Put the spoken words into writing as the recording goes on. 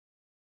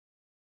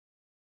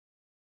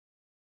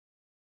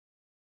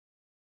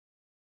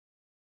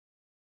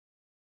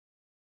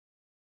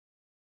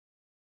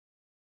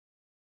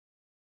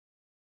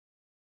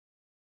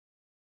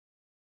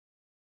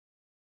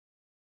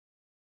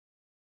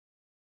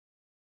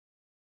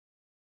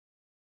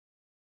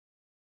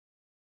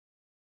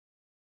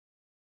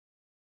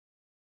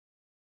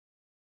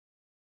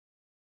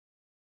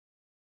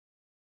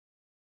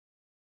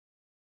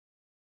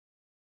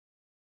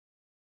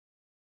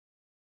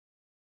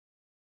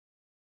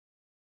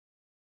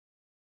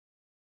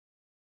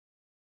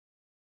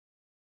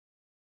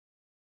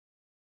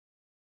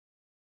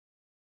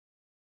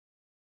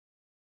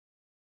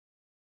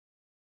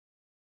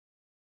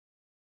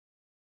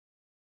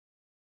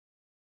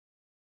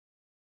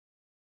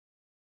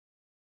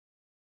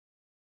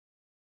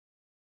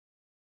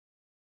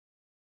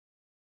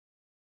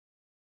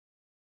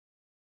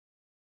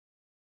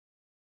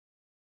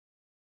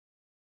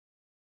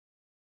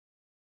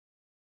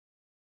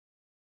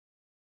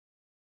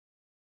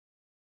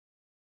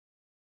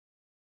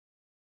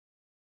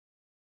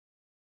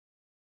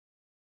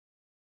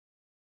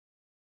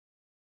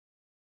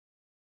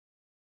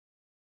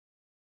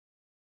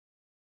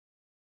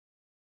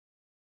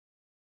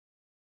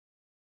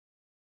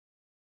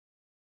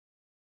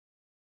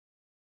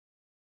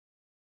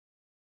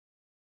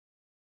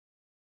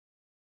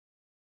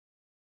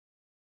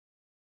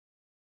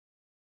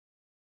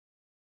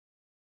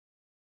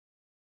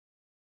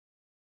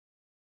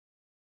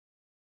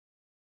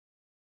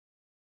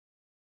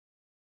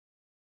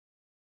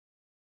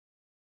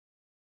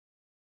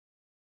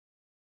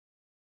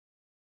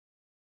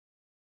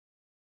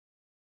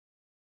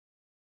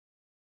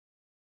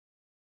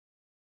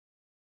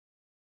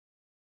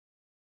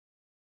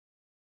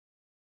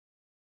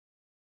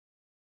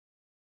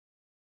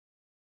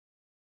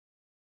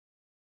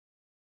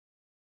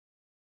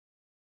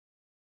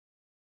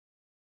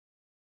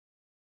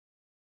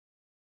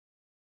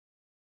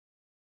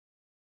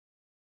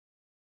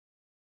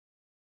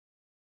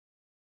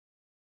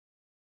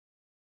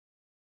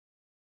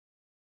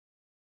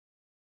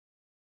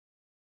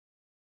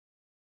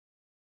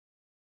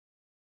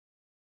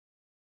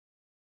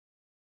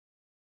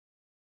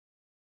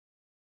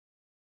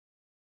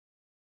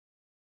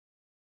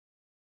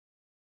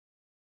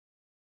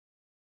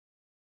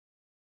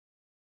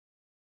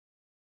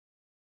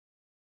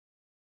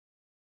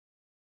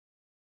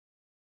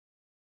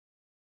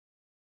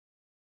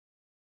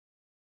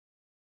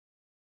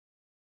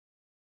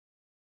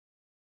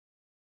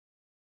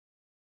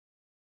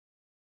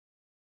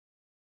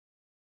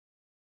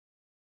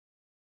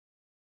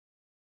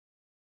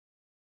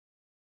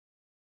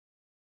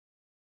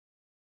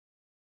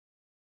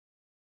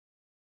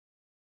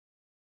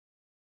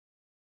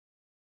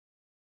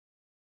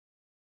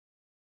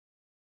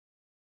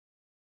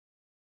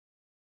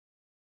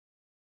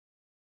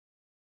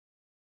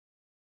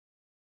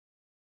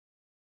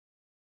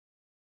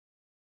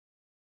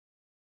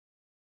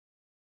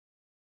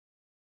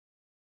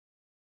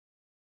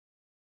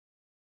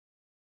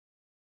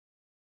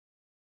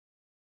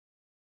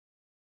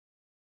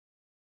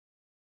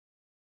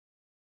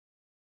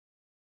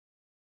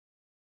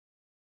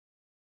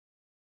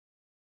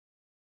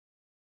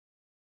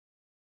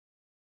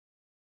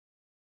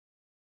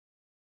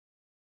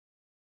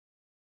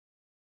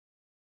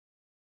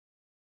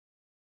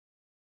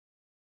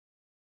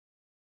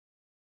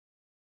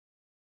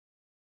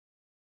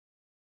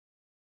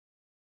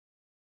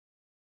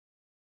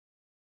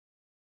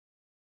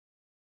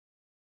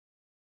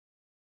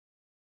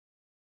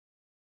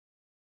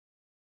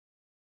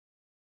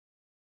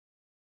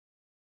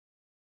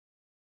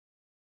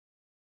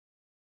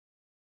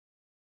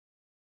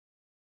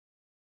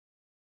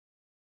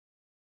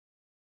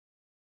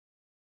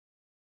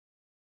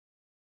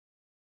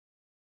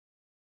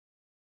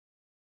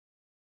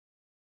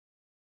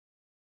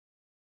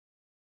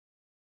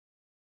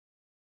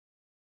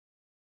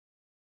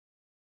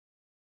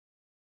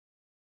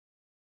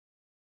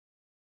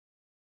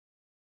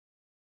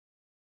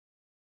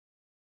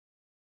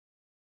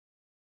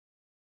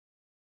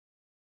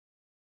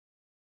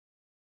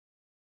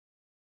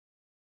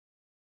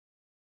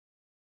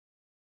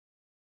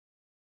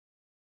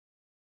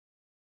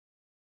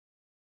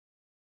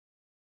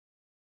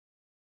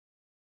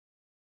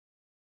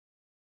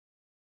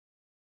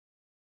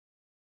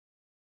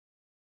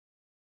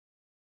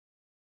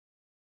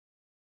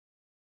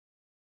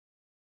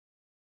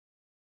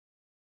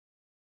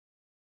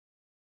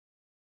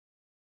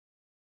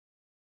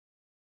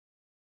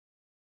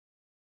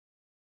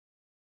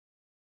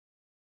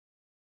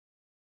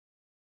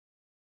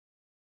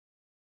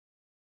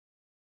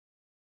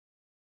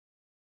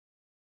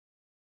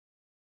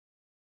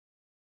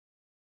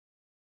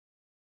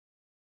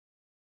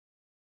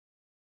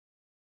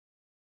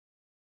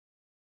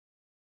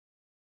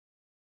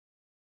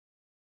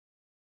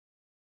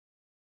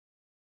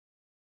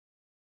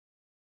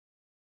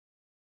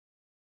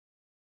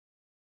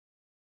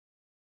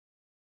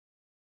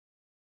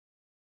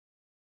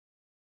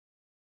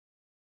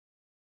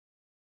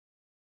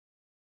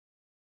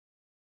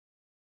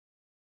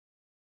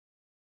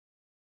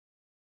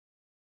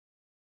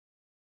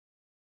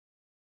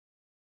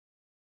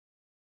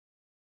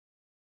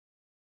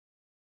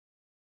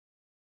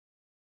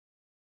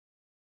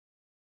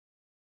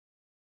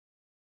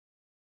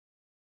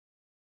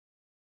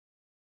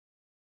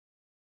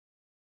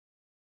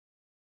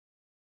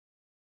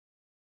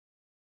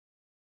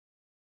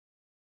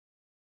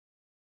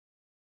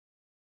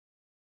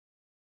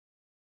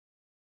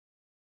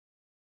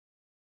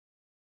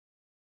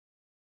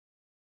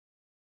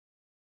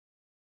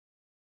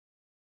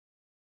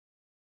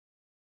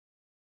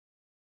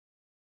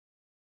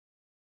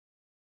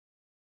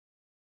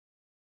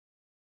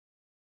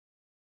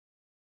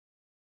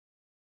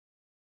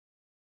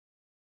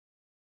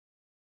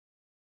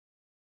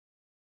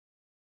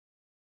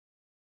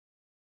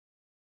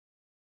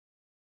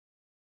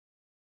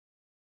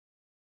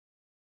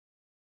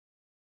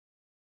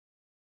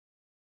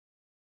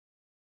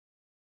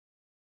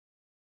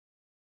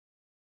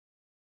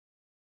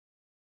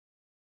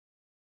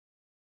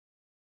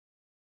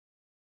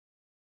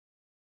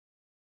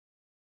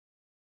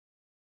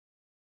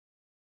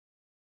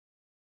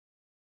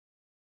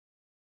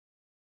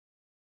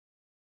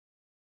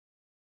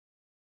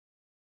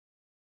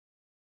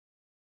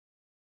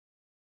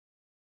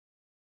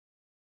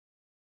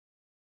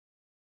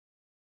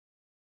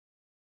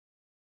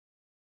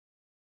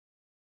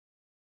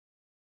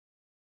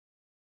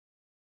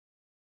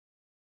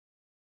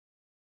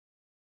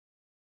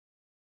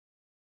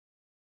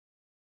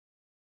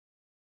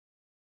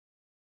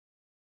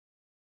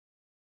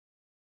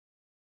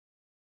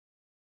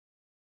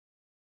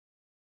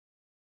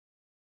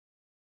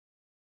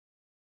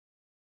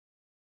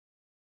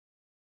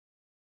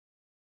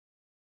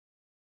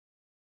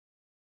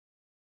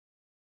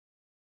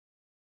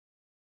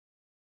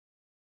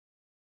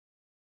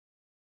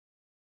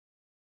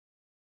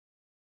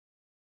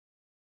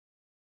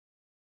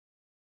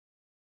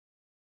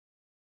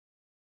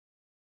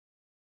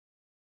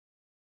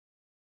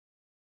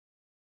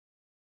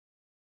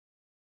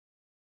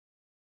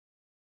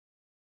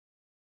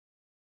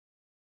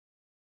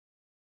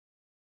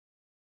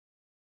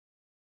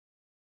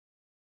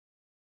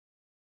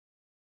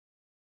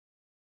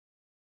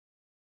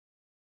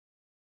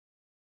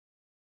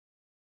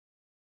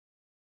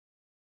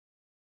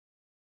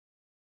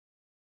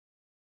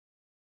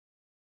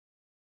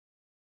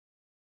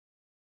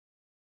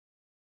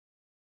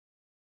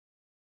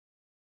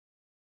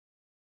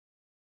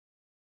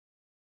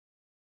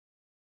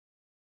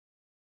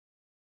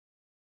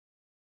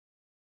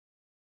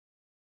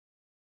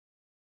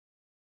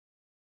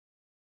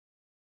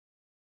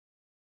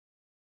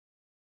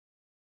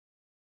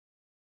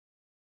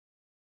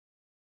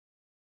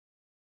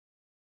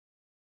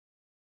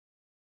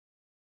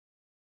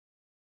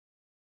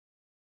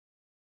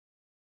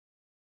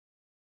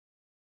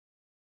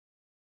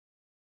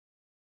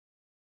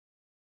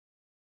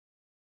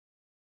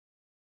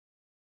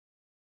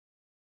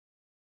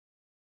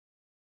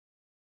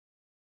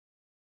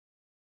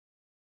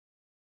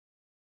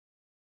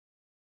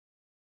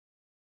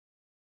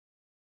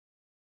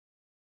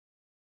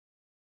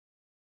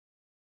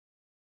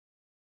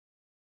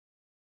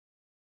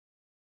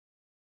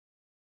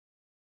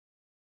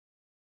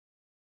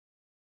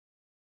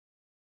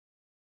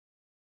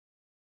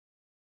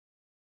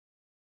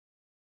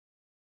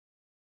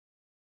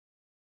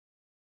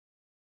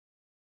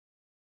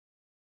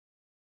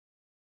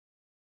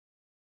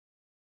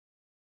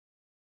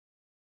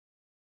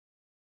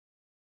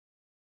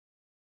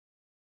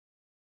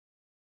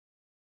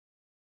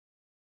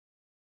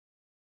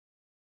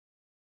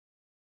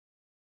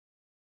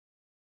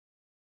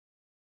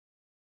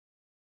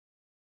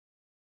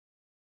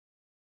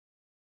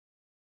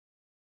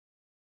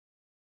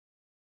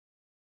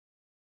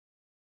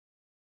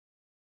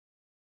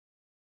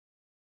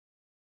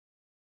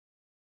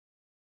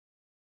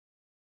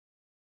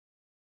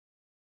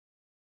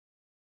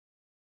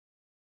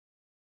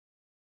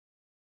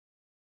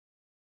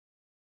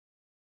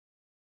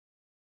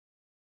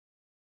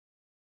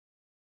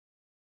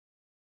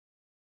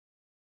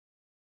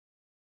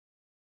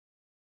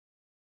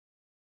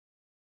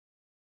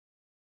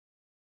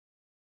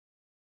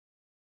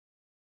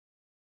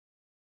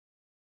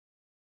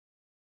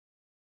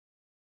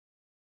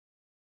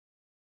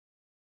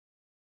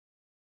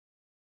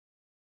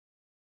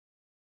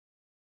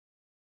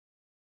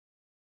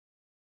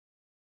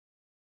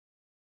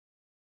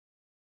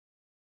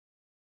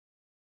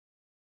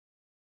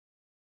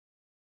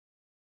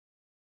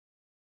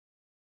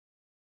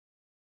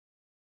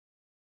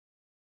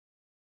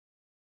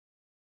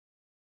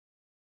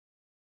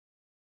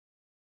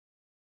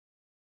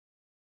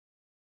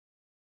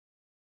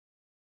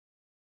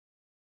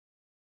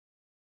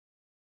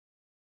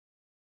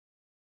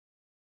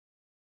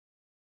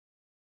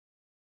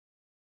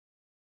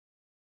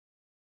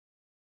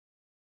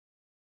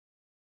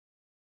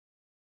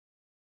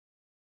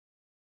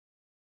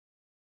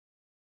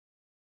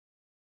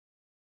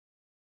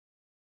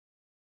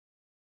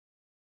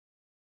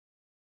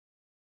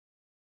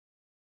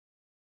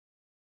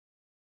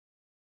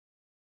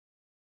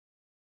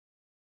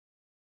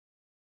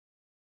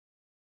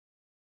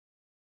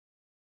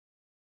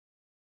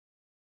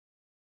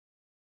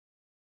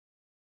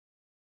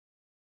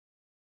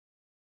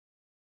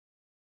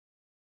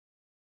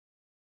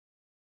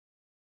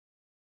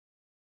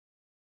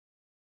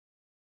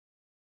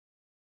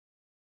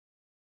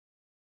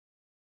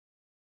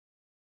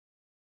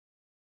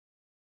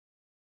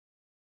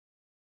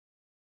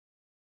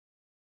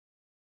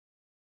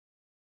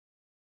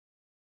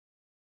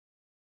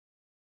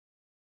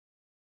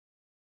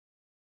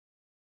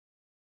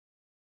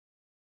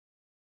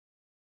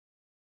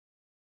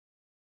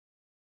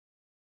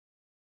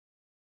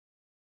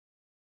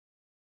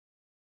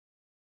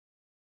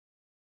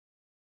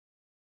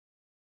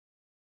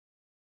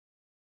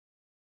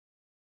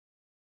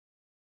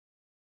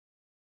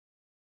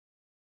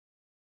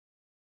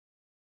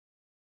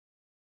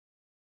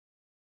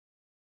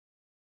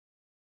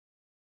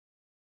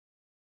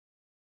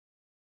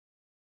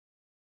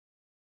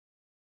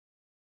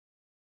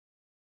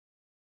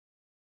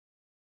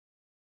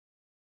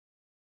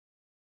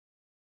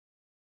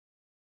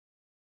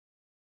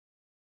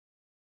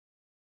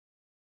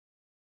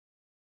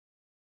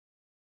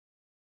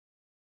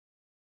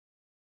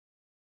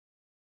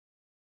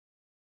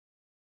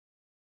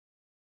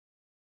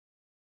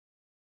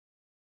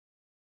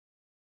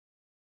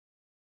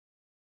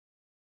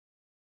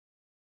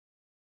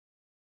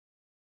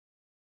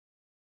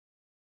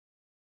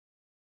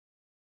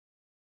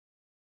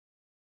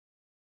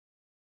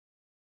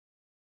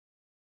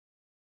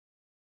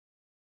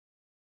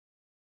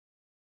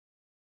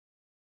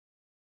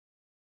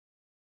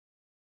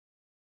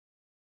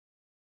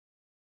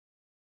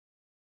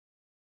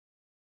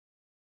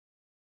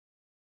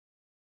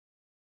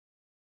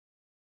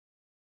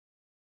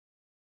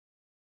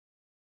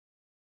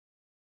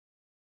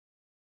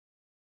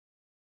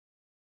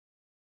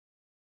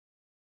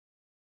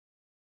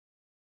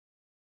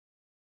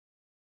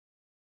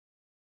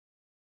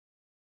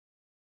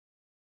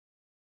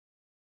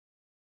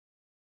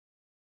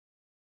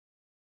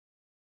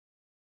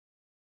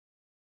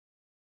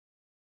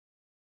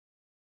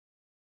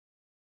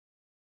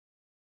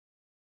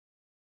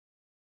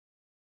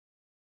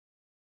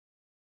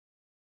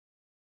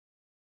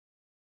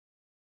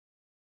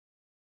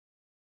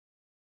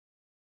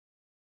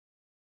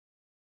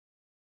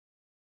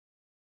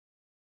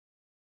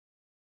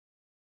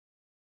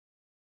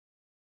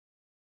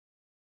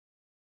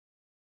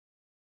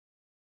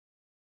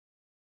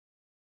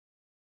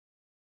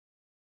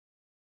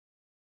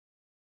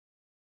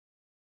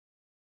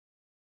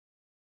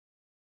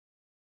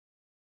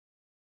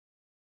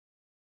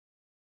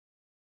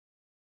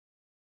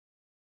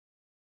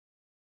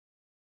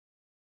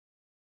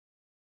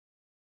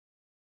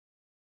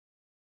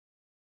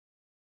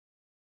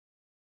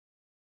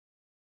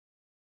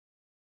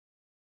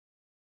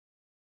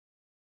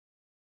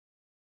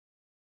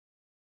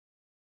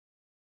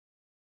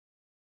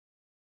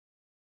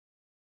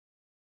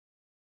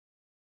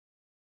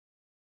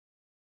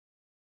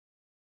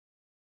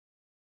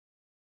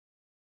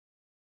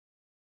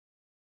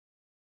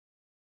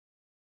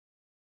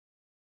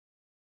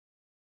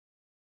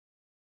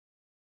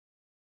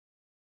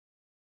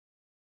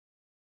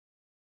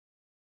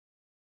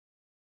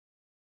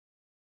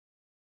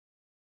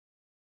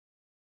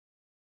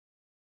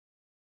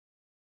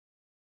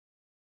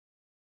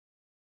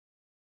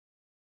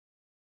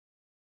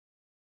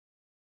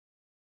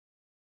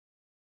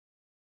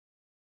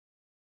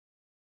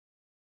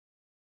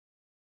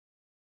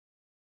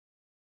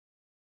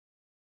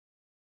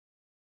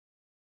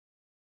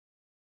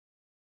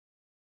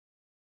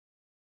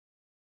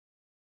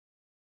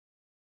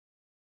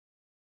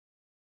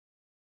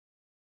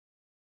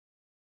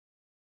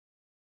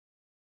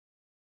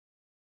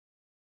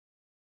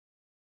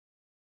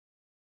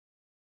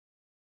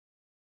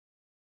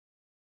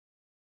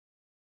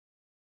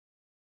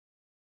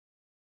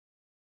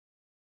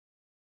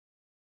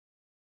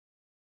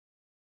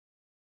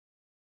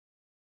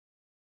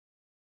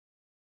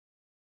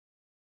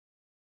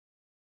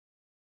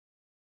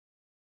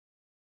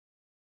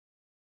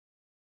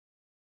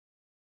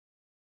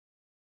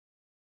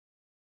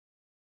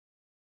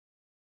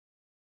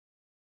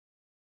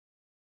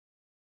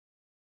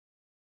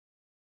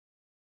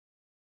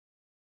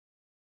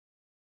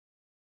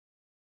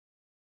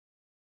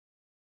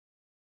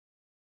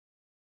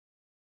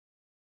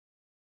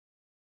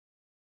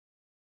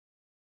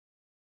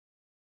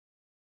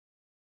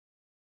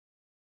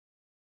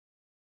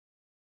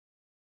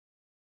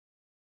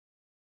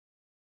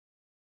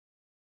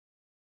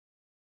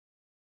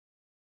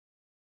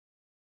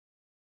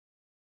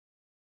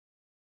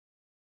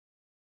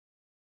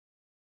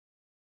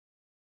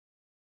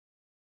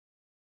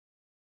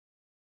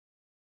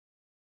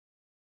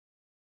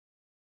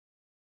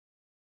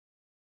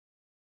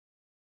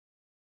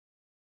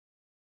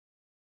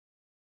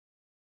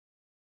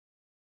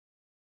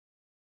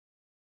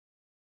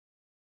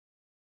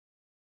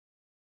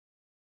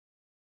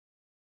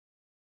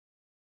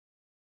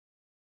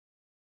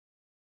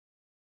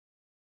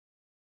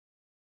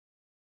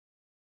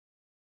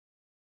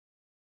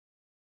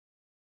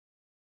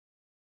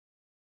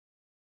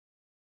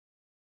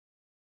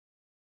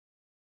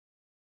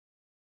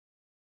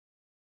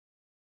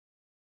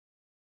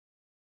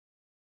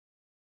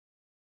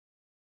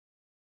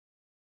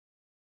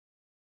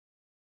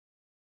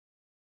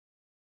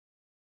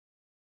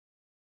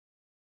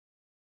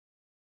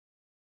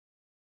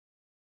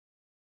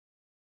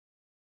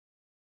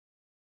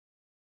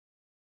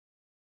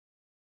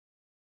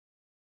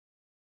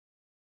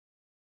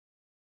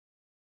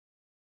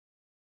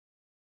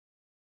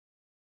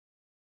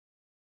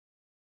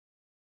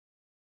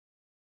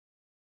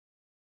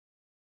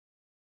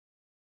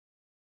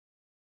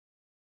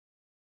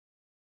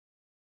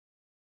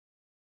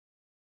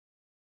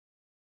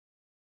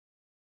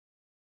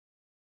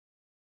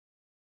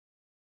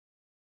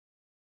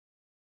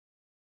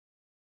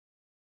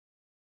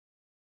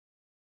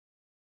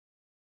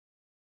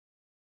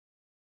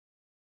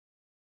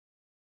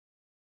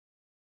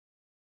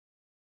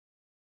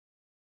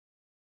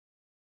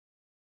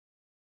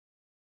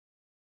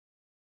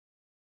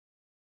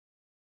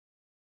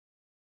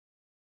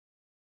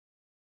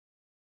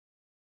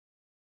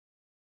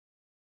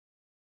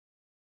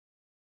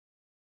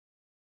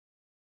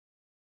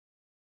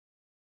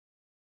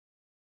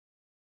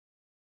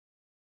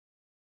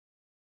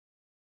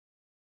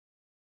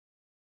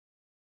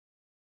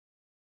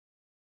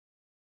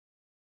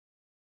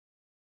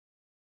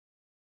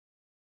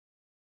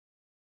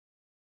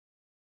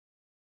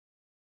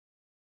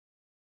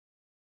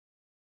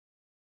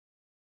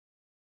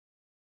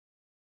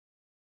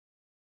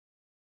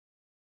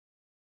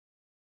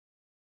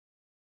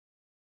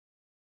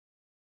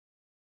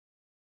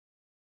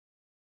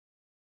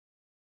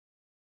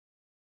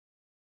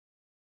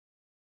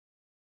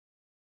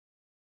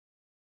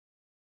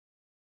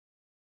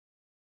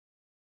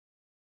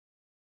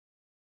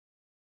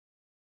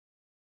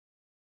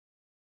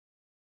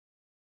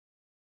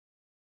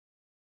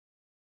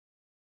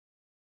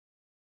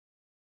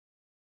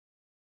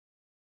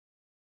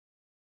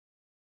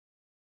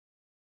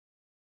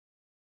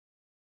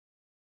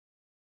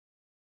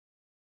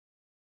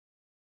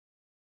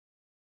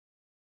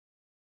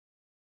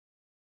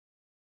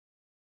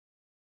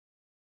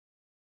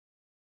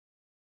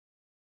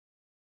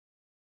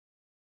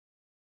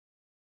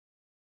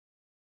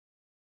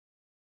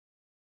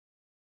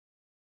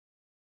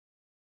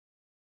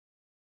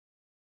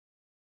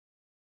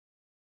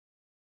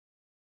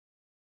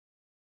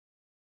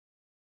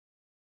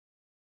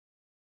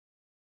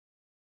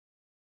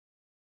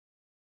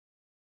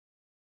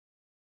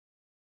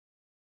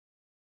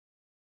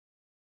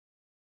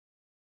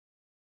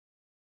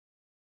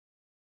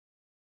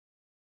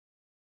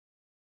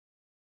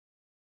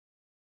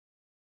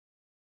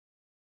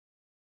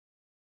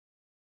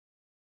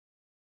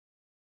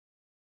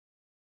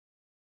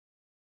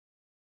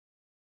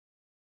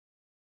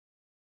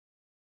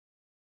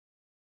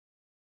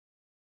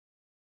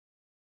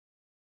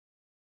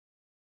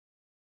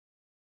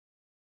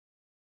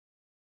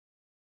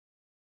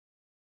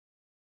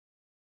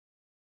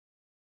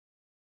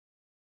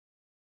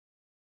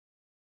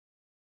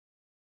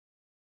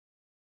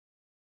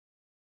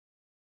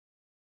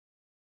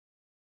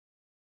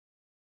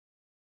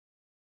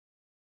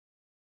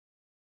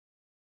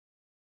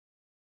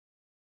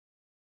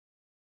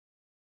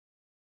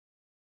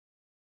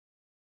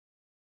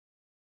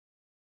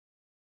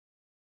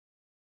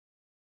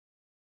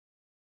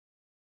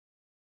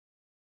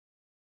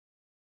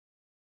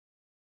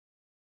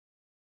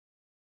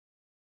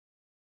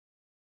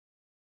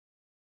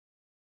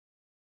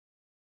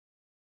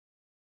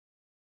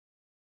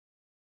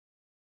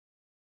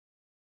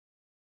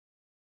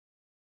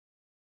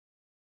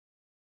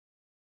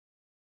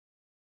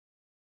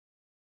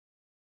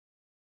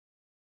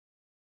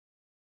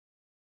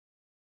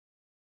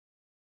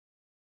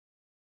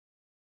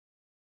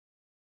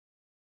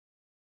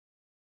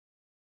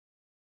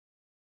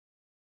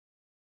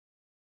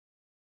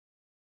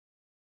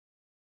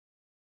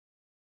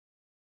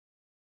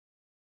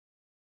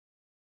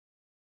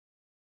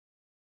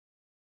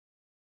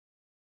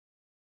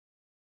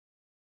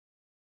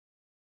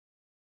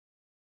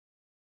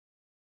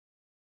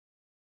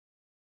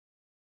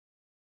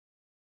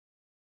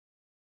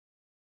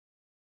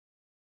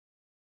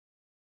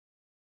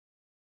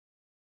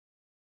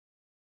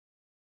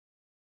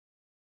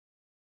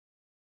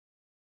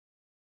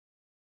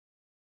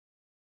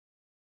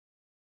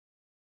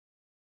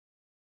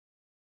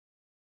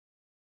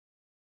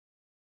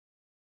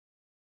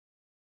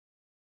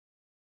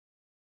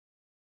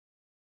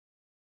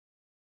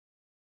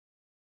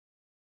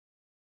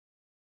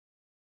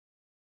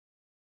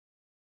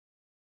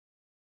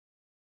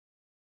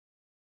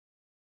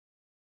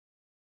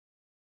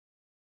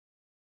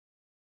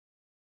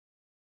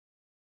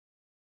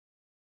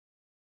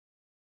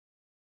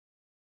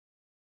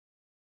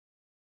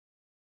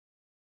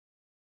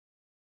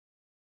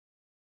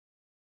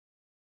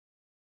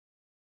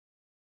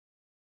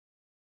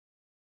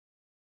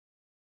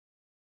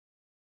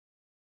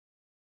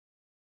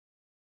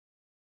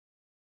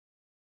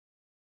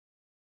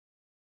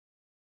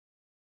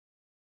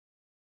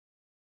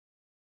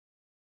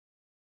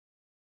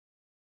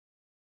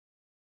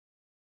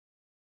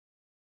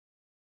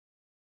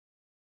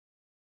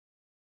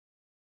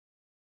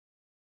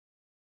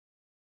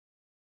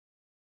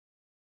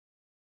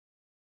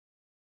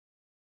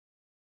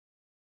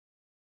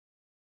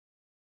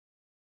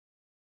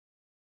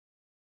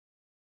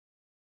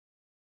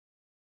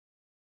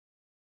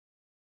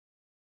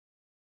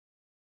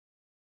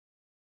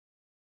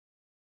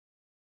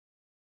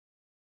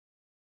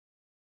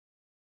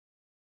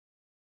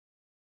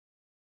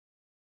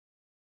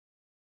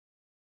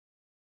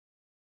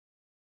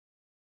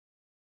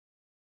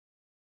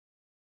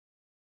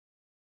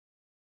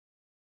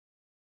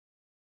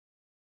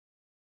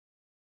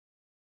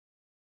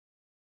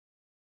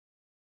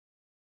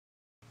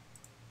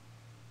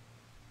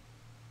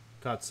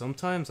God,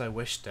 sometimes I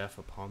wish death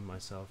upon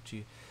myself.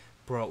 Gee,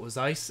 bro,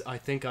 I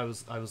think I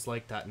was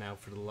like that now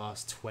for the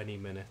last 20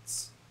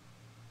 minutes.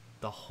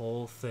 The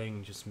whole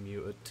thing just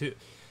muted. To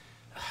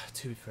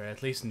be fair,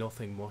 at least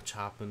nothing much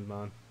happened,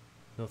 man.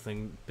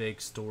 Nothing big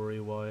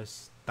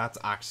story-wise. That's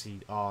actually,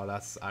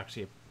 at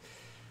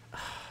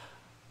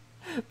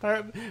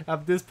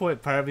this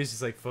point, part of me is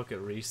just like, fuck it,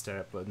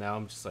 restart. But now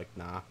I'm just like,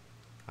 nah,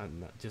 I'm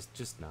not,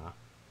 just nah.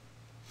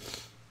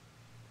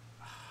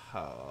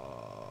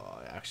 Oh,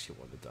 I actually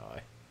want to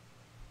die.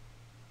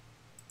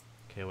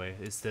 Okay, wait,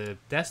 is the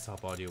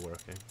desktop audio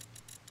working?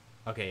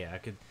 Okay, yeah, I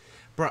could.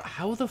 Bro,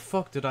 how the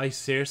fuck did I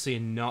seriously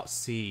not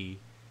see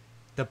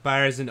the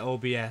bars in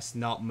OBS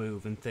not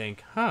move and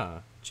think, huh,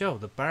 Joe,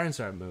 the bars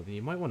aren't moving,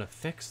 you might want to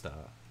fix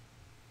that.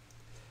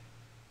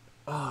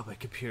 Oh, my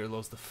computer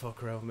loves the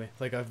fuck around me.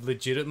 Like, I've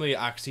legitimately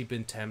actually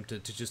been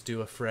tempted to just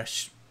do a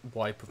fresh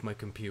wipe of my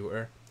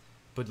computer,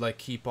 but like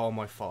keep all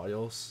my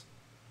files.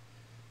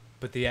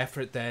 But the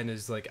effort then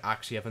is like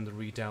actually having to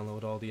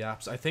re-download all the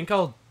apps. I think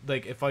I'll,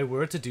 like, if I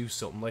were to do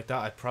something like that,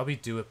 I'd probably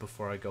do it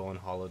before I go on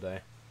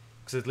holiday.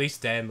 Because at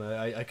least then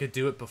I could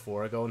do it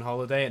before I go on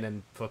holiday and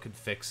then fucking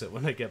fix it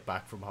when I get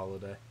back from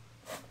holiday.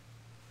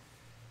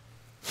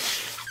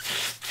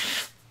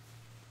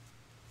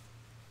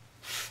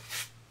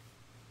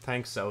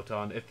 Thanks,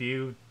 Soton. If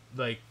you,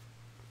 like...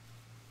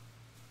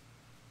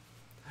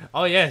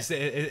 Oh yes,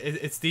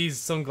 it's these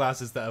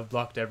sunglasses that have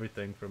blocked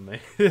everything from me.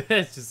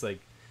 It's just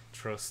like,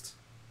 trust.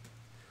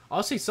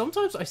 Honestly,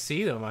 sometimes I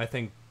see them and I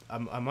think,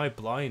 am I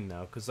blind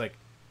now? Because, like,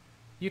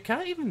 you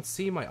can't even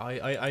see my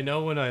eye. I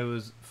know when I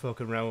was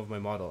fucking around with my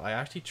model, I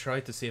actually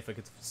tried to see if I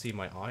could see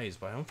my eyes,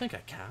 but I don't think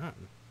I can.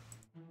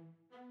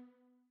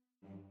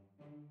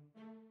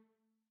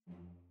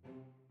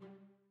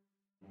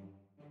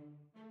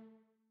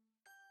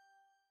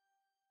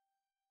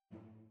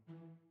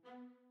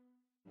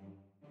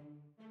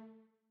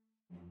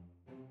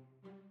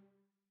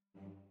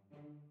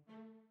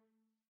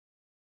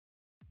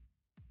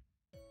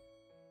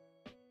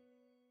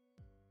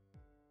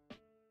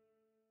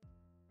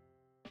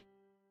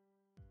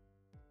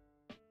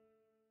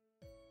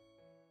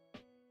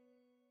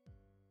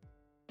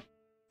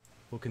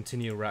 We'll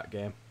continue rat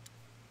game.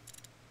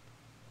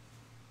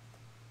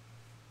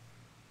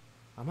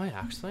 Am I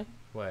actually?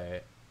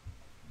 Wait.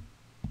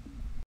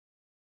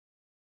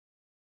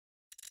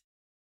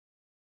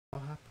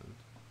 What happened?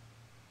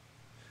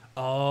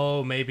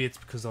 Oh, maybe it's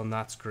because on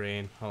that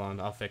screen. Hold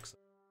on, I'll fix it.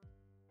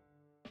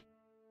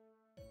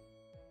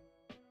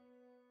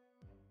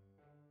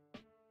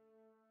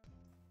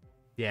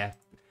 Yeah.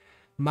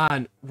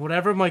 Man,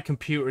 whatever my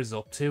computer's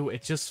up to,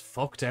 it just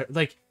fucked out.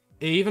 Like,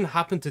 it even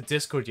happened to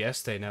Discord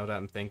yesterday, now that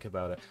I'm thinking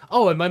about it.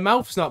 Oh, and my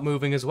mouth's not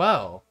moving as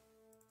well.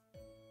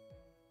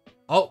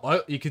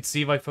 Oh, you could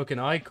see my fucking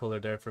eye color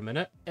there for a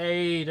minute.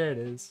 Hey, there it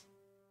is.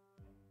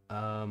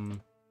 There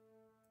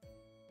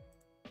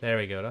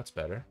we go, that's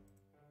better.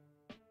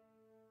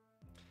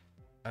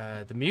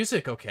 The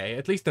music, okay.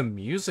 At least the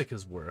music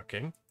is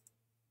working.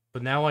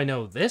 But now I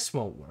know this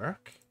won't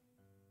work.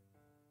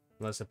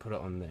 Unless I put it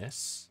on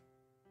this.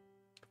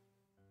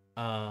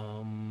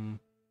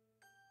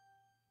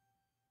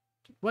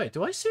 Wait,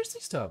 do I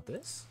seriously still have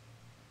this?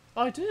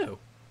 Oh, I do.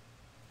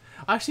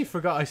 I actually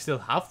forgot I still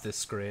have this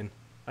screen.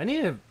 I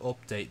need to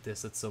update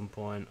this at some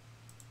point.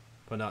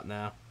 But not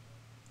now.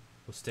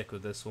 We'll stick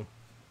with this one.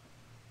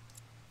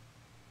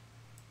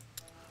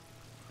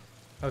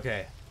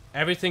 Okay.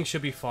 Everything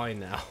should be fine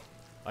now.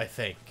 I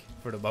think.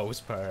 For the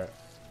most part.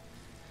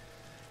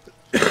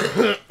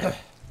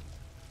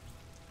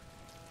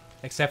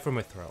 Except for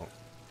my throat.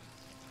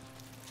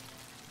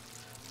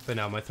 But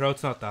no, my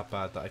throat's not that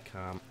bad that I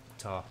can't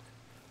talk.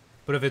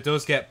 But if it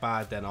does get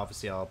bad, then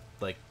obviously I'll,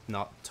 like,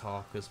 not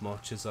talk as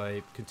much as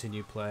I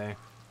continue playing.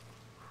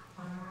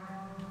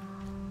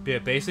 But yeah,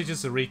 basically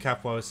just to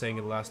recap what I was saying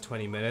in the last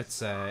 20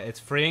 minutes. It's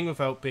freeing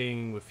without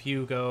being with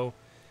Hugo.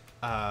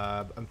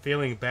 I'm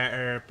feeling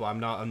better, but I'm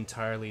not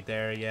entirely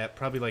there yet.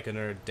 Probably like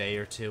another day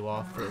or two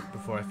off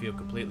before I feel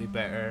completely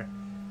better.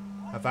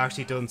 I've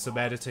actually done some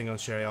editing on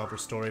Sherry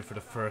Albert's story for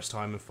the first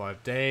time in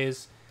 5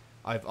 days.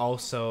 I've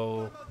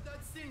also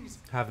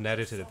haven't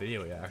edited a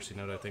video yet, actually,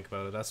 now that I think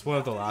about it. That's one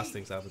of the last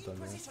things I haven't done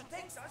yet.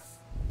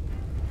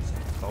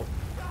 Oh.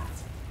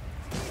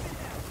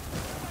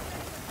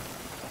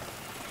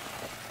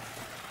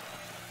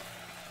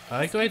 I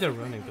like the way they're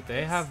running, but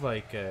they have,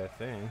 like, a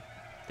thing.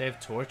 They have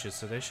torches,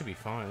 so they should be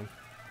fine.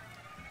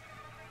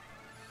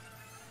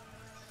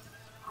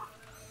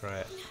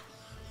 Right.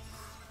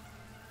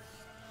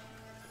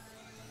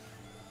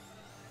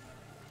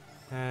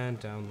 And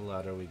down the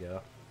ladder we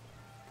go.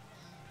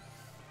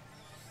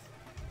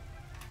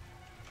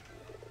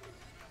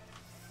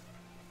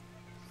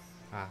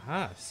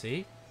 Aha,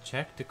 see?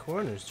 Check the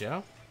corners,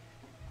 Joe.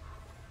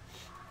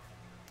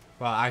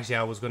 Well, actually,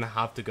 I was gonna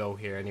have to go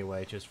here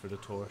anyway, just for the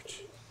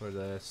torch. Or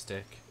the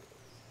stick.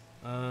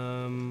 It's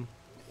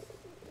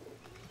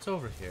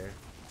over here.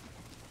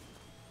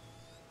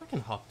 I can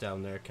hop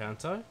down there,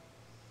 can't I?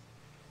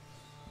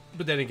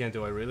 But then again,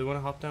 do I really want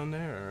to hop down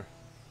there, or...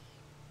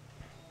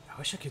 I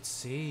wish I could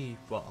see.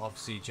 Well,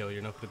 obviously, Joe,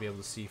 you're not going to be able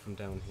to see from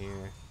down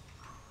here.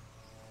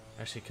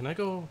 Actually, can I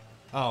go?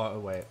 Oh,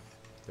 wait.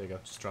 There you go.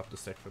 Just drop the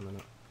stick for a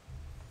minute.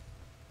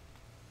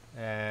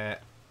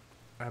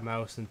 Our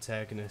mouse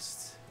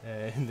antagonist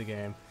in the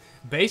game.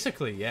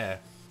 Basically, yeah.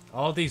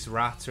 All these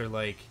rats are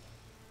like...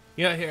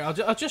 Yeah, here,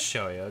 I'll just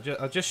show you.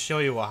 I'll just show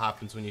you what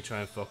happens when you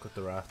try and fuck with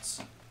the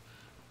rats.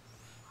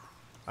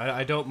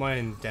 I don't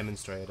mind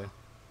demonstrating.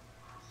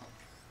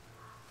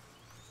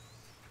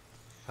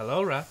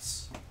 Hello,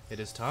 rats. It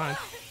is time.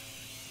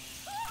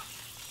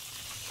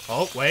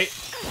 Oh, wait.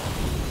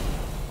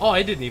 Oh,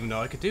 I didn't even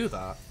know I could do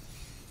that.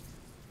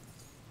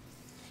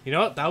 You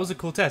know what? That was a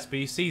cool test. But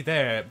you see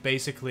there,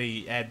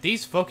 basically,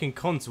 these fucking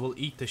cunts will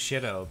eat the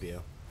shit out of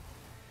you.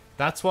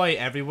 That's why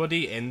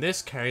everybody in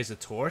this carries a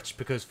torch.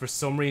 Because for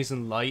some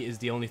reason, light is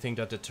the only thing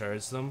that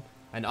deters them.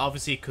 And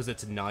obviously, because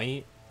it's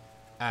night,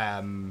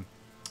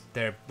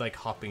 they're, like,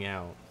 hopping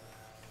out.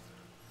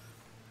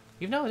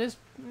 Even though it is...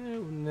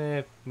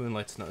 nah,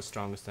 moonlight's not the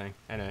strongest thing.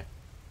 Anyway.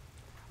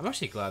 I'm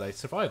actually glad I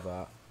survived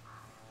that.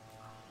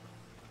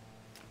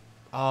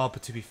 Oh,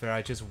 but to be fair,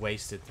 I just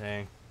wasted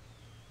thing.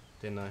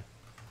 Didn't I?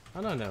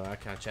 Oh, no, I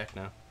can't check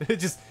now.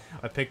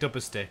 I picked up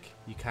a stick.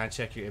 You can't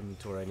check your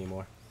inventory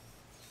anymore.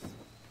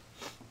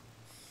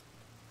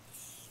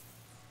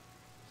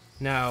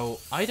 Now,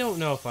 I don't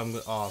know if I'm...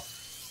 Oh,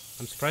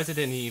 I'm surprised I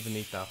didn't even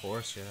eat that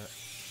horse yet.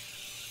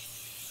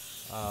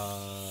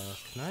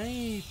 Can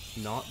I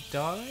not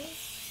die?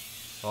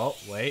 Oh,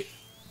 wait.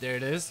 There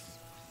it is.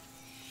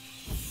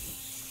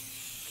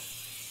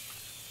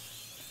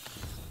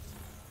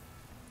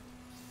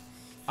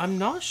 I'm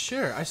not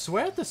sure. I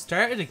swear at the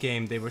start of the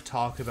game they were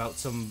talking about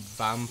some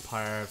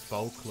vampire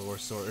folklore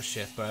sort of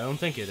shit, but I don't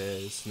think it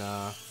is.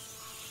 Nah.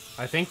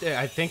 I think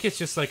it's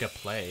just like a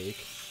plague.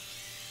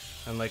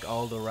 And like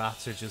all the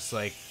rats are just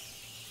like,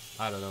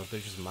 I don't know,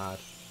 they're just mad.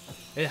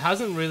 It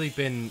hasn't really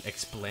been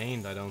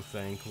explained, I don't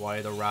think,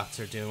 why the rats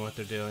are doing what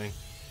they're doing.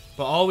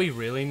 But all we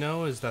really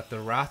know is that the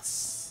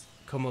rats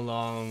come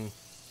along...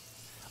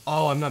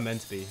 Oh, I'm not meant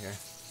to be here.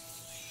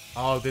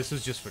 Oh, this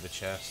was just for the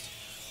chest.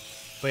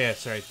 But yeah,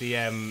 sorry,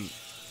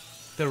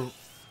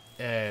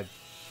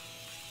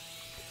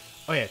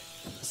 oh yeah,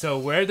 so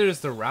where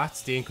there's the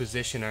rats, the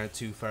Inquisition aren't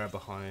too far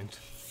behind.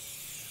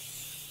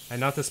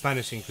 And not the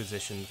Spanish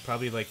Inquisition,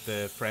 probably like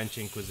the French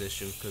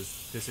Inquisition,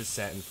 because this is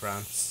set in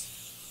France.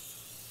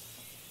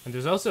 And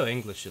there's also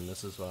English in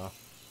this as well.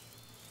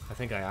 I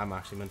think I am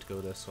actually meant to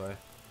go this way.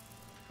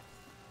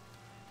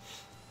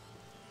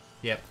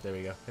 Yep, there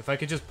we go. If I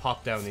could just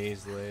pop down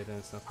easily, then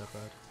it's not that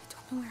bad. I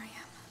don't know where I am.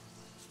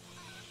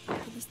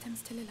 At least I'm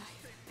still alive.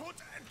 Put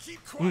and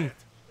keep quiet.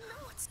 No,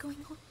 what's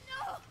going on?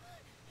 No!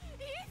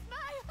 He's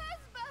my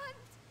husband!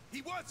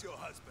 He was your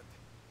husband.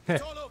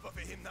 It's all over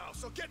for him now,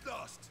 so get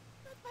lost.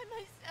 Not by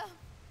myself.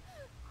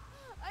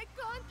 I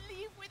can't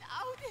leave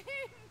without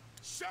him.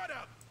 Shut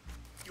up!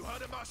 You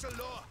heard of martial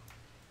law?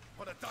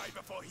 Wanna die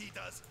before he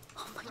does?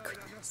 Oh my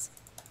goodness.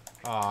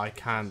 Oh, I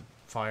can't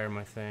fire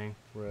my thing.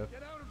 Rip.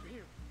 Get out of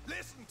here.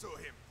 Listen to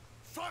him.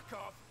 Fuck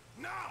off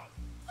now.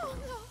 Oh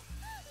no!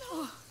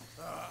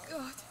 Oh,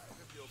 God.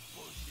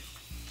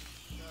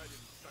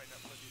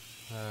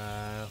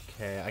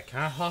 Okay, I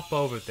can't hop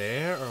over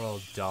there or I'll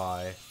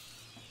die.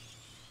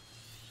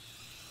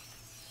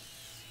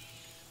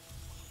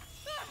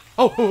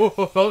 Oh,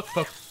 fuck.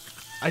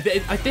 I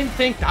didn't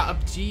think that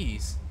up,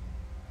 jeez.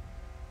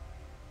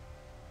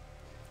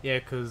 Yeah,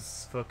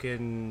 cause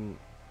fucking...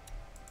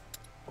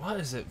 What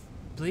is it?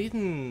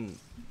 Bleeding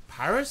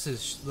Paris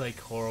is like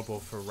horrible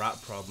for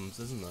rat problems,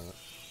 isn't it?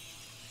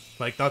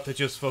 Like, not to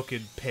just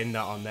fucking pin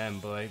that on them,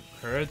 but I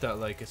heard that,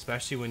 like,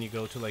 especially when you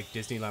go to, like,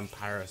 Disneyland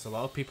Paris, a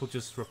lot of people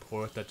just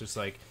report that just,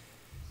 like,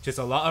 just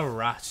a lot of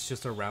rats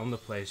just around the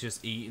place,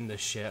 just eating the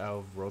shit out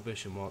of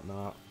rubbish and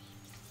whatnot.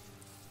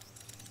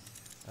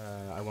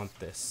 I want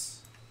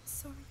this.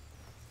 Sorry.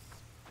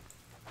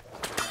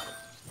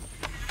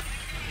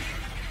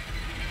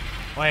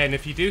 Oh, yeah, and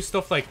if you do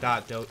stuff like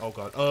that, they'll... Oh,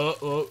 God.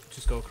 Oh,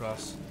 just go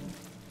across.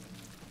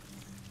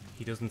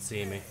 He doesn't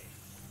see me.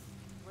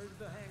 Where's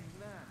the hanged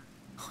man?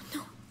 Oh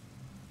no.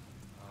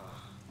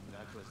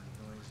 That was the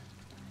noise.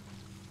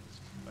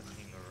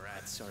 Fucking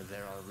rats are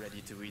there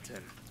already to eat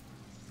him.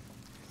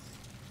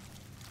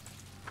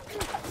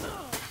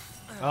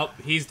 Oh,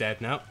 he's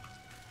dead now.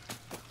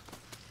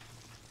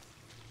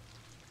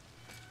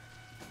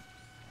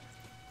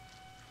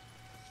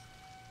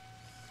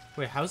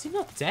 Wait, how's he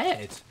not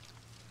dead?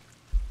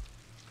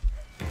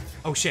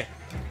 Oh shit.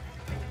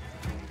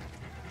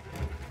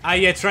 Ah,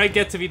 yeah, try and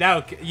get to me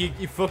now.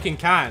 You fucking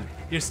can.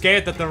 You're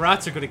scared that the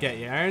rats are gonna get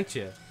you, aren't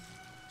you?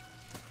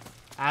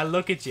 Ah,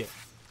 look at you.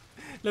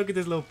 Look at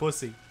this little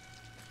pussy.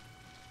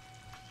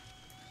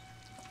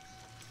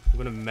 I'm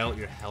gonna melt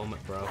your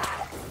helmet, bro.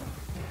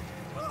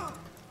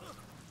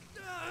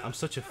 I'm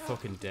such a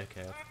fucking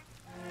dickhead.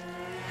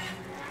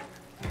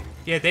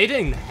 Yeah, they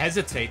didn't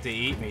hesitate to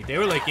eat me. They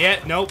were like,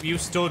 yeah, nope, you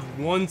stood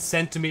 1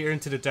 centimeter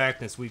into the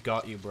darkness. We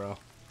got you, bro.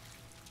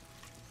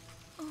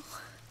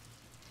 Oh.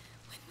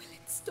 When will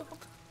it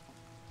stop?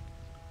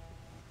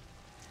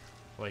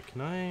 Wait,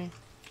 can I...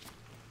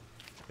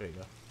 There you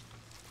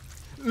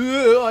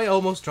go. I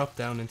almost dropped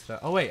down into that.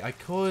 Oh wait, I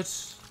could...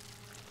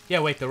 Yeah,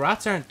 wait, the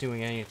rats aren't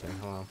doing anything.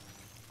 Hold on.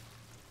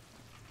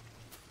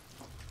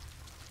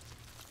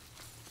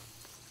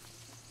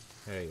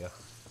 There you go.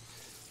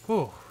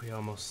 Whew, we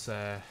almost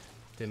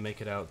didn't make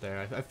it out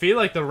there. I feel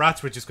like the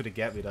rats were just going to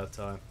get me that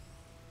time.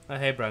 Oh,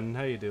 hey, Brandon.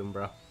 How you doing,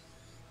 bro?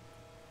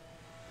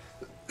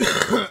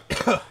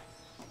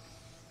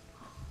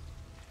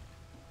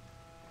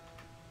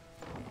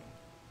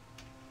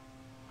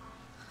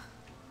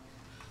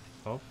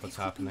 Oh, what's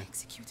happening?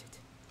 Executed.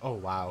 Oh,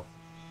 wow.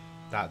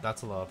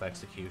 That's a lot of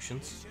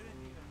executions.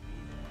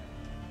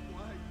 Why?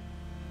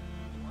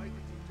 Why did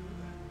he do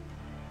that?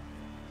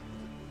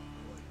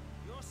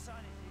 Your son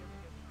is here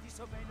because he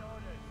disobeyed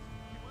orders.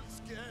 He was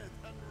scared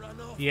and ran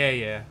off.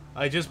 Yeah.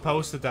 I just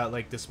posted that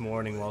like this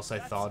morning whilst I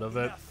thought of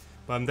it.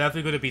 But I'm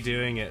definitely going to be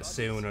doing it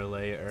sooner or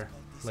later.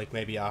 Like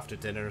maybe after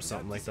dinner or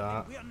something like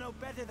that. We are no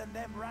better than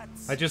them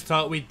rats. I just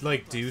thought we'd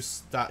like do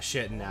that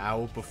shit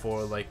now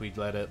before like we'd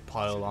let it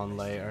pile on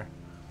later.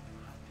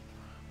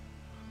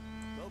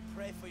 Go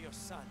pray for your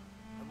son.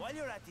 And while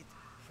you're at it,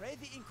 pray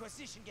the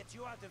Inquisition gets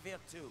you out of here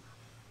too.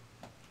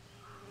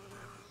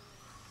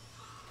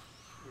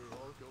 We're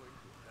all going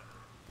to hell.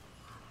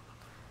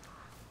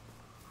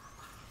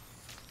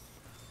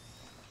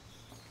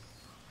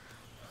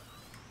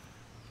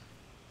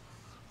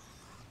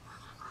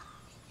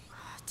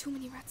 Too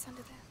many rats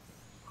under there.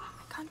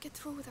 I can't get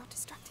through without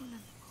distracting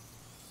them.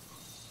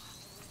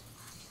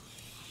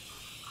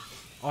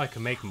 Oh, I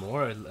can make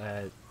more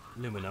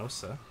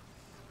Luminosa.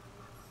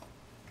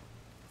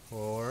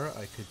 Or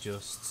I could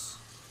just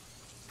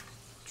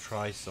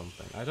try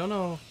something. I don't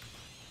know.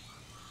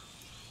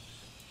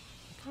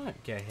 I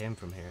can't get him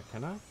from here,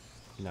 can I?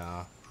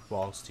 Nah,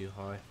 wall's too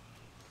high.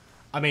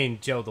 I mean,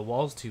 Joe, the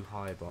wall's too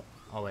high, but...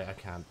 Oh wait, I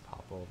can't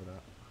pop over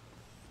that.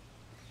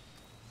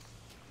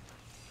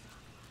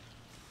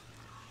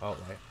 Oh,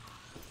 wait.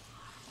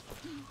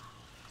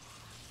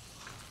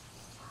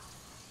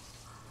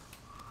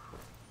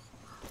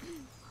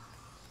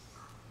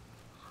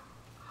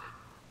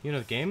 You know,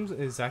 the game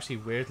is actually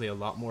weirdly a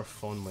lot more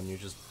fun when you're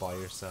just by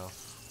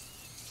yourself.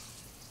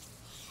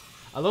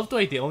 I love the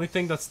way the only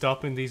thing that's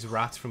stopping these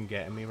rats from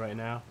getting me right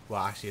now...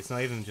 Well, actually, it's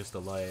not even just a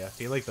lie. I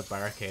feel like the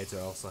barricades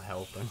are also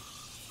helping.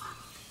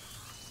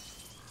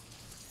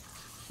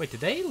 Wait, did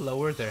they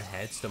lower their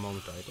heads the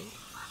moment I did?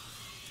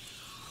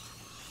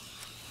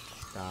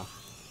 Damn.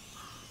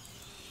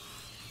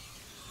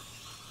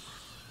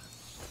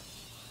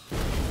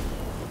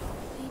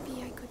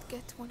 Maybe I could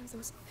get one of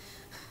those.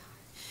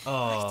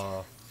 Oh.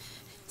 Right.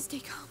 Stay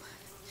calm.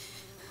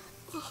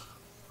 Oh,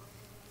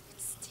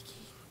 it's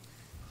sticky.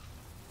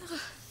 Ugh.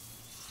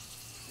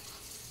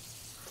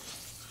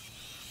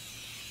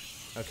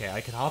 Okay,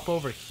 I could hop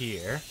over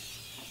here.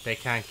 They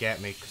can't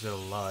get me because of the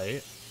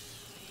light.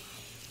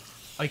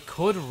 I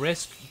could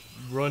risk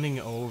running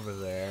over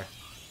there.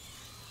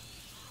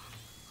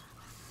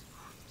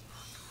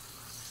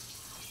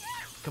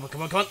 Come on,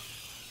 come on, come on.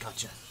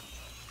 Gotcha.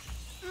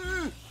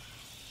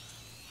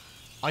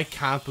 I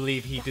can't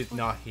believe he did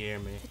not hear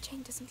me. The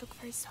chain doesn't look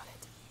very solid.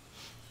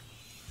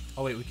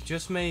 Oh wait, we could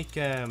just make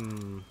I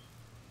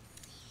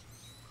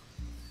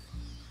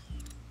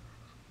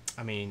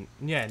mean,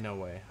 yeah, no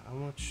way. How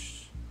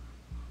much?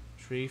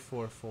 3,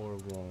 4, 4,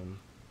 1.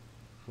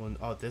 1.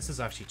 Oh, this is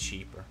actually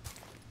cheaper.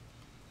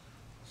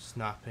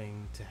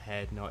 Snapping to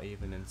head, not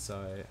even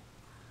inside.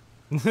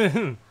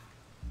 Yeah.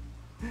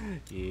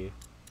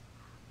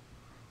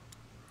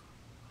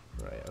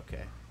 Right,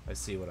 okay. I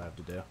see what I have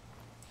to do.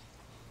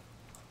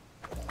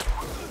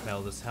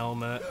 Meld this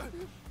helmet.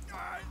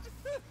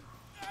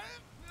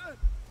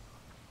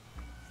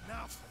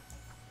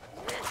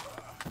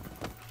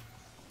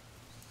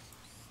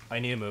 I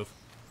need to move.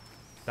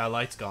 That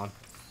light's gone.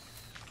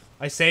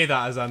 I say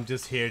that as I'm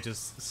just here,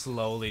 just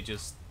slowly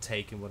just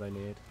taking what I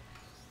need.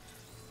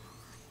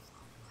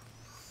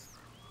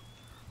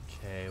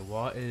 Okay,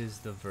 what is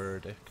the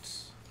verdict?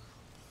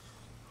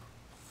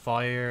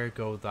 Fire,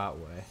 go that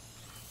way.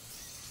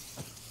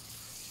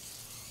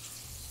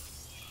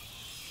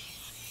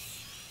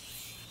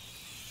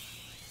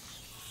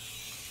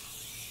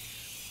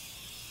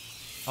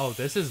 Oh,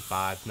 this is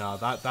bad. No,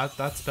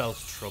 that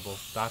spells trouble.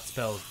 That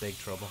spells big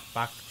trouble.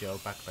 Back, Joe.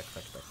 Back.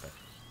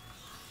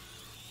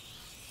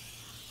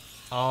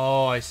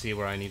 Oh, I see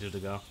where I needed to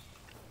go.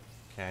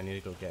 Okay, I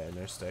need to go get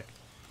another stick.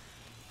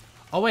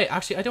 Oh, wait.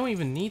 Actually, I don't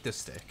even need the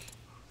stick.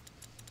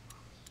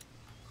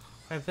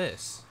 I have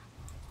this.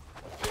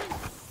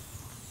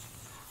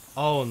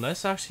 Oh,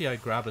 unless actually I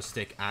grab a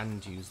stick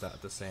and use that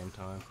at the same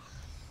time.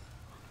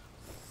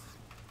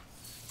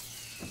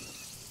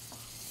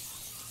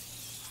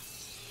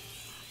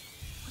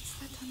 What's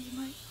that under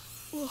my...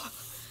 Oh.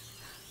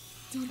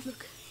 Don't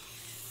look.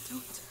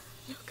 Don't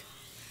look.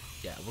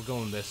 Yeah, we're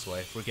going this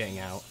way. We're getting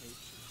out.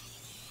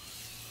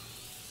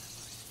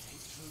 Stay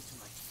true to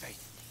my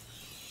faith.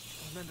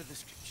 Remember the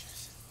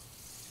scriptures.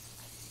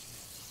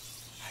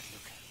 I'd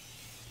look.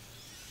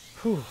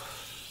 Whew.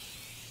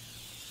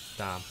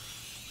 Damn.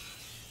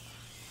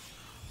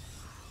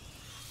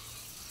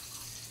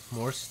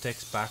 More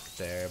sticks back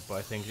there, but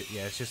I think,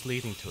 yeah, it's just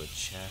leading to a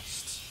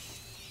chest.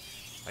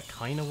 I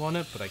kind of want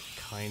it, but I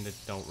kind of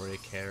don't really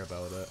care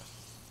about it.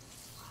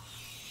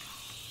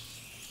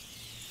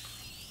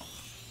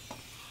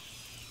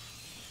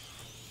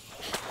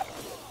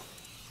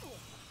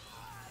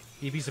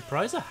 You'd be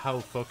surprised at how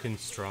fucking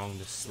strong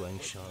this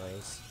slingshot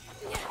is.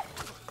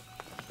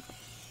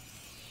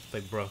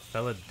 Like, bro,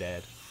 fella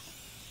dead.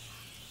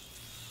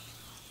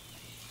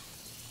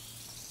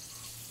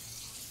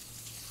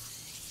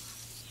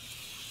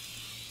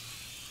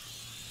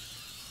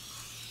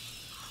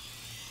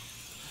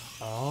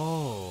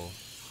 Oh.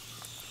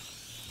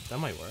 That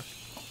might work.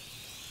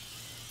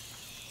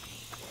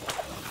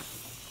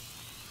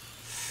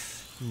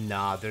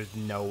 Nah, there's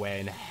no way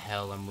in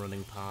hell I'm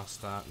running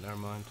past that. Never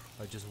mind.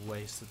 I just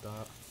wasted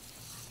that.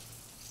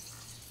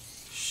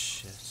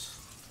 Shit.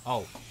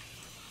 Oh.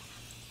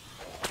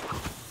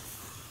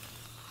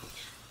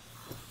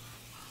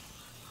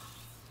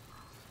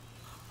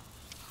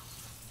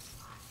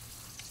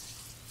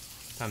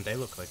 Damn, they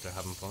look like they're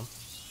having fun.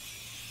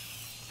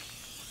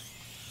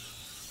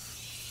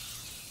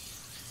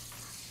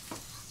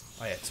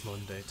 Oh yeah, it's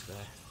Monday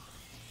today.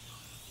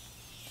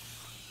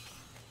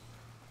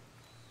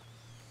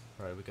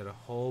 Right, we got a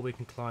hole we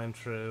can climb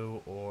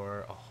through,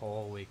 or a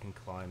hole we can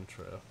climb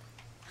through.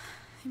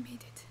 I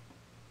made it.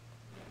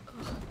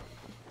 Oh,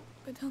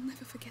 but I'll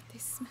never forget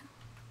this smell.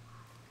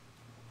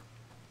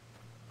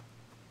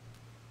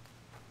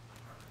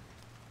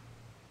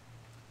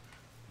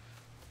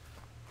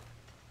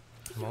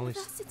 The I'm always...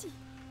 university.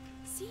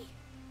 See?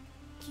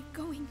 Keep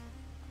going.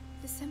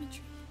 The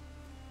cemetery.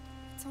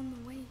 It's on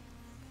the way.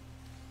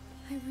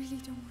 I really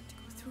don't want to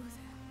go through there.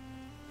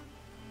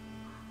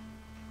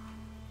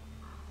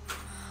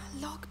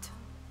 Locked.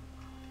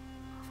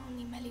 If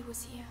only Melly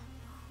was here.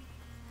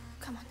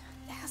 Come on,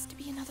 there has to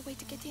be another way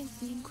to get in.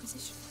 The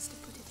Inquisition must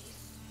have put it here.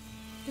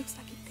 Looks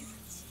like it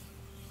pivots.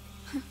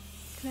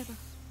 Clever.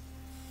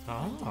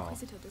 Oh. The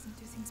Inquisitor doesn't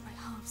do things by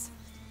halves.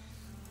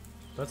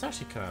 That's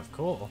actually kind of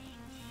cool.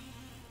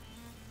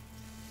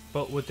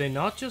 But would they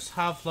not just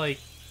have, like,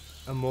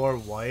 a more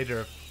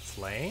wider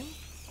flame?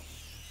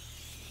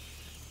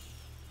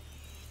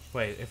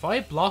 Wait, if I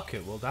block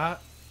it, will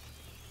that...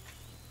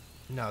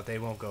 No, they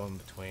won't go in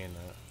between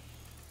it.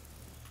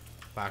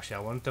 But actually,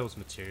 I want those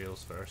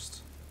materials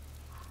first.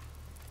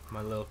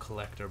 My little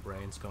collector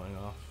brain's going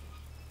off.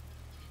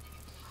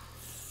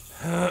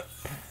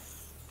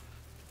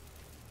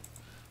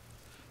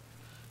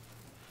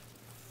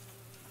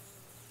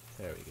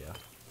 There we go.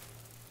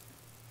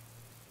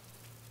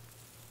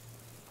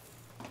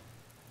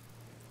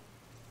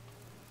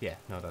 Yeah,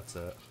 no, that's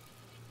it.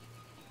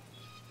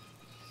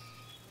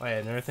 Oh yeah,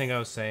 another thing I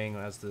was saying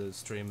as the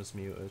stream was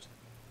muted.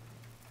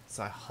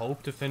 So I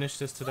hope to finish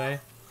this today.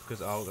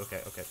 Because, oh,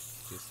 okay,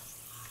 jeez.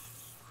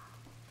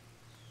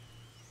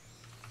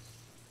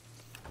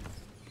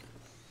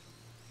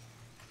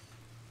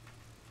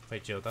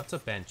 Wait, Joe, that's a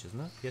bench, isn't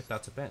it? Yeah,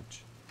 that's a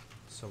bench.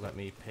 So let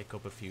me pick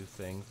up a few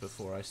things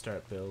before I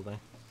start building.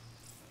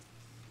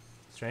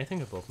 Is there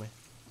anything above me?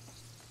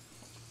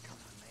 Come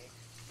on, mate.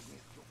 Give me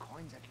a few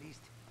coins at least.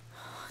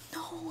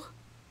 No!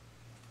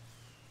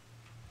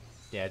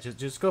 Yeah,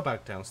 just go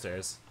back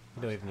downstairs.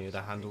 You don't even need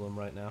to handle them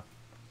right now.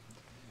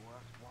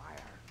 Worthwhile.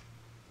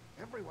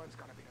 Everyone's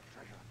gonna be a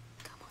treasure.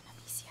 Come on,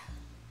 Amicia.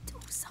 Do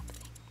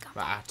something. Come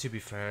Ah, to be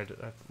fair,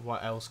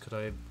 what else could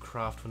I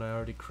craft when I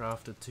already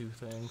crafted 2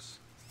 things?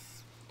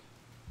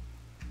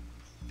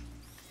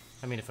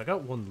 I mean, if I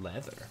got 1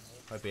 leather,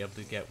 I'd be able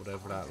to get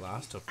whatever that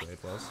last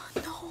upgrade was.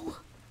 on. No!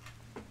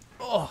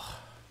 Oh!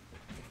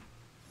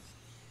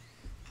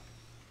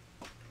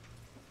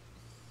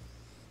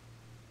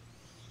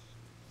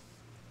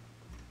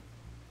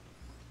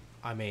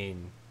 I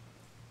mean...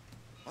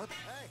 What?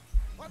 Hey!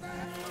 What the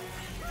heck?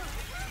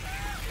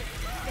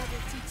 That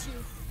will teach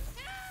you.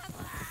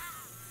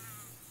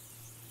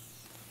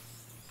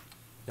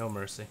 No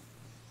mercy.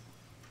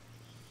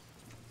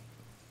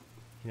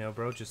 You know,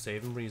 bro, just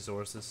saving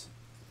resources.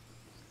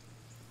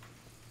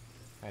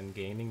 And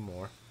gaining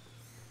more.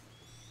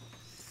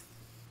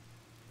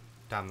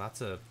 Damn,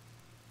 that's a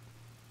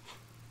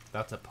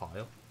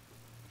pile.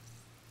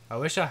 I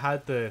wish I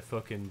had the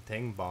fucking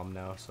thing bomb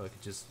now so I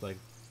could just, like,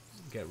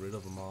 get rid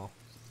of them all.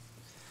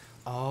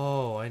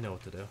 Oh, I know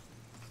what to do.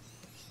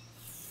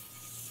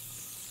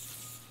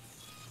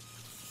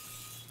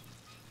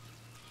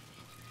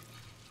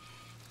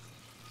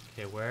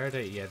 Okay, where are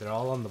they? Yeah, they're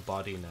all on the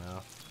body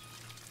now.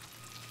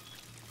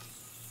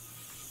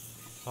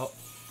 Oh,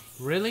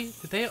 really?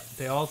 Did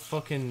they all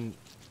fucking...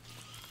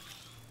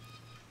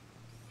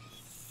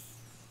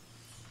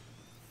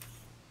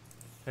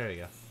 There you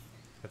go.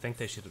 I think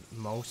they should,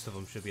 most of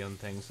them should be on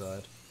thing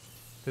side.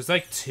 There's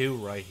like 2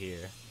 right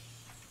here.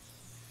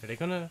 Are they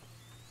gonna...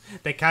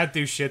 They can't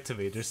do shit to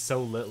me, there's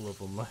so little of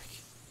them, like.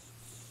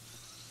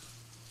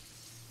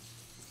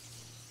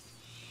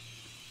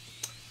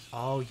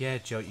 Oh yeah,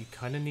 Joe, you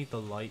kinda need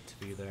the light to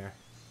be there.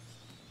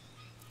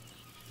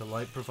 The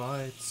light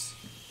provides.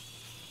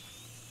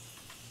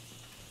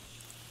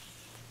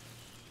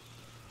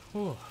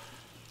 Whew.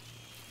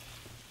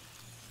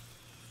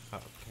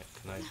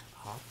 Can I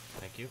hop?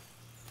 Thank you.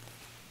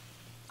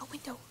 A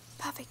window.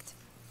 Perfect.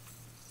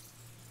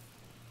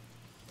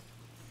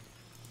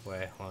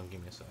 Wait, hold on,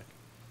 give me a sec.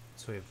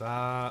 So we have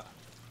that.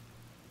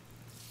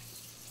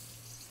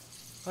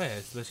 Oh yeah,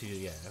 it's literally,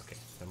 yeah, okay,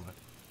 never mind.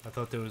 I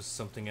thought there was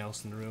something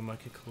else in the room I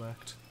could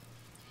collect.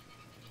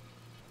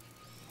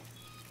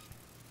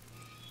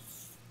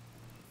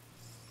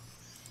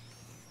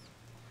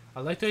 I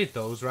like the way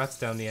those rats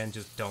down the end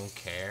just don't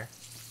care.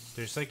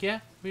 They're just like, yeah,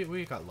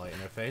 we got light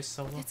in our face,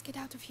 so Let's get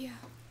out of here.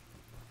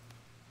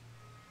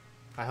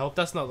 I hope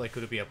that's not like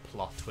going to be a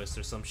plot twist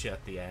or some shit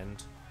at the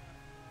end.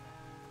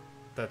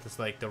 That it's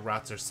like the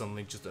rats are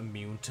suddenly just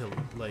immune to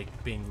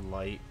like being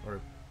light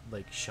or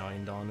like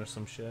shined on or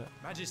some shit.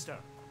 Magister,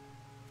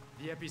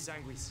 the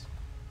Episanguis.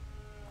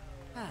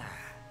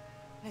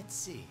 Let's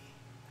see.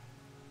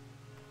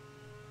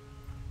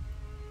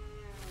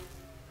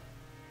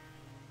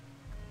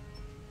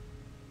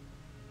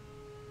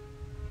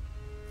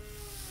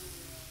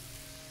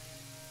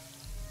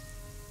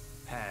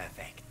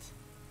 Perfect.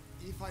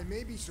 If I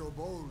may be so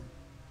bold,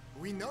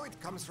 we know it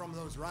comes from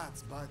those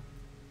rats, but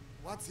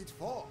what's it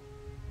for?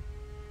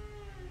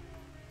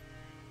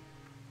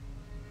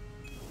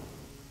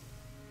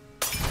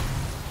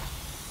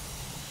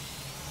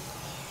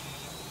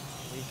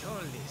 We call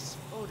this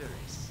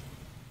odorous.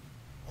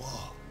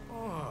 Whoa.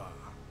 Oh.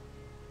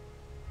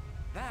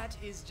 That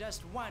is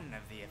just one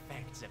of the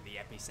effects of the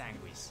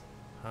Episanguis,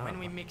 when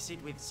we mix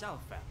it with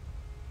sulfur.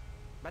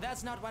 But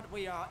that's not what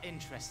we are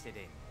interested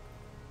in.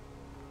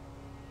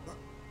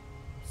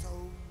 So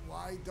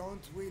why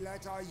don't we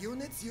let our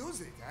units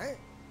use it, eh?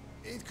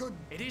 It could...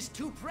 It is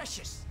too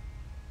precious.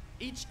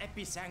 Each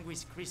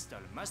Episanguis crystal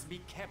must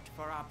be kept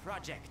for our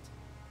project,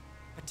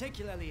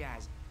 particularly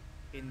as,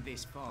 in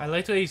this form, I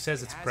like the way he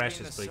says it it's has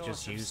precious, been but the he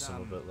just source of used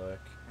some of it, like.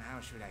 How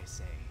should I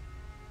say?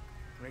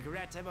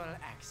 Regrettable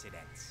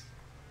accidents.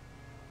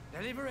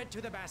 Deliver it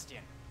to the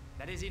Bastion.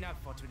 That is enough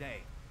for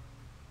today.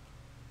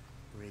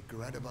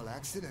 Regrettable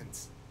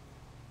accidents.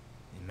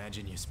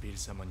 Imagine you spill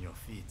some on your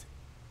feet.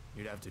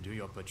 You'd have to do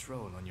your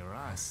patrol on your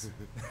ass.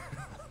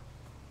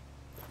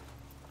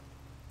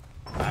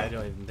 I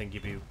don't even think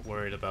you'd be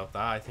worried about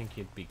that. I think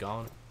you'd be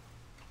gone.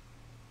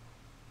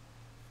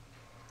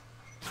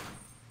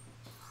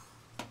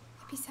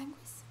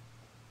 Episanguis?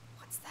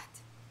 What's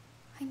that?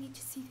 I need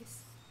to see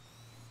this.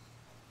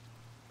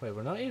 Wait,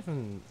 we're not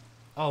even...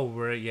 Oh,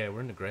 we're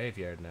in the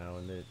graveyard now,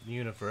 and the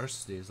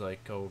university is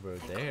like over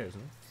there, isn't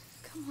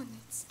it? Come on,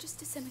 it's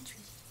just a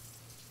cemetery.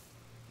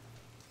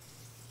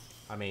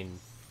 I mean,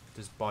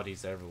 there's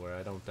bodies everywhere.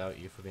 I don't doubt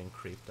you for being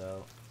creeped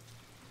out.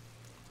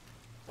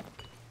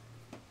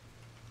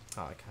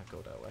 Oh, I can't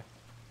go that way.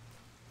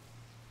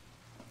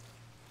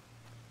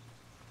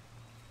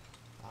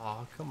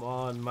 Oh, come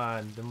on,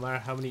 man. No matter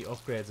how many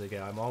upgrades I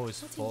get, I'm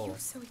always What full. are you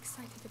so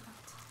excited about?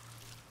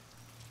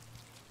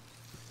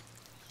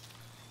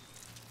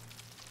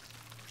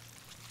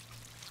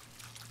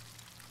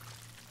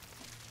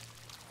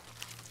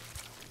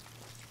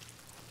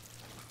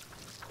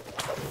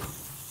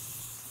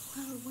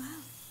 Well.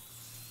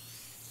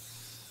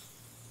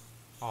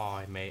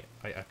 Oh,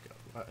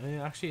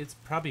 actually, it's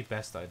probably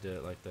best I do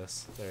it like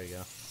this. There you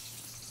go.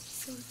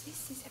 So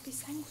this is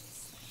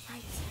Episanguis,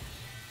 right?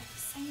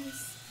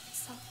 Episanguis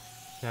sulfur.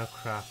 Now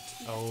craft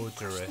We have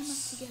to crush them up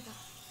odorous. together.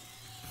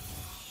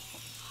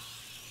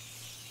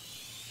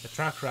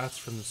 Attract rats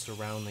from the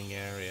surrounding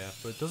area,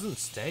 but it doesn't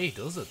stay,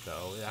 does it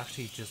though? It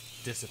actually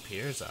just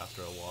disappears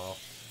after a while.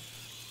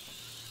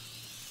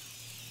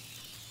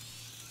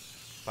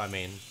 But I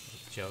mean,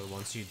 Joe,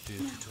 once you do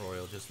the Now,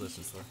 tutorial, just we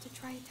listen just to her. have to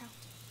try it out.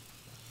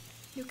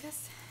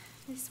 Lucas,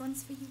 this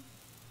one's for you.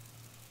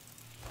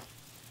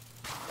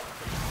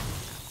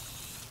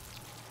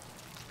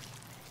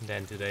 And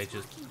then today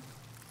just... Fucking-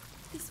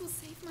 This will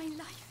save my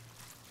life.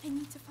 I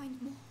need to find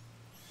more.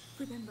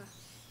 Remember,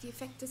 the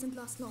effect doesn't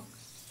last long.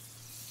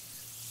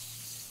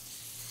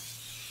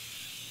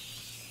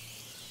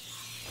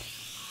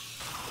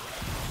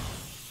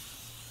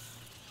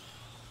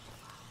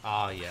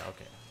 Ah, yeah,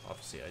 okay.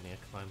 Obviously, I need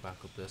to climb back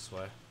up this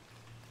way.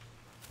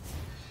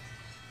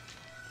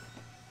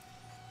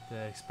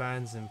 The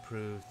expands,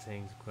 improve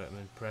things,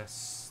 equipment.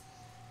 Press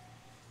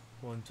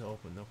 1 to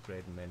open the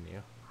upgrade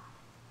menu.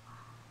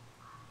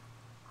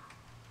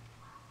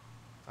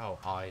 Oh,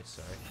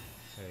 sorry.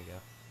 There you go.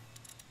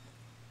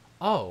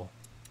 Oh!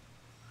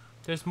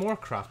 There's more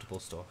craftable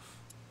stuff.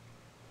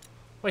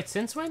 Wait,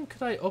 since when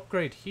could I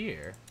upgrade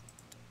here?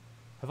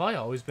 Have I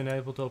always been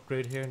able to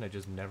upgrade here and I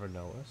just never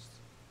noticed?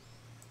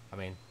 I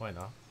mean, why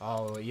not?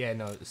 Oh, yeah,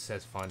 no, it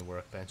says find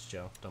workbench,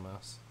 Joe.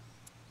 Dumbass.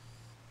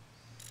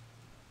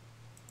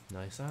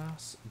 Nice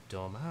ass.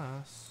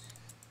 Dumbass.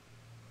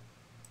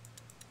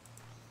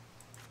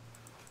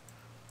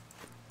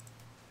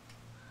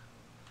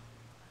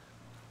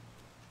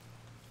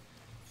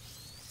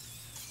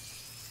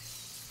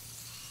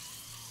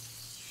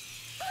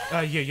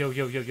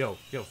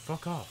 Yo,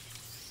 fuck off.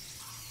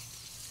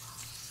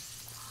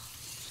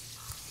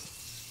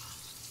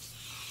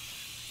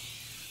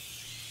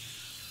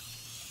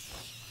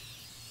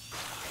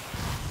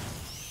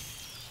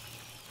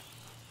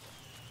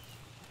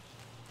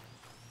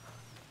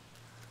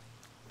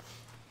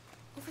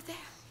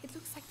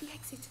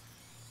 exit.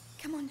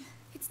 Come on,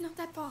 it's not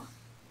that far.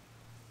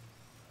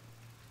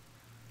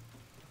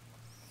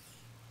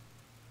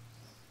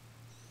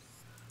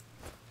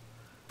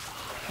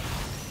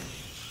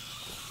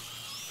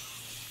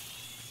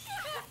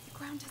 The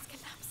ground has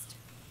collapsed.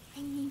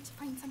 I need to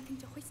find something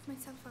to hoist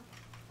myself up.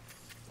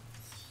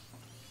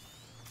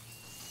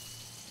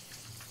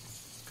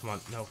 Come on,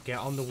 no, get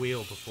on the wheel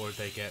before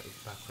they get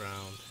back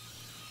round.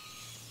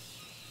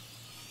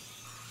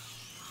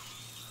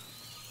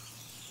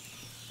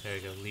 There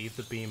you go, leave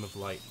the beam of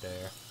light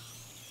there.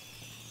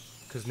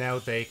 Because now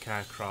they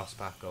can't cross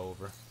back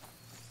over.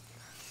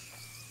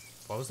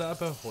 What was that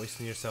about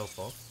hoisting yourself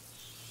up?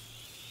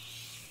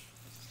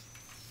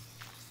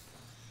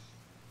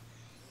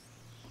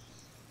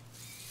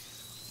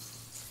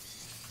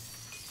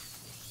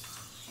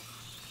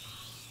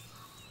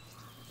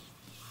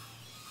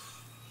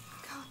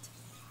 God,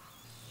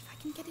 if I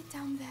can get it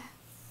down there,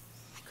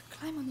 I could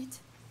climb on it.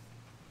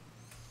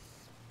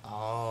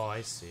 Oh,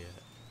 I see it.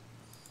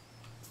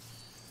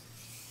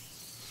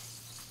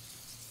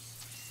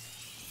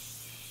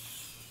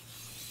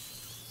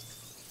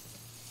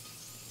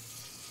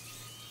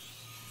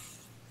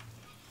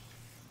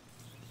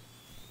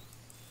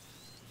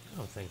 I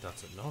don't think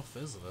that's enough,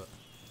 is it?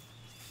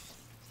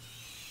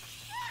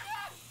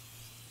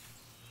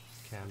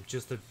 Okay, I'm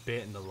just a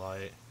bit in the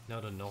light.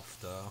 Not enough,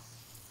 though.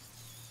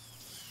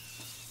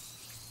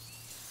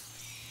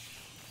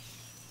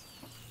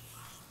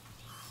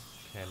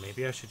 Okay,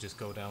 maybe I should just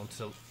go down to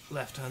the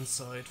left-hand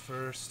side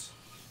first.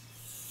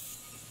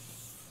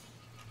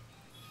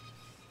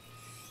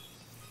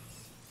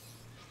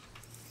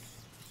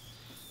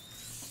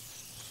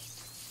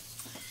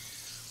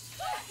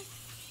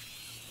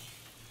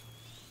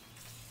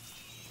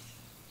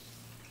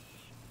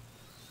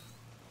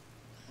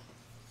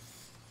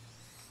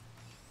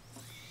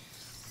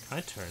 Can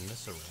I turn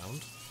this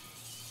around?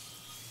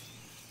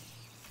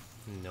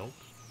 Nope.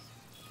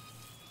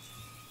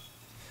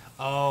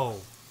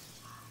 Oh.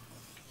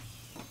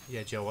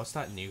 Yeah, Joe, what's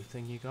that new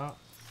thing you got?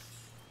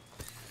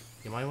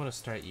 You might want to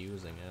start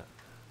using it.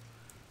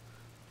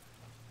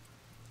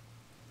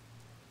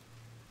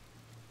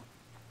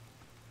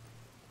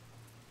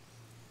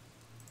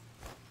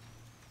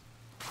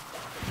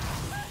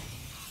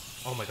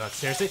 Oh my god,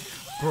 seriously?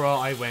 Bro,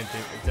 I went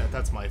in.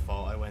 That's my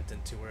fault. I went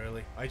in too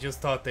early. I just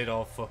thought they'd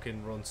all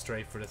fucking run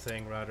straight for the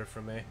thing rather for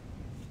me.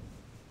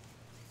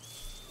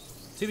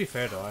 To be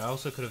fair though, I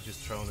also could have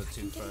just thrown it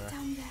too far. Get it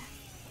down there.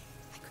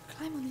 I could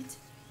climb on it.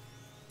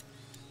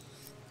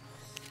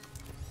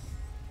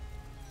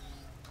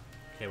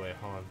 Okay, wait,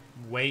 hold on.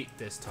 Wait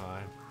this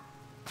time.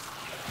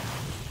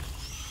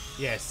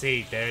 Yeah,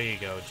 see, there you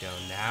go, Joe.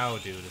 Now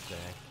do the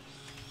thing.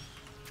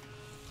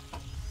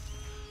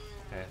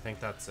 Okay, I think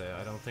that's it.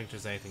 I don't think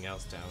there's anything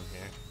else down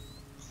here.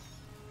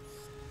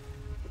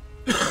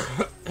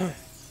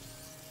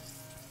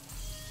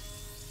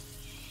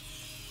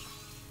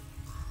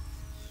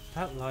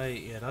 That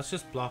light, yeah, that's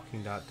just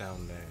blocking that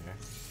down there.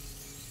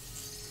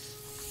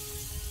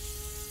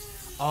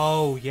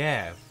 Oh,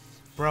 yeah.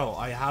 Bro,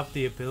 I have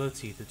the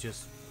ability to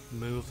just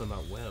move them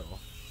at will.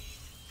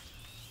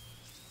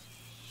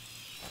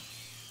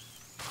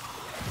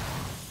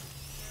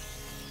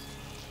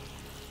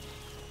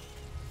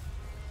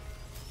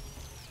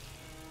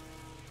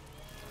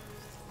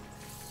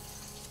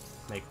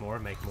 Make more,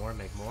 make more,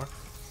 make more.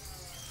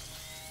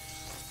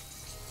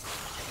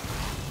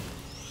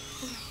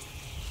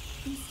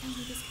 Please tell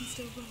me this can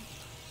still roll.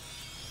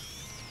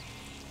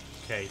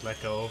 Okay,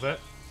 let go of it.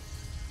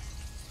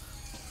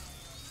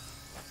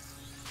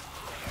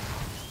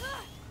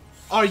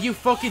 Are you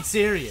fucking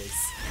serious?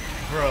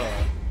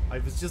 Bruh, I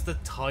was just a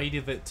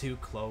tiny bit too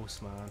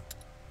close, man.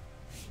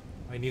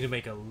 I need to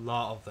make a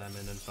lot of them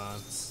in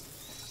advance.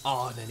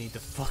 Oh, and I need to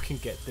fucking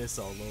get this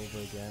all over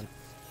again.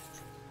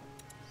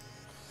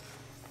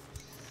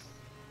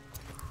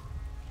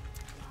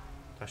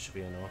 That should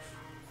be enough.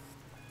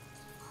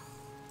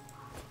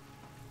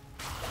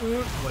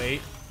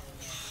 Wait.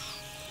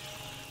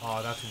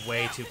 Oh, that's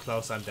way too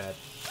close. I'm dead.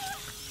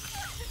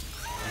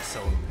 I'm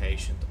so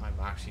impatient. I'm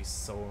actually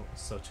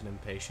such an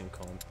impatient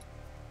cunt.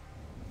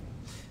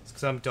 It's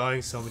because I'm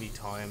dying so many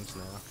times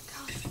now.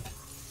 God,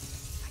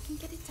 if I can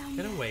get it down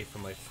Get there, away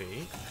from my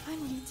feet.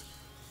 climb on it.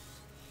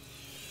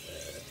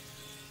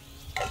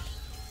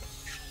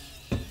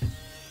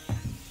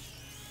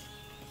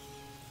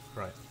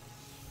 Right.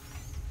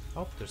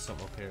 Oh, there's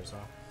something up here as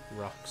well.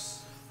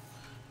 Rocks.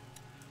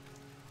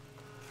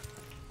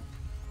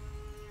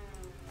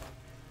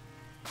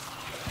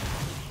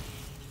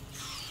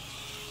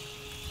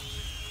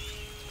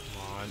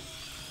 Come on.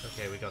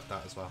 Okay, we got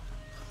that as well.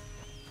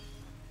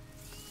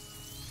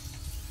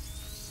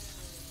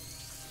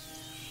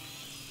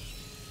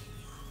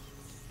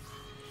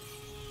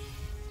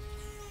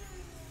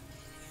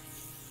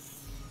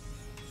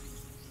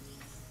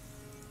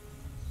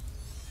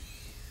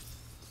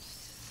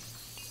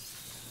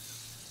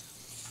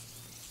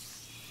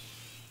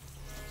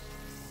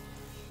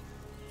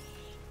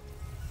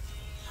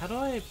 How do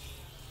I...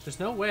 There's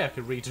no way I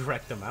could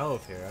redirect them out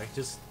of here. I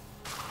just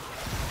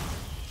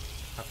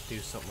have to do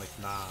something like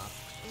that.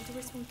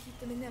 Odorous won't keep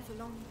them in there for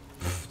long.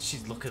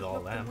 Jeez, I look need at to all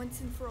block them them.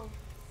 once and for all.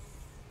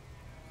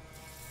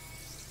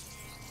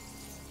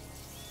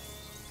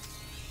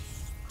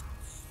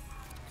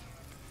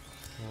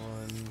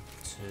 1,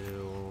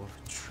 2,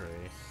 3.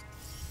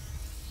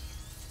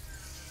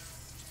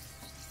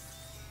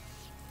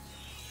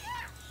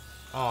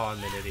 Oh, I'm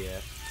an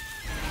idiot.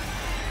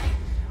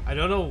 I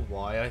don't know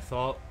why I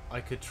thought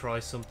I could try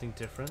something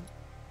different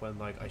when,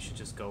 like, I should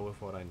just go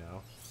with what I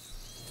know.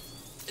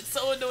 It's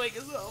so annoying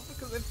as well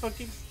because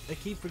I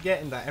keep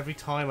forgetting that every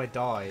time I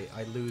die,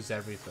 I lose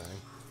everything.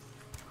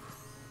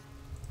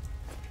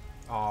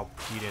 Oh,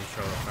 you didn't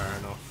throw it far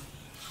enough.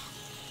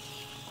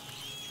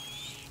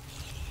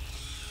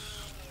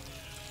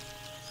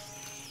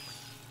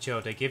 Joe,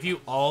 they give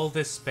you all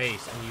this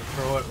space and you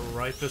throw it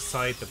right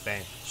beside the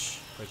bench.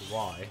 Like,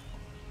 why?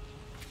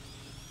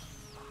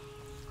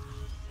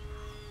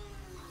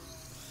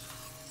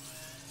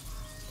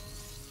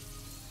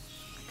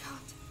 I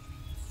can't.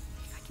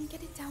 If I can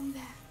get it down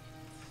there,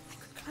 I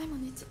could climb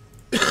on it.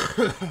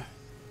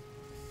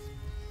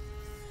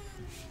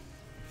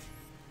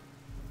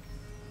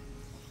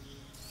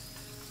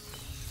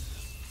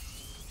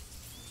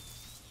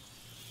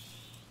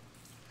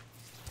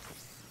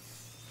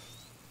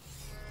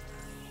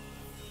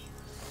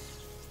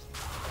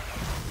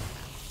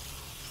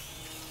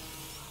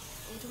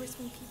 Odorous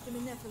won't keep them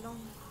in there for long.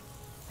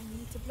 I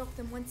need to block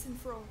them once and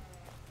for all.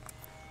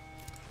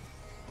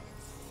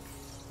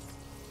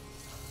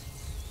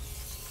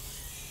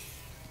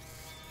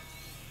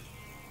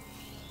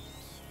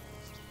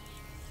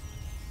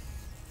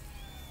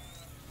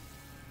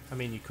 I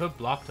mean, you could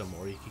block them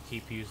or you could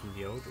keep using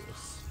the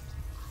odorous.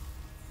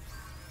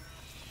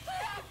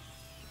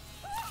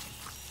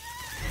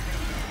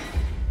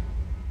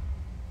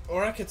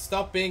 Or I could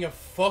stop being a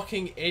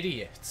fucking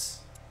idiot.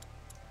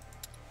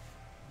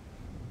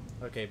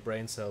 Okay,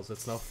 brain cells,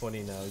 it's not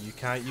funny now. You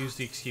can't use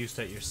the excuse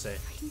that you're sick.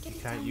 You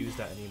can't use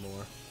that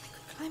anymore. I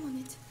could climb on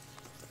it.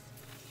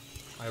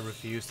 I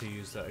refuse to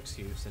use that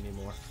excuse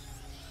anymore.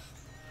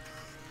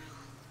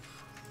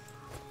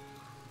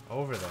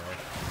 Over there.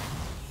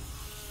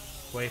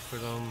 Wait for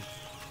them.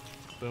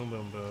 Boom,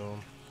 boom,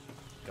 boom.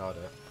 Got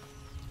it.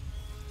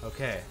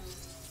 Okay.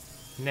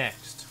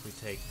 Next, we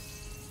take...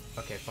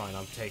 Okay, fine,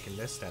 I'm taking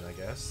this then, I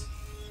guess.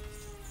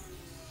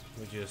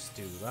 We just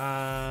do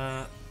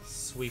that.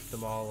 Sweep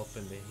them all up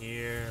into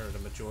here, or the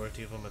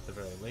majority of them at the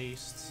very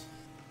least.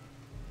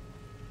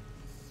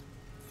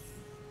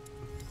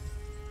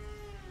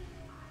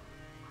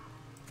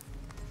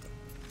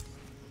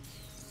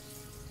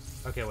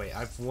 Okay, wait,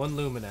 I've one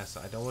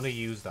luminescent. I don't want to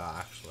use that,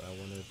 actually. I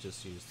want to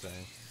just use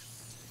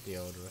the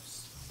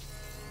odorous.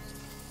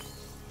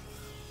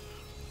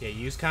 Yeah,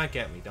 yous can't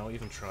get me. Don't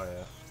even try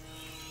it.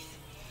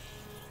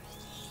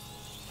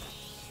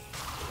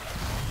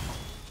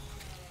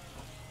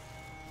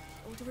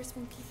 Odorous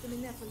won't keep them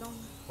in there for long.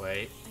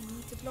 Wait. I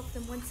need to block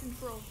them once and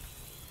for all.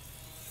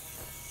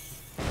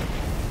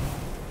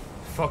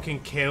 Fucking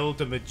killed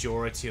the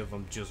majority of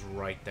them just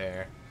right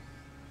there.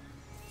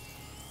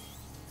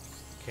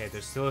 Okay,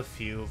 there's still a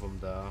few of them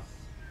though.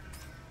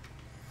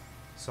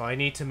 So I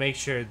need to make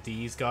sure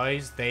these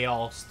guys, they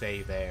all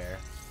stay there.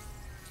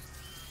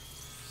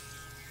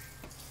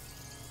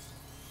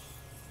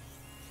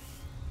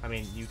 I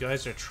mean, you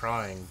guys are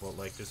trying, but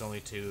like, there's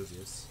only 2 of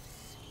yous.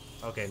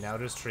 Okay, now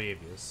there's 3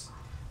 of yous.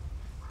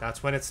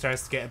 That's when it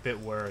starts to get a bit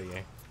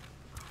worrying.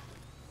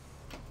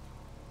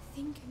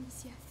 Think,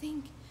 Amicia,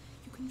 think.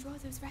 You can draw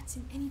those rats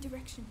in any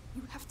direction.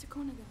 You have to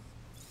corner them.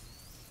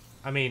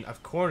 I mean,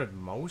 I've cornered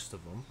most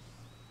of them.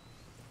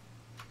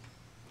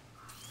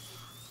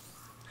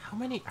 How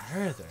many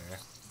are there?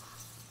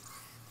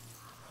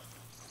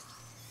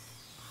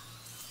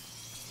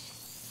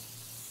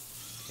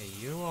 Okay,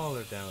 you all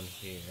are down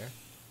here.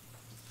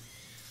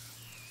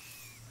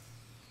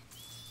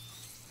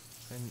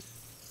 And,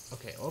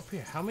 okay, up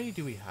here, how many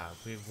do we have?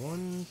 We have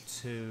 1,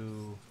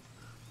 2,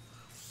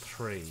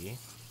 3.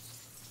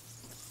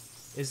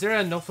 Is there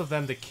enough of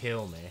them to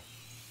kill me?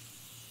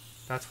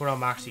 That's what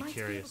I'm actually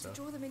curious of.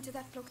 Draw them into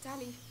that blocked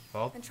alley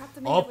Oh, and trap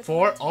them oh, in with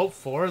 4. the Oh,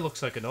 4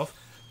 looks like enough.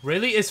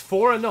 Really? Is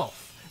 4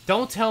 enough?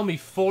 Don't tell me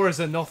 4 is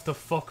enough to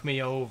fuck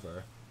me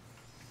over.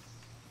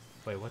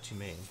 Wait, what do you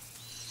mean?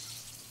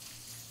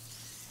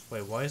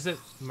 Wait, why is it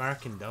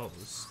marking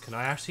those? Can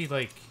I actually,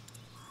 like...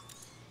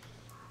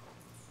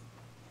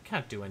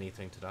 Can't do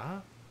anything to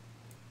that.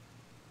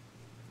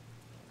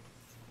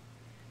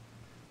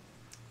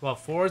 Well,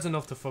 4 is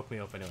enough to fuck me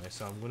up anyway,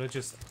 so I'm gonna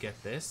just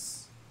get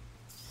this.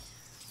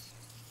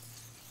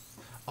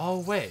 Oh,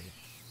 wait.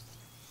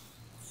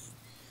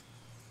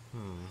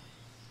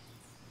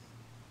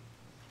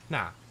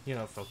 Nah, you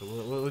know, fuck it.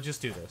 We'll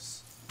just do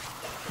this.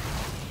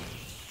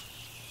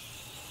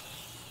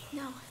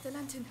 Now, the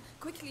lantern,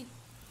 quickly.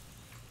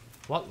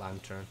 What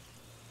lantern?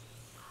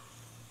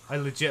 I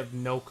legit have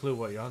no clue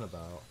what you're on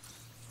about.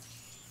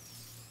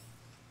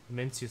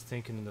 Mincia's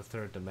thinking in the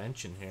 3rd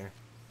dimension here.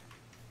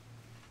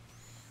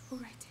 All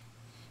right.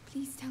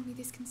 Please tell me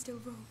this can still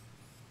roll.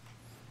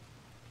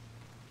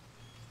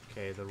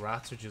 Okay, the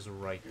rats are just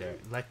right there.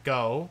 Let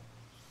go.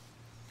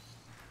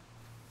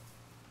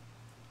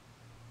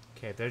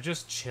 Okay, they're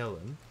just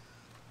chilling.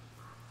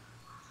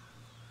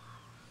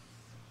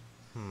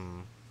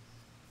 Hmm.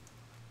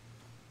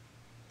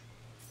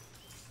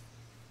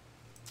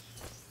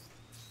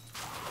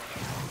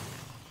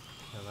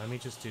 Now let me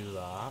just do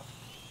that.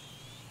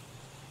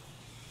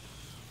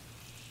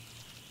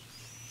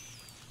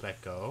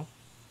 Let go.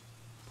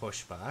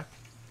 Push back.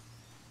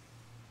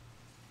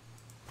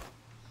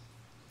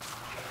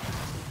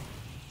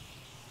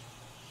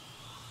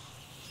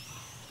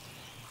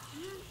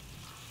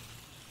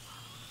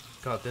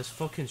 God, this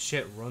fucking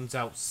shit runs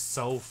out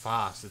so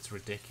fast, it's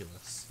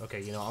ridiculous.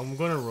 Okay, you know, I'm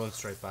gonna run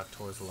straight back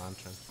towards the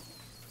lantern.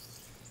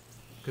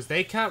 Because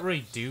they can't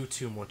really do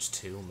too much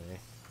to me.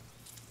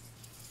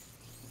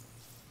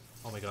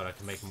 Oh my god, I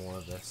can make more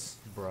of this.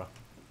 Bruh.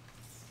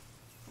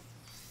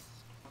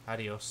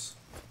 Adios.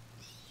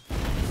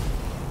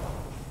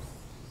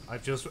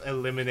 I've just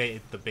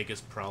eliminated the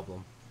biggest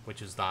problem,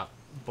 which is that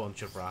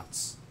bunch of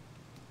rats.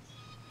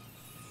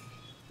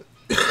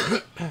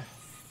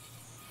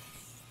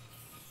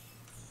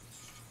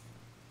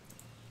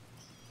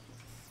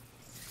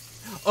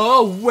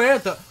 Oh, where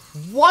the...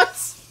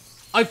 What?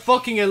 I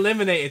fucking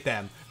eliminated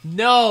them.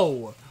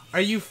 No! Are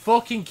you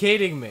fucking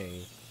kidding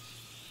me?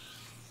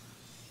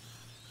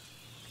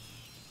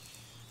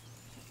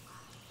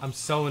 I'm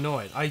so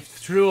annoyed. I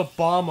threw a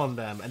bomb on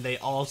them and they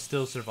all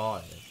still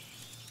survived.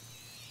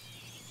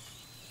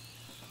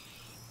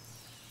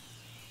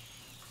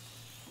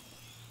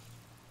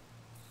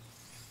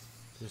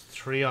 There's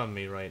 3 on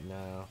me right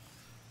now.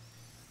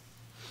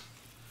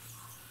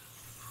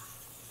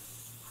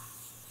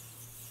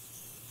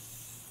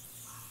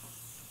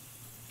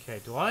 Okay,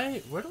 do I...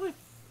 Where do I...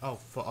 Oh,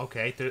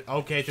 okay.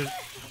 Okay,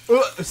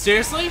 there's...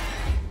 seriously?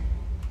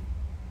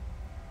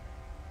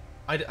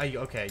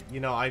 Okay, you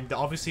know, I'm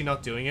obviously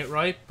not doing it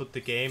right, but the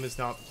game is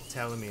not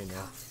telling me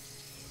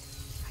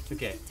enough. I can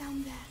Okay. get it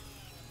down there.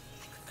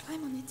 I could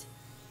climb on it.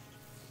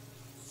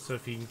 So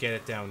if you can get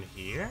it down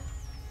here?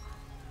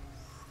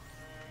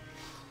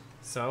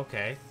 So,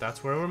 okay,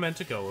 that's where we're meant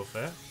to go with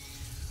it.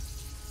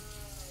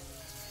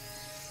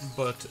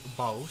 But,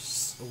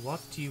 boss, what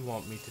do you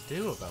want me to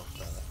do about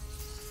that?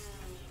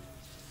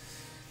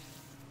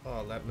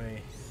 Oh, let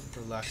me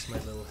relax my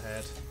little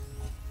head.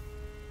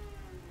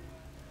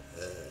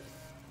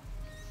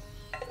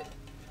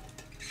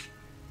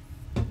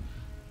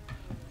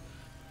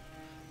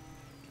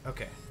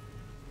 Okay.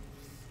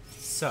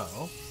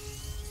 So,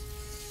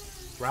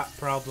 rat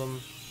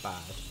problem, bad.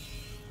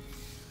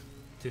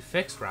 To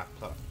fix rat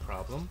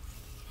problem,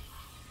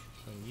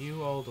 and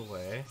you all the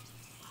way.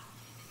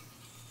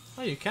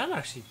 Oh, you can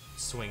actually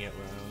swing it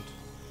round.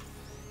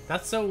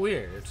 That's so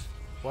weird.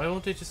 Why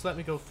won't they just let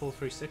me go full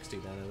 360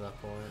 then at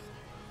that point?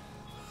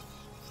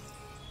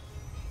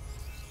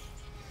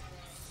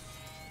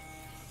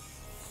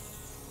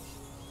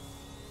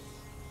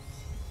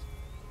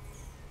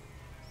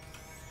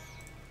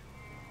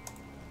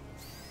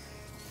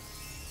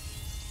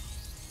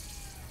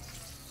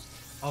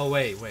 Oh,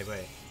 wait.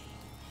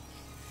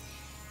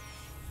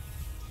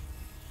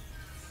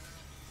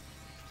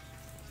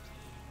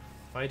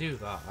 If I do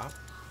that...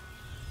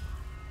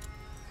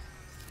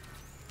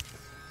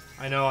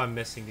 I know I'm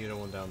missing the other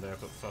one down there,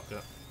 but fuck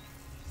it.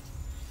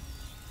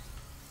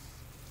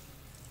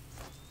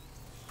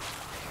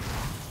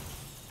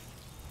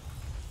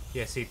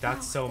 Yeah, see,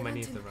 that's so the many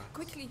of the lantern. rats.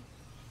 Quickly.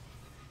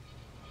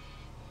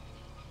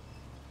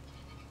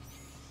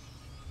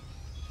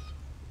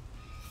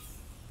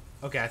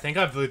 Okay, I think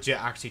I've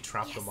legit actually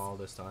trapped them all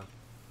this time.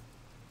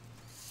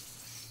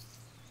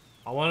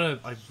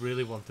 I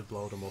really want to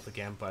blow them up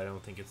again, but I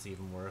don't think it's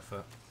even worth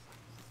it.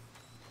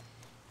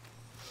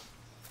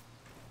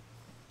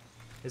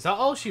 Is that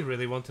all she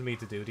really wanted me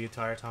to do the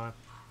entire time?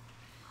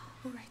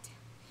 All right.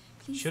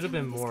 Please Should have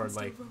tell been me this more, can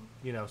still like, roll.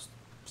 you know,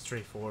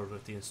 straightforward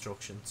with the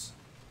instructions.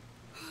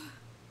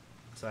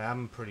 So I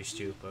am pretty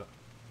stupid.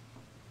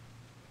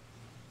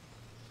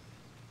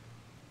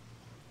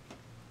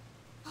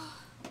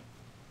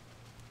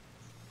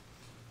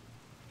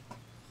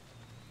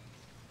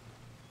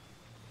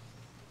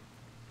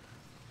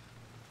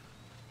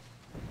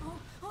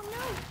 Oh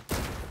no!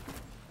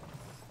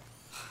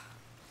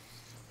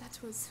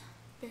 That was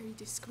very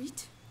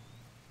discreet.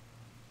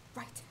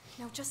 Right,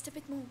 now just a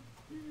bit more.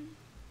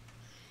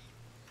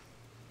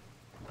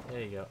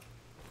 There you go.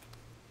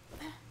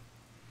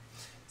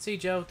 See,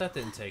 Joe, that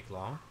didn't take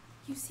long.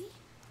 You see?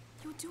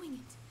 You're doing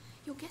it.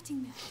 You're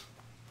getting there.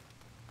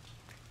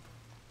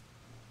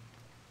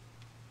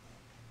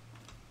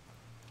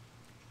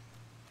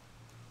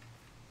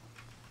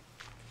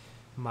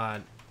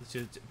 Man, it's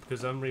just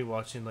because I'm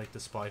rewatching like the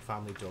Spy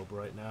Family dub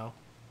right now,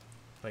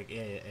 like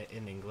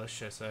in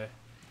English, I say.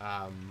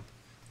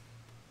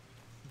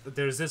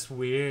 There's this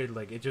weird,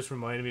 like, it just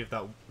reminded me of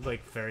that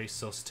like very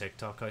sus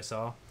TikTok I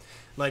saw.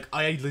 Like,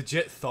 I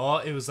legit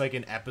thought it was like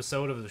an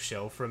episode of the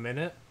show for a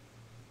minute,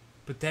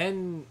 but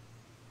then,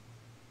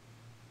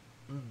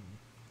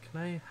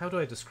 how do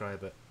I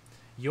describe it?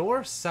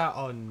 You're sat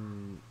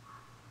on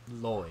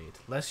Lloyd.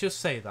 Let's just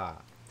say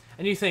that.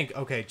 And you think,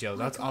 okay, Joe,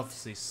 My that's God,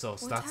 obviously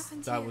sus. what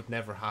happened That here? would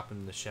never happen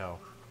in the show.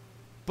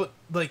 But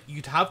like,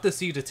 you'd have to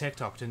see the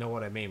TikTok to know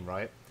what I mean,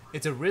 right?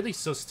 It's a really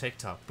sus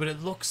TikTok, but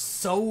it looks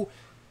so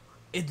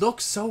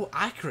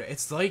accurate.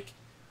 It's like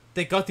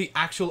they got the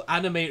actual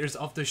animators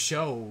of the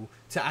show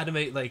to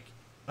animate, like,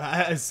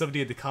 as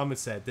somebody in the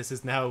comments said, this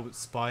is now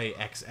Spy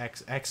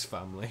XXX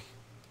family.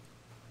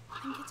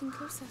 I'm getting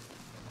closer.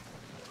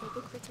 My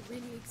book better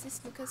really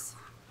exist, because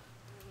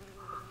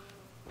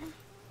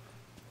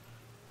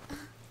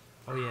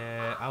Oh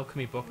yeah,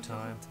 alchemy book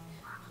time.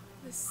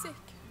 the sick,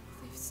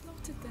 they've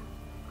slaughtered them.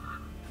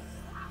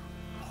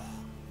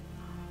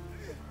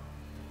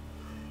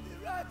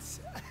 The rats!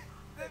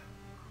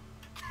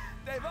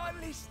 They've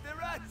unleashed the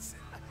rats!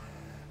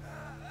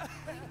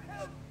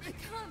 Help I me!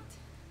 can't.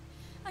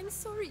 I'm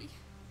sorry.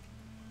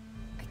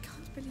 I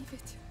can't believe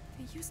it.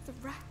 They used the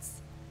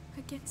rats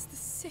against the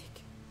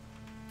sick.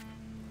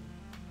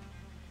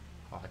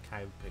 Oh, I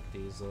can't pick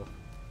these up.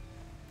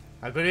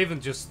 I could even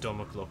just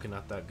stomach looking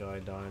at that guy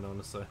dying,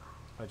 honestly.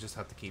 I just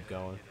have to keep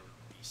going.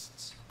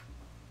 Beasts.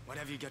 What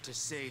have you got to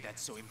say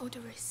that's so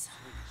important? Odoris,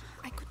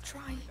 I could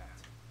try.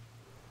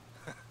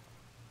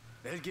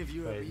 They'll give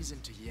you a Wait. reason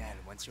to yell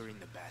once you're in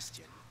the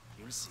bastion.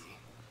 You'll see.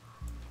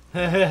 Oh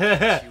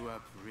You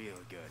up real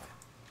good.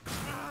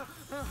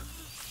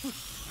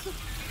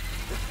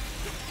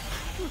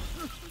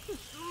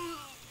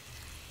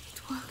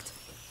 It worked.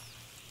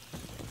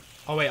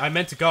 wait, I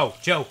meant to go.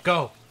 Joe,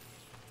 go.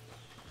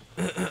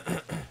 Because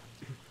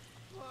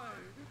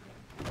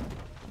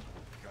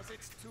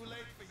it's too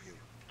late for you.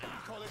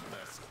 Call it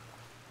mercy.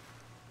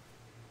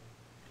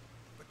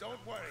 But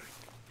don't worry.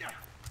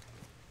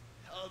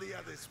 All the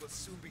others will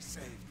soon be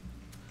saved.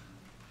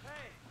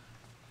 Hey!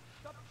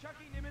 Stop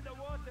chucking them in the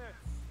water!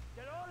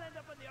 They'll all end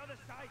up on the other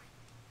side!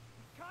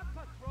 We can't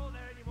patrol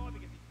there anymore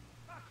because it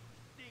fucking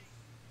stinks!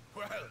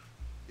 Well,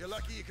 you're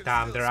lucky you can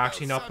Damn, still they're smell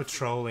actually not something.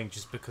 patrolling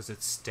just because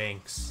it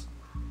stinks.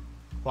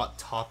 What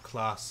top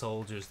class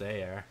soldiers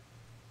they are.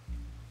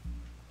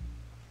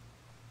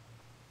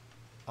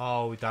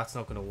 Oh, that's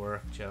not gonna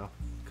work, Joe.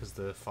 Because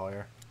the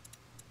fire.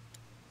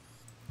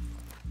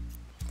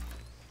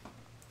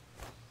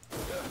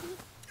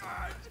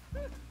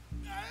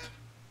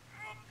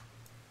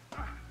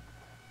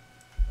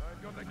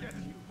 I'm gonna get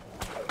you.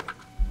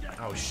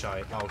 Oh,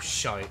 shite. Oh,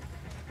 shite.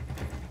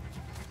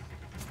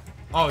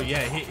 Oh,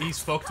 yeah, he's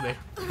fucked me.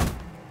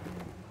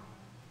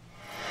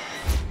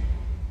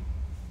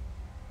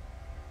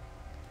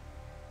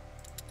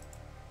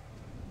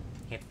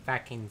 It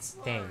fucking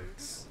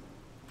stinks.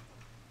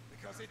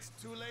 Because it's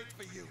too late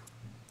for you.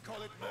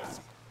 Call it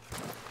mercy.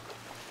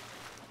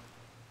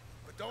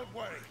 But don't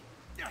worry.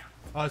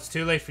 Oh, it's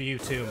too late for you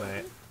too,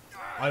 mate.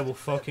 I will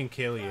fucking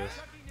kill you.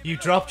 You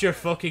dropped your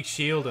fucking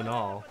shield and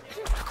all.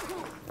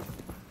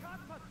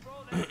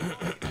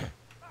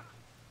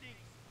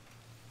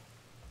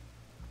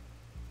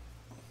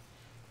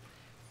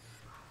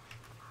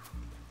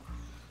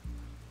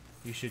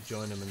 You should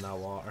join him in that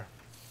water.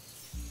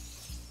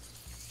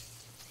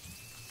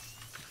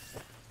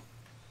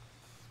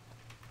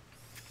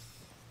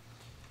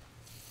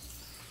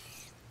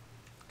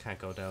 Can't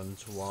go down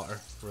into water.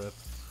 Rip.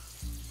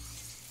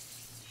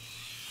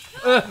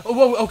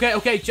 Whoa, okay,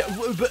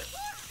 but...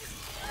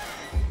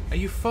 Are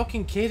you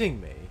fucking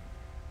kidding me?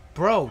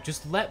 Bro,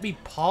 just let me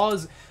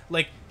pause.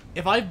 Like,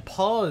 if I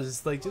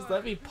pause, like, just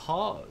let me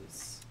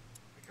pause.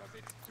 Because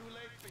it's too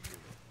late for you.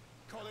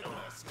 Call it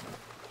mercy.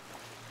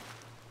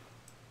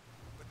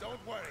 But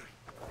don't worry.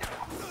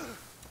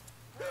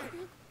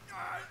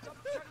 Stop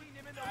chucking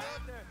them in the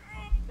water!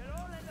 They'll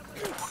all end up on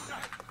the other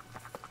side!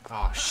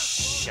 Oh,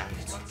 shit.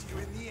 Wants you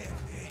in the end,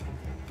 eh?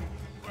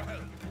 Well,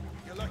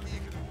 you're lucky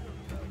you can...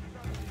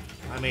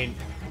 I mean...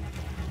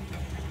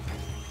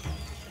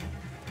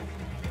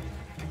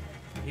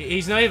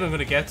 He's not even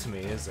gonna get to me,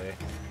 is he? The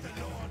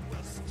Lord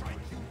will strike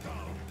you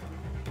down.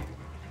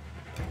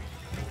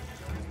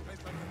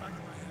 Placed on the back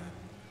of my hand.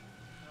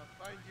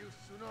 I'll find you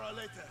sooner or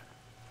later.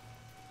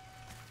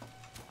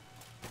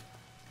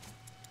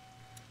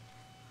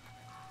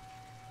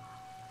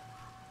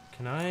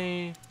 Can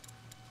I...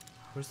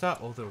 Where's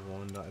that other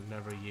one that I've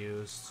never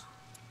used?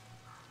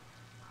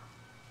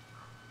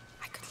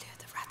 I could lure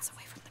the rats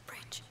away from the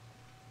bridge.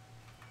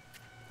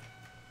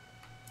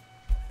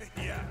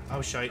 Yeah.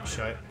 Oh, shite.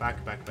 Back.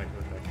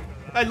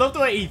 I love the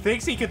way he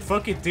thinks he could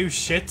fucking do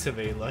shit to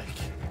me, like...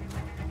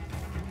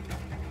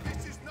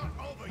 This is not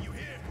over, you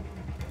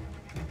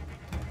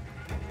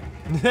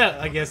hear?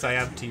 I guess I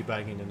am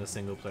teabagging in a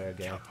single player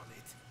game. Count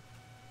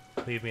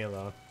on it. Leave me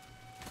alone.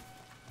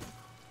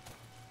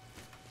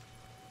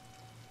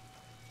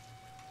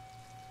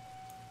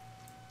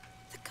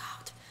 The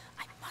guard.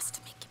 I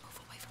must make him move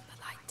away from the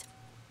light.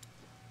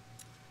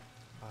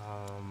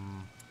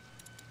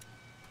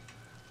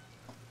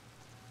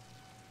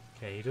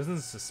 Okay, he doesn't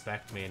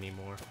suspect me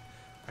anymore.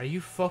 Are you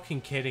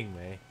fucking kidding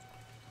me?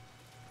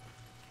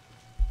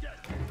 Hey,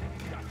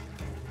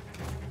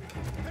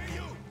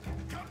 you!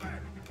 Come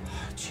back!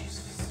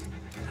 Jesus.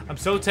 I'm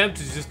so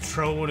tempted to just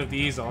throw one of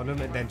these on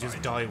him and then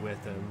just die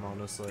with him,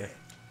 honestly.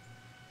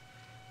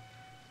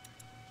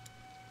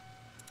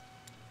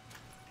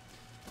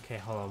 Okay,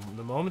 hold on.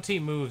 The moment he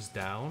moves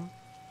down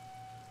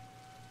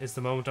is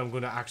the moment I'm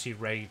going to actually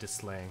ready to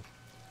sling.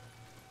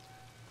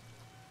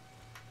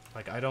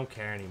 Like, I don't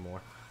care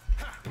anymore.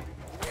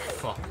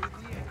 Fuck.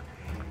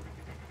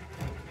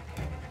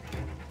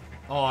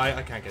 Oh,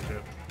 I can't get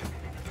through.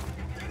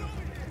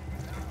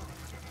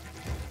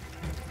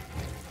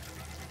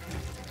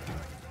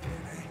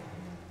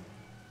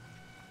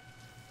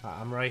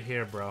 I'm right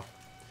here, bro.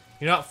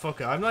 You know what?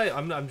 Fuck it.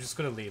 I'm just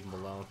gonna leave him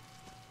alone.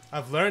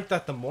 I've learned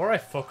that the more I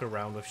fuck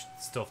around with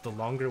stuff, the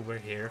longer we're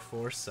here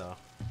for, so...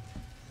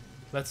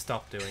 Let's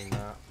stop doing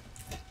that.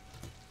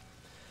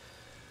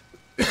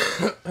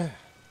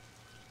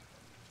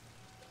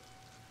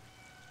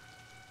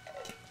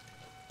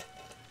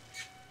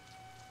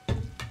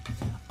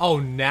 Oh,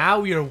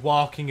 now you're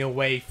walking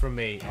away from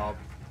me. Oh.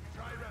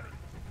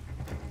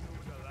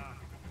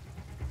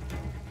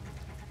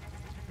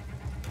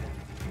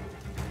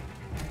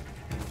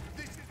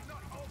 This is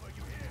not over,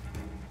 you hear?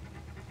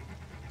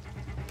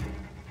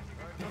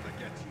 I'm gonna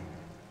get you.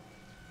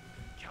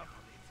 Count on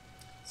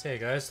it. So, hey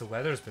guys, the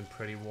weather's been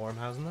pretty warm,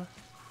 hasn't it?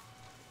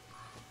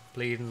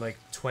 Bleeding like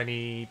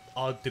 20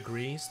 odd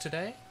degrees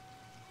today.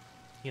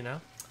 You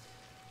know?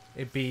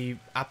 It'd be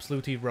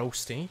absolutely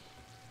roasty.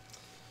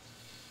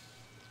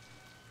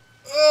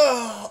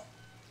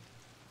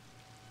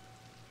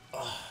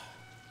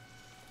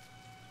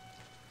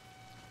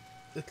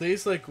 At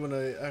least, like, when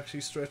I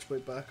actually stretch my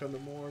back on the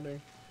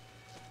morning,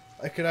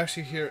 I could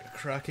actually hear it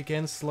crack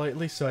again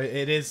slightly, so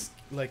It is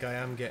like I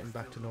am getting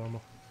back to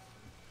normal.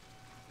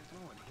 There's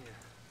no one here.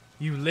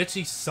 You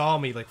literally saw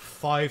me like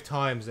 5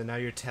 times and now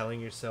you're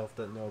telling yourself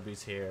that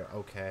nobody's here.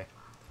 Okay.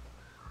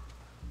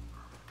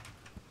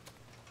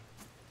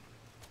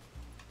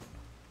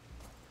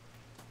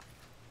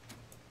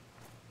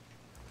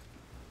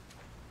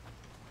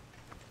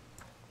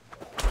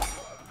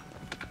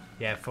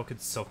 Yeah, fucking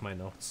suck my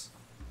nuts.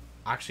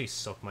 Actually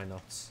suck my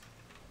nuts.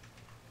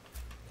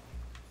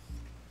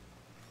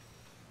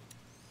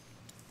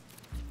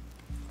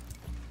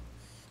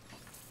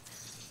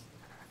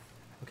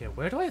 Okay,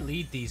 where do I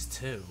lead these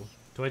two?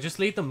 Do I just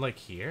lead them like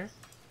here?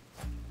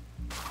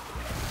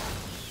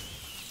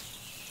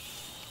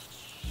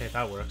 Okay,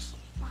 that works.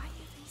 Why are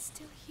they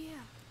still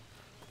here?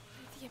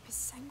 The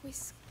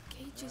Episanguis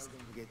cages.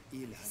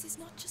 This is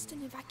not just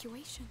an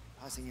evacuation.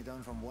 Passing it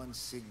on from one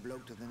sick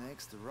bloke to the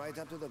next, right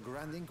up to the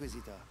Grand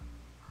Inquisitor.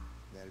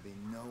 There'll be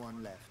no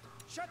one left.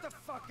 Shut the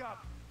fuck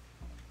up!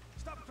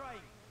 Stop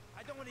crying!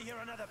 I don't want to hear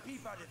another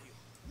peep out of you.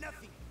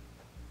 Nothing!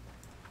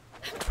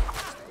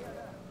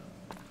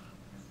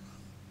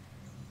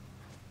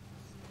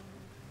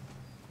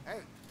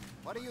 Hey,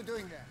 what are you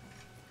doing there?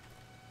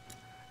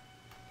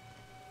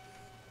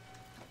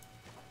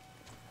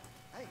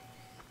 Hey,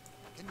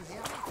 can you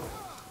hear me?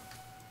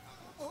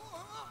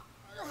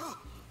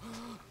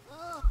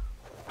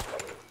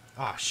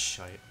 Ah,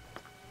 shite.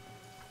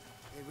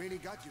 They really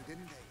got you,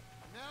 didn't they?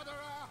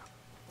 Murderer!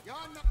 You're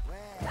not...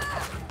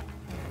 Well,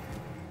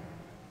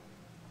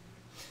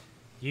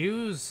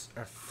 Yous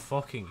are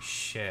fucking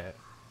shit.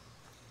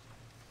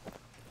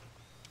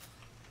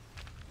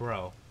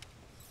 Bro.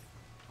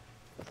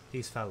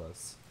 These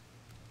fellas.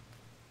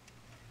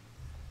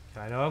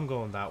 Okay, I know I'm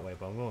going that way,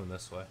 but I'm going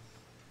this way.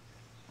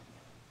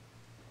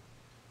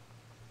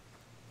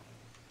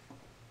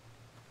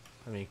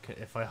 I mean,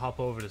 if I hop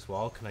over this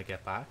wall, can I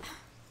get back?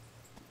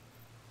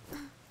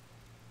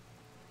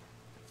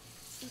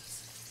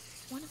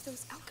 It's one of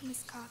those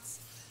alchemist cards.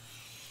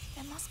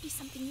 There must be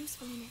something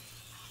useful in it.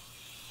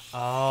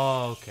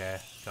 Oh,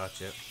 okay.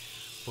 Gotcha.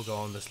 We'll go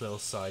on this little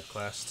side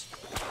quest.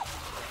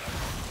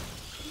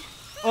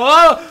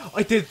 Oh!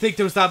 I didn't think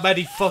there was that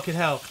many fucking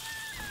hell.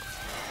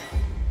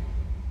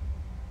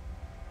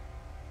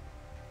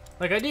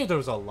 Like, I knew there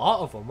was a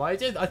lot of them. I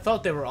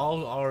thought they were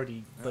all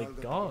already,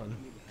 like, gone.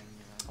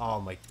 Oh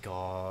my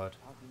god.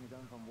 passing it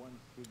on from one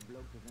sick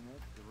bloke to the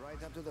next,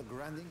 right up to the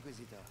Grand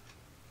Inquisitor.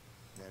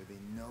 There'll be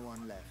no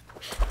one left.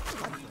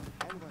 What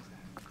the hell was that?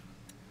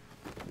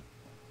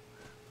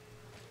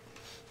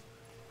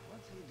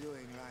 What's he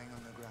doing lying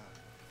on the ground?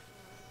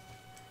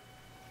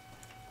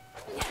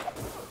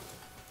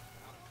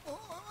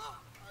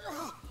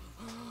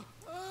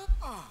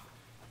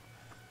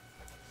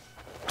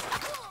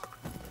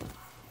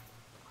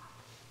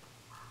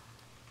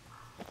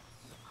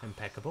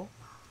 Impeccable.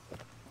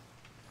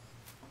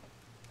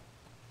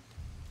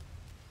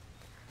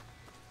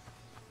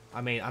 I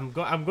mean, I'm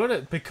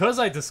gonna, because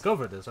I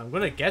discovered this, I'm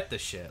gonna get the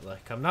shit.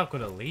 Like, I'm not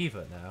gonna leave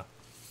it now.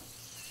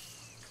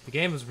 The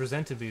game was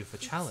presented me with a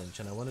challenge,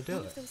 and I want to do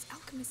One it. of those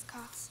alchemist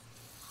cards.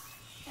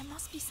 There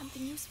must be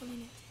something useful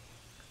in it.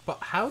 But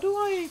how do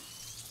I...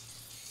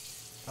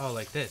 Oh,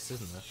 like this,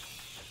 isn't it?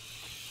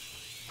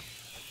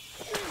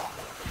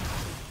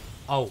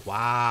 Oh,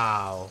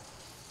 wow.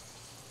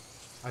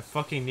 I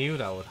fucking knew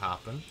that would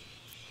happen.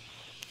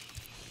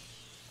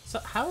 So,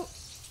 how...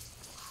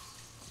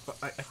 But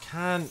I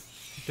can't...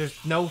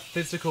 There's no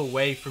physical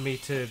way for me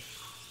to...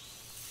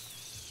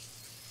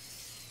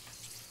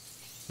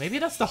 Maybe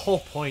that's the whole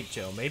point,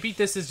 Joe. Maybe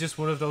this is just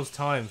one of those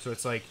times where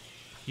it's like,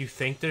 You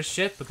think there's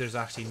shit, but there's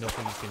actually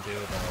nothing you can do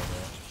about it.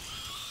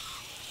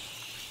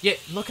 Yeah,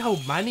 look how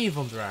many of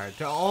them there are.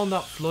 They're all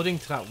not flooding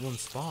to that one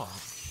spot.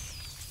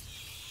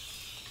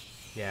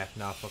 Yeah,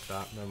 nah, fuck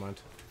that. Never mind.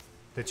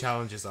 The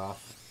challenge is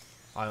off.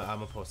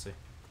 I'm a pussy.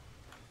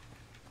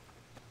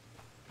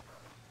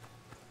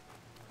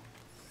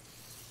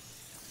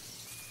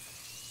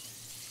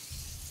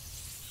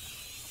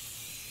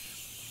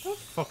 Don't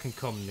fucking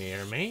come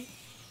near me.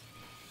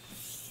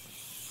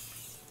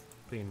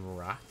 Being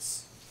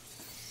rats.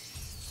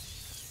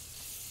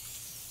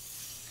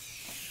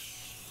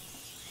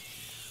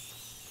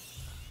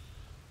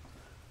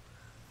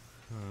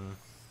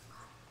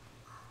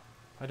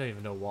 I don't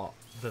even know what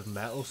the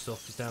metal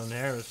stuff is down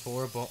there is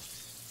for, but...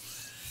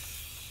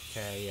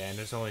 Okay, yeah, and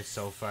there's only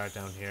so far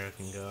down here I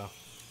can go.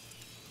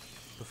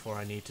 Before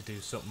I need to do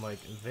something like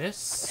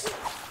this.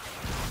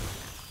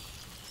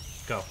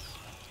 Go.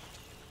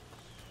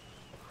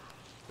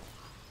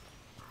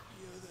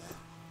 You're there.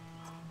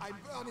 I'm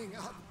burning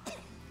up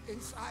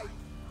inside.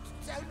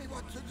 Tell me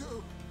what to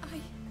do.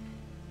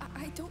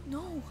 I don't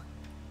know.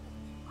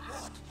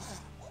 What?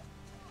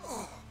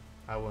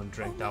 I won't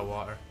drink that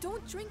water.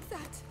 Don't drink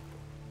that.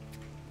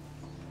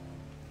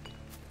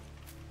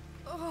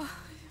 Oh,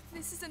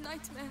 this is a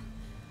nightmare.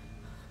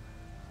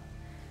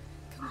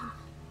 Come on.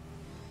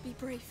 Be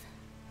brave.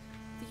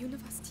 The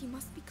university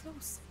must be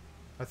close.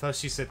 I thought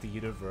she said the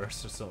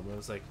universe or something. I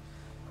was like,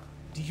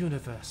 the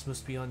universe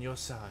must be on your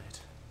side.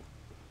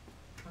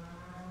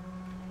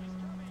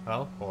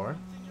 Oh, or?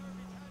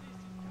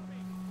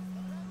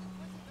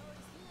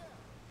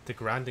 The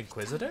Grand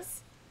Inquisitor?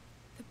 Thomas,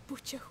 the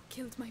butcher who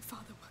killed my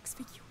father works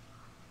for you.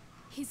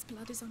 His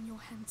blood is on your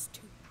hands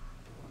too.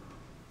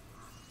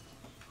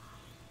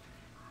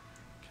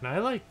 Can I,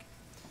 like...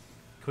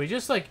 Can we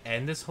just, like,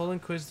 end this whole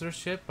Inquisitor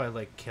shit by,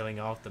 like, killing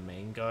off the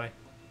main guy?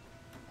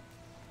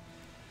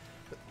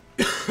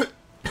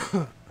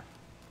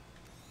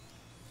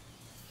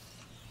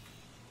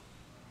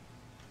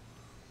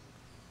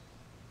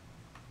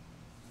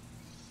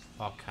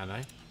 Oh, can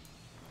I?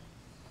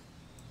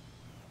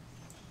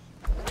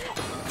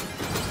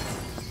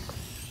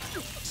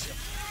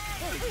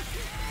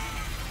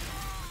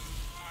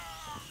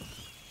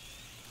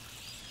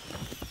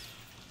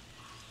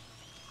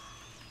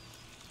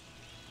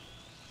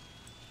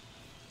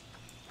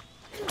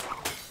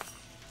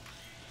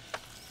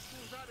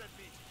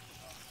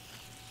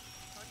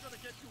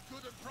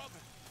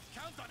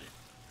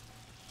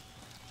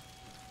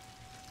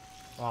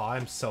 Oh,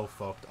 I'm so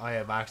fucked. I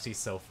am actually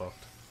so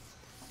fucked.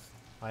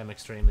 I am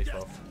extremely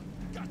fucked.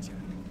 Gotcha.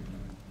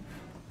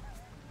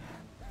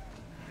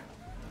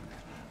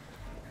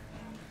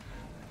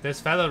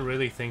 This fella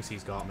really thinks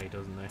he's got me,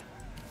 doesn't he?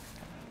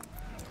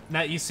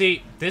 Now, you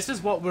see, this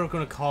is what we're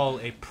going to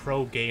call a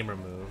pro gamer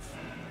move.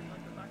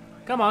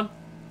 Come on.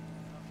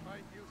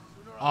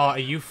 Oh, are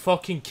you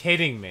fucking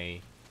kidding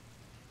me?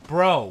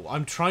 Bro,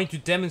 I'm trying to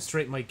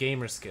demonstrate my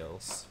gamer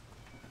skills.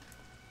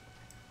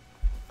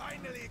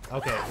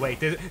 Okay, wait,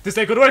 this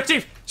ain't gonna work,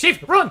 Chief!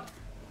 Chief, run!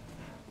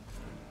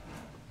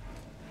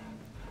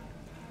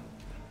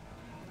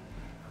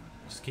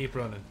 Just keep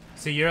running.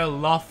 See, you're a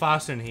lot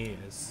faster than he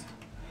is.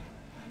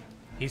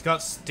 He's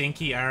got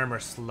stinky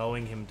armor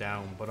slowing him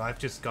down, but I've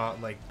just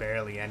got, like,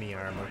 barely any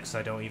armor, because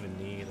I don't even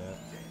need it.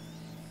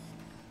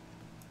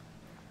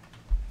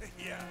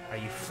 Are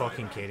you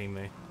fucking kidding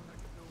me?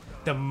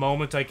 The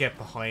moment I get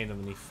behind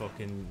him, he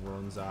fucking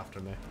runs after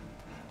me.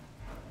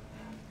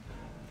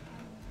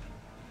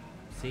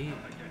 See?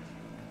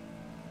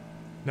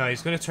 No,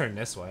 he's gonna turn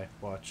this way.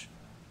 Watch.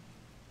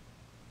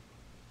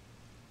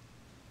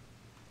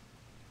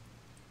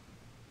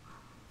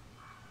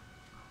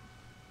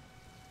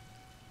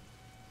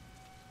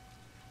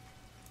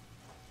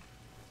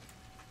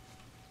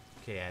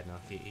 Okay, yeah, no,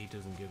 he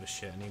doesn't give a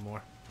shit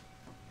anymore.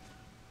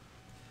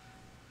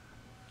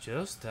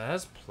 Just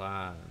as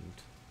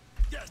planned.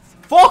 Yes.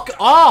 Fuck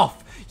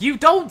off! You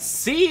don't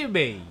see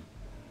me!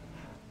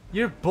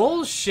 You're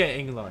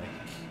bullshitting, like.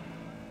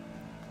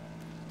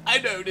 I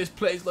know this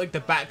place like the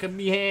back of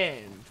me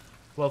hand.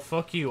 Well,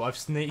 fuck you. I've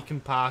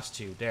sneaking past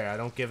you. There, I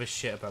don't give a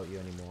shit about you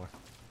anymore.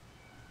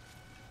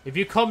 If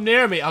you come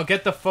near me, I'll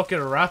get the fucking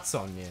rats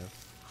on you.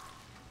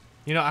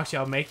 You know, actually,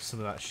 I'll make some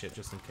of that shit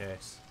just in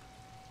case.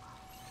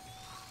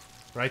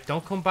 Right,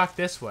 don't come back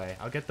this way.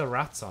 I'll get the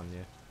rats on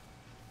you.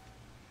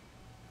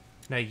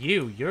 Now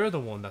you're the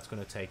one that's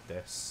gonna take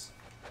this.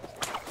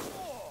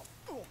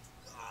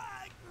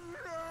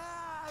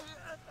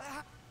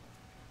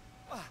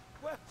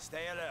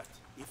 Stay alert.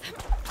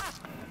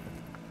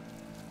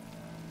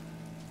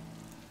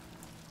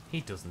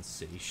 He doesn't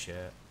see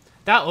shit.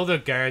 That other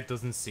guard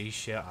doesn't see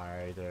shit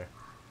either.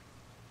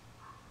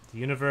 The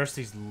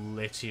university's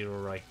literally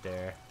right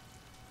there.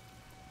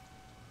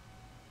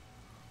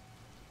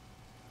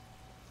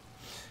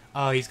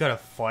 Oh, he's got a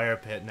fire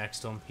pit next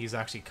to him. He's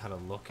actually kind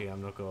of lucky,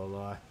 I'm not gonna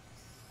lie.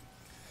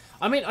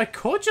 I mean, I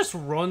could just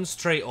run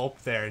straight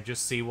up there and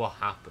just see what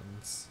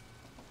happens.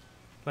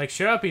 Like,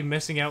 sure, I'd be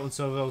missing out on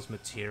some of those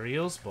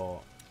materials,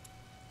 but...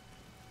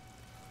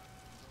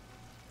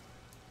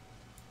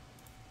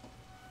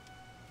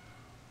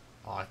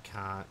 Oh, I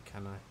can't,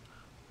 can I?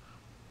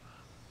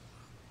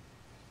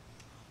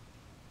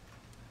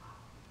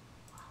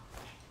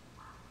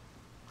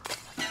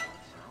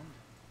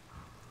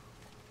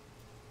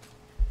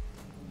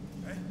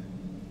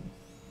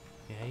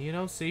 Yeah, you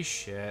don't see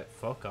shit.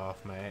 Fuck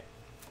off, mate.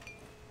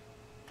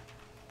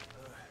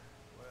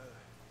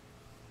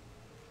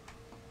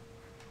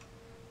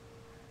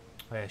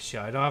 Oh, yeah, shit,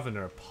 I don't have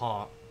another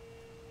pot.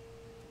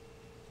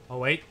 Oh,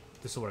 wait.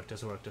 This'll work,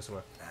 this'll work, this'll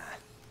work.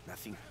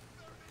 Nothing.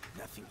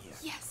 Nothing here.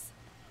 Yes,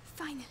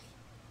 finally.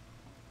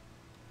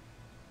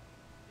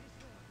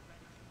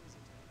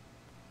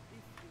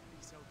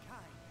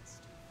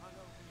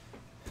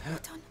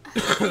 What on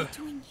earth are you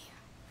doing here?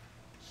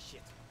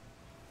 Shit.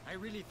 I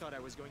really thought I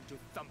was going to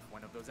thump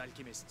one of those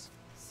alchemists.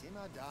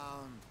 Simmer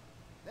down.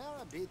 They're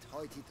a bit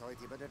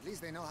hoity-toity, but at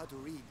least they know how to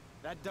read.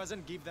 That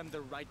doesn't give them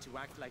the right to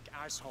act like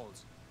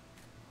assholes.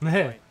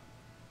 Hey. Wait.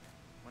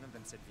 One of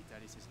them said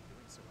Vitalis isn't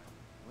doing so well.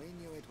 We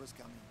knew it was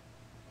coming.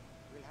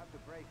 We'll have to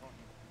pray for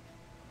him.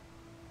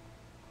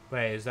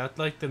 Wait, is that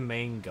like the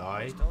main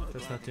guy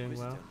that's not doing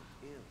well? And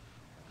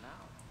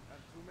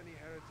too many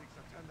heretics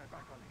have turned their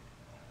back on him.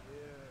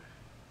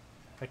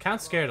 Yeah. I can't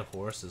scare the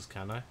horses,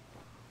 can I?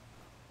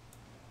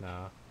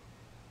 No.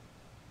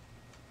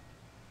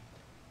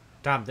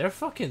 Damn, their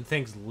fucking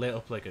thing's lit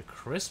up like a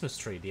Christmas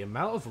tree. The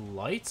amount of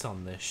lights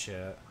on this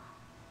shit.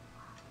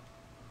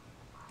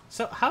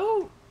 So,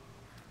 how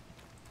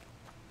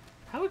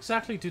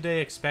exactly do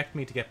they expect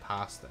me to get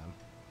past them?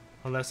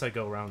 Unless I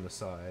go around the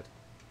side.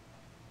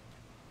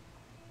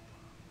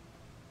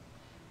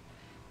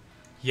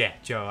 Yeah,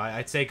 Joe,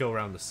 I'd say go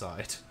around the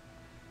side.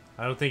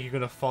 I don't think you're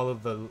gonna follow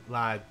the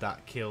lad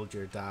that killed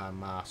your damn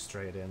ma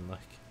straight in, like.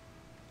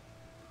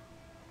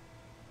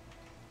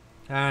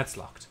 Ah, it's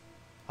locked.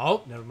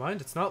 Oh, never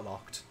mind, it's not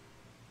locked.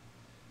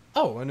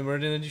 Oh, and we're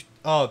in a...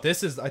 Oh,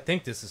 this is... I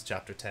think this is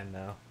chapter 10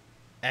 now.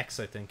 X,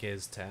 I think,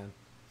 is 10.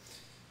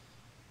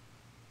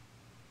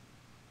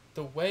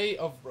 The Way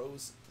of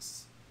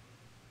Roses.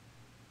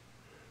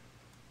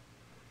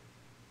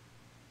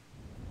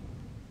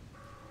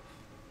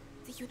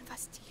 The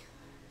university.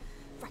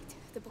 Right,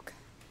 the book.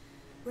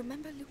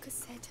 Remember Lucas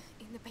said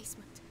in the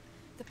basement,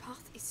 the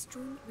path is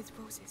strewn with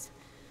roses.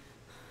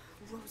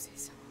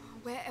 Roses.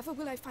 Wherever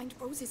will I find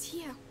roses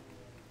here?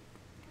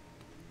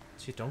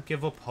 Gee, don't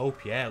give up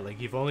hope yet. Like,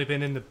 you've only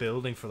been in the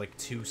building for like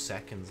 2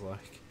 seconds,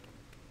 like.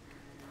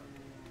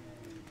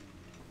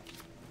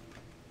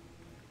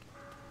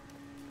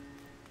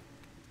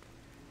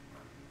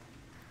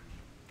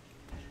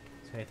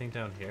 Is there anything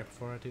down here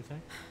before I do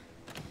things?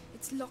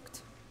 It's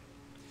locked.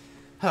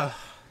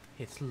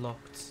 It's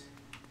locked.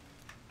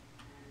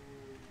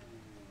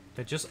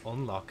 They just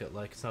unlock it,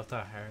 like, it's not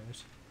that hard.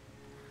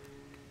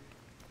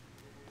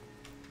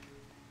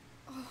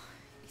 Oh,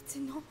 it's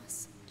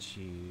enormous.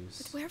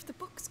 Jeez. But where have the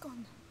books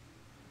gone?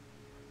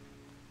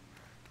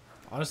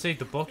 Honestly,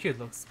 the book you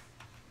look.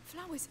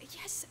 Flowers.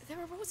 Yes, there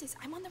are roses.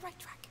 I'm on the right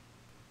track.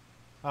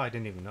 Oh, I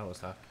didn't even notice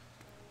that.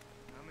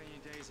 How many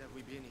days have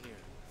we been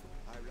here?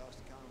 I lost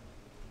count.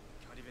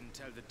 Can't even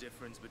tell the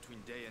difference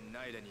between day and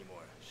night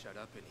anymore. Shut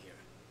up in here.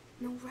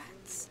 No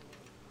rats.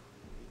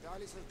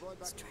 Vitalis has brought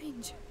back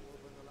Strange.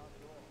 open the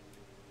locked door.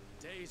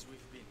 Days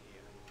we've been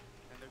here,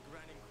 and the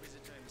Grand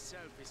Inquisitor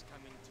himself is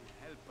coming to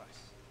help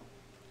us.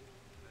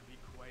 It'll be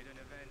quite an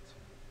event.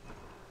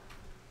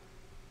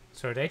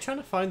 So are they trying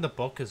to find the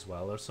book as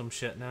well or some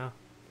shit now?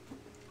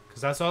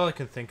 Because that's all I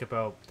can think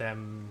about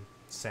them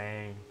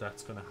saying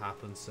that's going to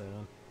happen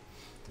soon.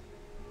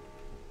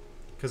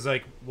 Because,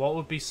 like, what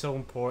would be so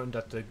important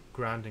that the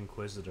Grand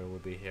Inquisitor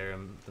would be here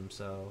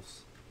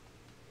themselves?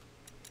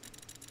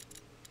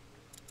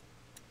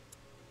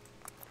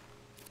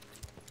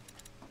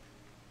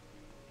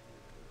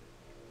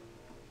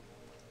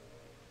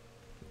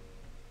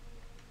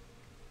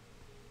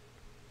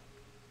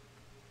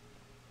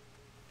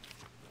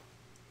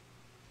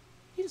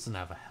 He doesn't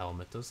have a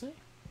helmet, does he?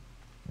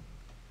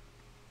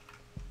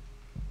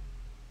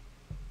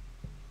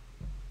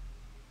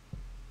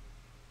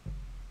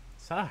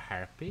 Is that a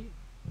heartbeat?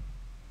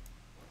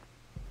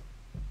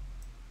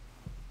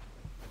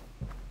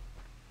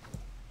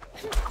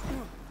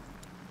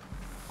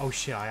 Oh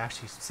shit, I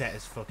actually set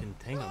his fucking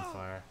thing on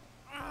fire.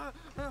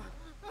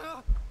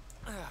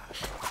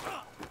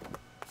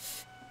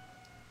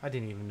 I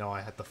didn't even know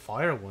I had the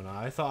fire one on.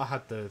 I thought I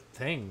had the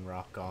thing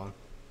rock on.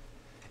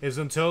 It was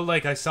until,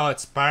 like, I saw it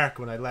spark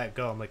when I let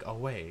go. I'm like, oh,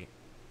 wait.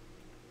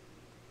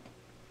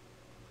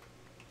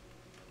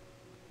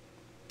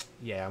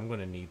 Yeah, I'm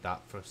gonna need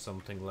that for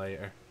something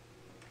later.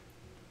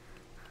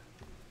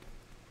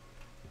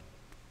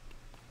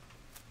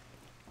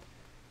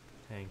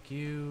 Thank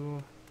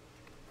you.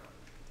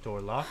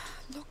 Door locked.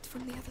 Locked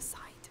from the other side.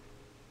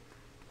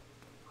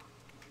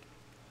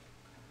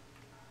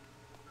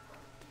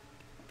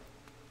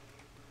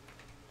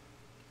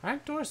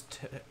 Aren't doors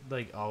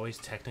like always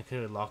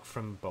technically locked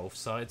from both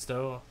sides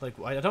though? Like,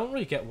 I don't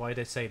really get why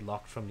they say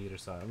locked from either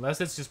side,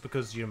 unless it's just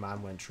because your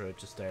man went through it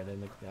just there.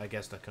 Then I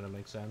guess that kind of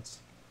makes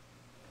sense.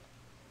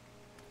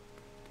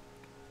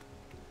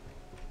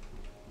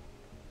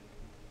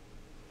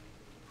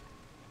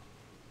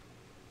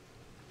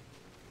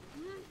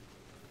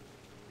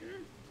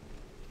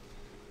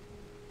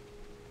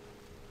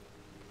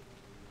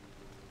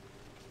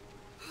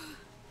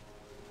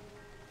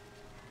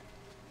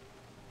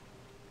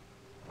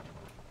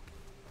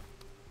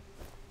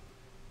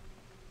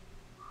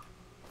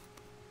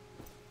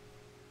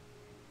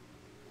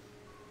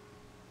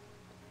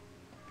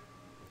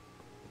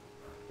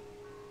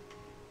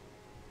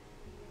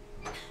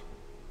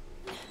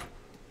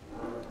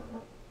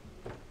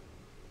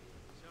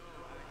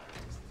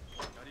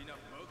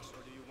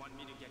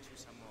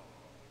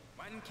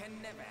 One can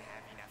never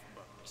have enough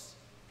books,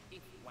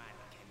 if one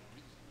can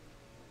read.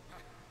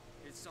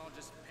 It's all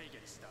just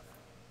pagan stuff.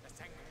 The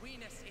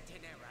Sanguinus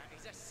Itinera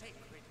is a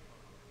sacred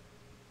book.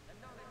 The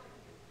knowledge it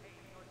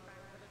contains goes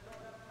back to the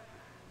dawn of man,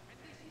 and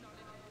this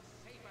knowledge will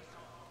save us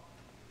all.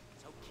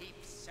 So keep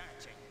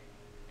searching,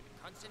 and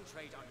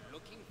concentrate on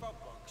looking for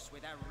books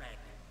with a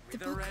red. The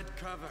With a book, red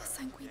cover. the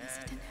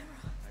Sanguinus Itinera.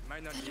 I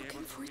might not They're be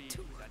looking able for to it read,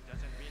 too. but that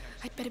doesn't mean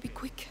I'm I'd better be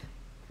stupid. quick.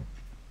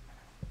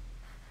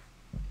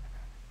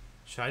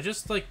 Should I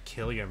just, like,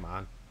 kill your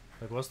man?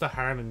 Like, what's the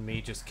harm in me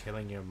just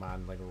killing your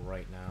man, like,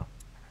 right now?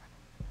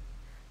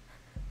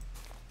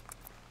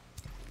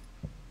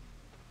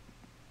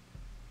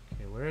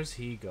 Okay, where is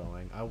he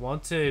going? I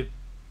want to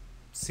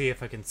see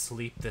if I can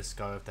sleep this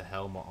guy with the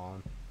helmet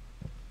on.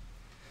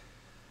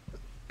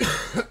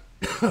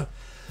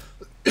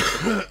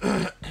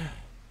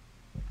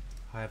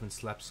 I haven't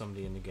slept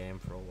somebody in the game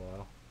for a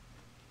while.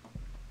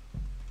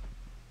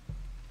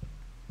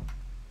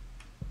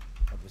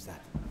 What was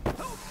that?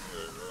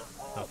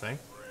 Nothing.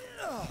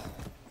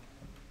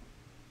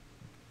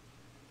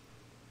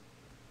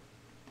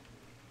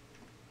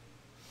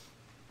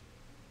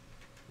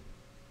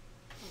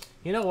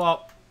 You know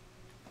what?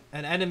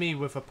 An enemy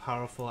with a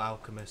powerful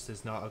alchemist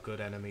is not a good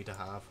enemy to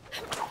have.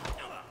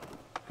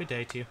 Good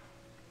day to you.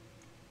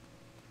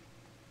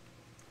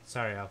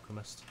 Sorry,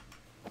 alchemist.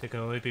 There can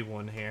only be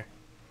one here.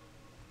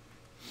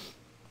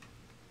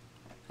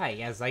 Hi,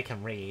 yes, I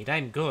can read.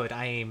 I'm good.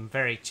 I am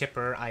very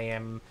chipper. I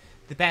am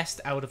the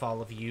best out of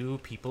all of you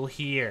people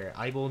here.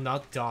 I will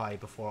not die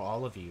before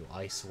all of you.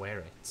 I swear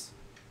it.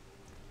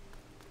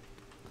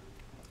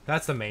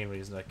 That's the main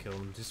reason I killed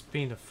him. Just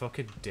being a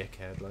fucking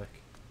dickhead,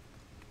 like.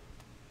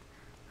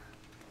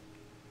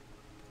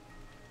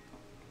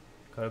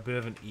 Got a bit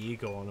of an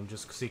ego on him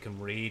just because he can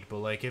read, but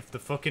like if the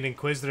fucking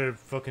Inquisitor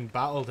fucking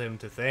battled him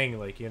to thing,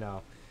 like, you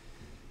know,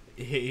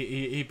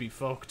 he'd be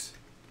fucked.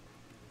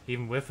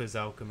 Even with his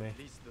alchemy.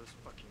 Those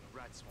fucking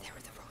rats. There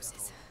are the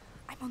roses.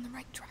 I'm on the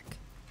right track.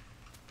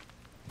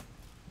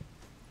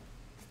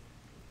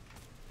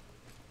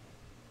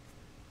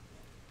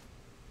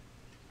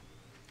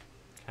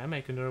 Can I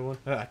make another one?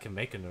 I can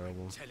make another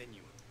one. I'm telling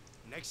you,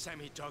 next time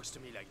he talks to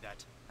me like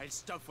that, I'll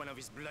stuff one of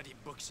his bloody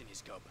books in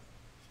his gob.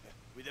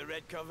 With a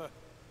red cover,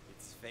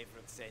 its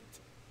favorite scent.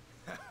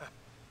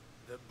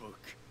 The book.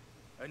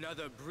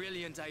 Another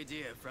brilliant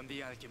idea from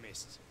the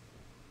alchemist.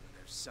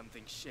 There's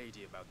something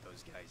shady about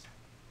those guys.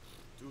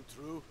 Too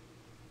true.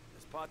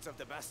 There's parts of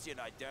the Bastion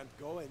I daren't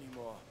go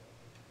anymore.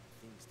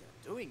 Things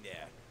they're doing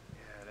there.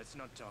 Yeah, let's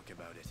not talk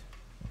about it.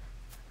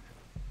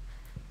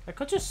 I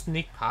could just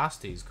sneak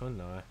past these,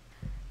 couldn't I?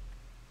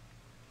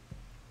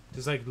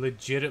 There's like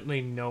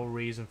legitimately no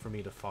reason for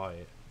me to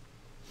fight.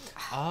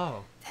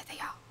 Oh. There they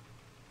are.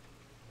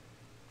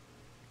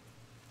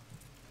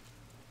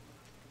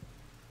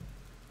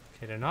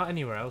 Okay, they're not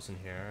anywhere else in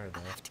here, are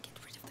I'll they? have to get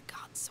rid of the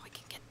guards so I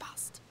can get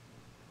past.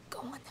 Go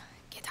on,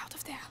 get out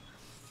of there.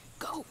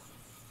 Go!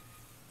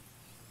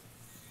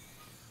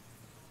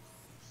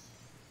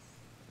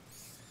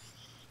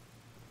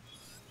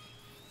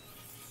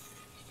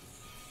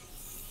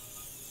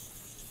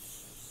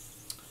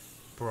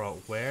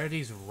 Bro, where are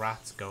these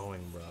rats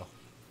going, bro?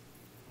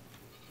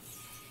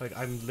 Like,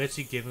 I'm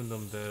literally giving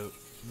them the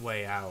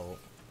way out,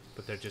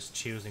 but they're just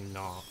choosing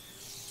not.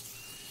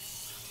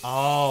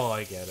 Oh,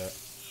 I get it.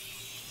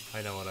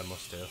 I know what I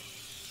must do.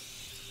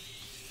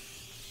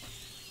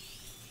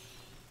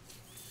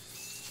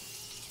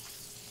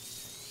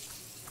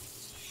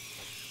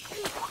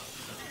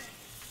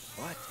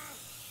 What?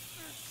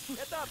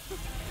 Get up! Be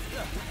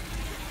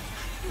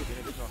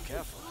a bit more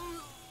careful.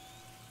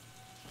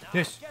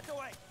 Yes. Get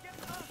away!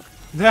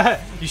 Get up!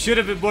 You should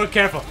have been more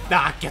careful.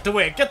 Nah, get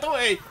away, get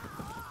away!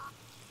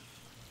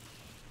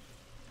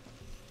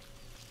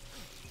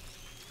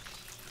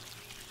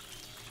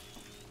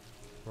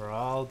 We're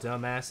all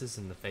dumbasses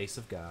in the face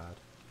of God.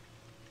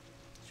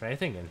 Is there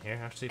anything in here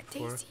actually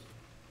before? Daisy.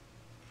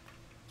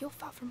 You're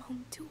far from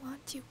home too,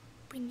 aren't you?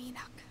 Bring me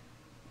luck.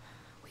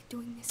 We're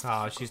doing this.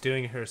 Oh, she's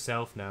doing it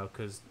herself now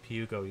because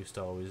Hugo used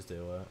to always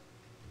do it.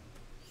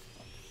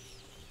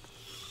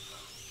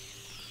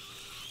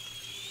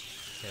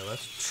 Okay,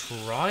 let's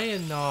try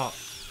and not...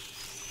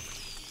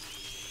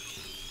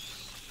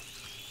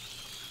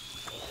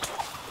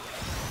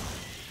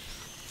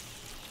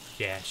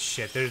 Yeah,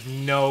 shit, there's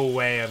no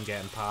way I'm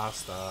getting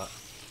past that.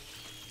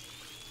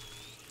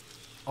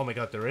 Oh my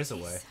god, there is a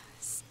way. This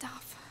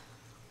stuff.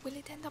 Will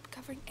it end up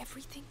covering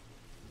everything?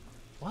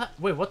 What?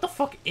 Wait, what the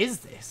fuck is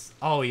this?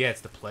 Oh yeah, it's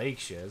the plague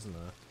shit, isn't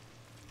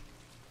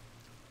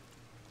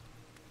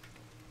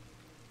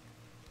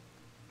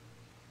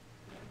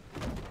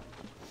it?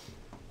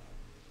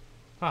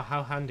 Oh,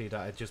 how handy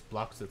that it just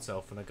blocks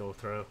itself when I go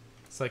through.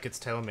 It's like it's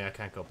telling me I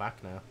can't go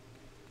back now.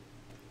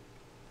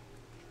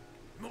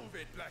 Move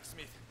it,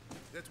 blacksmith.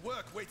 There's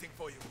work waiting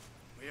for you.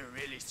 We're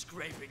really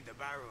scraping the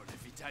barrel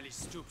if Vitaly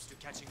stoops to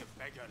catching a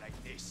beggar like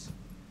this.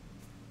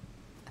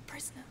 A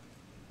prisoner.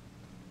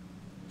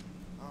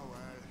 Oh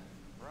well,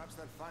 perhaps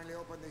they'll finally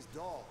open this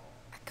door.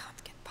 I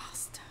can't get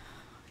past.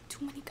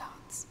 Too many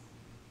guards.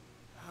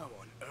 How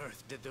on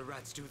earth did the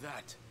rats do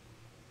that?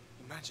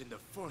 Imagine the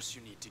force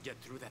you need to get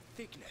through that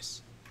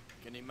thickness.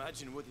 Can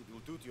imagine what it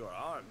will do to your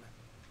arm.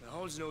 The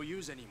hole's no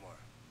use anymore.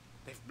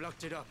 They've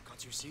blocked it up,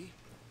 can't you see?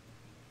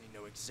 They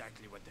know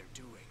exactly what they're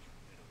doing,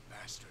 little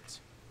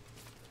bastards.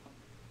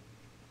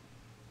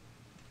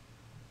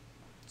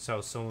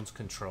 So someone's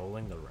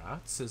controlling the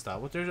rats? Is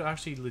that what they're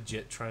actually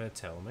legit trying to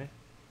tell me?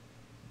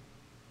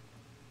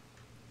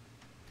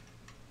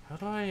 How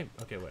do I...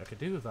 Okay, wait, I could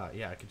do that.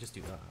 Yeah, I could just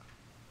do that.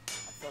 I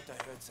thought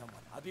I heard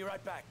someone. I'll be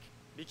right back.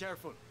 Be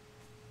careful.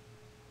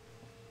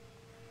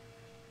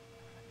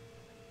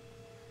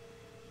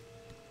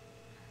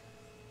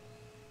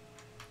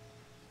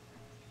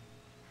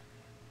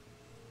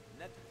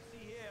 Let's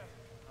see here.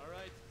 All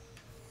right.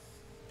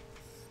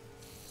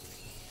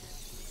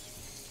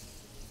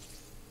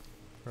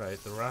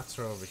 Right, the rats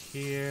are over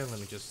here. Let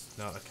me just...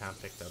 No, I can't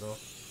pick that up.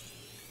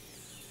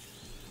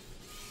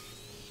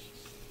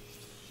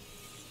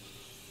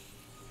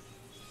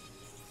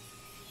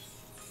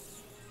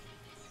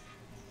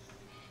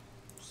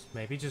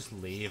 Maybe just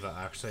leave it,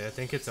 actually. I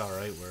think it's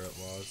alright where it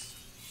was.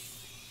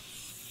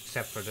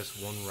 Except for this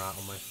one rat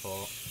on my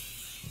foot.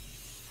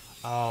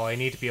 Oh, I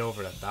need to be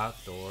over at that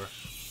door.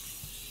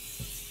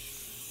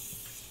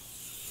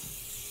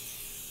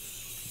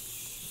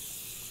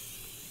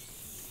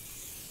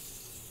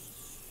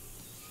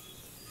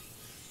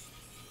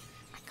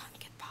 I can't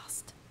get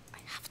past. I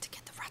have to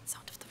get the rats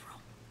out of the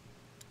room.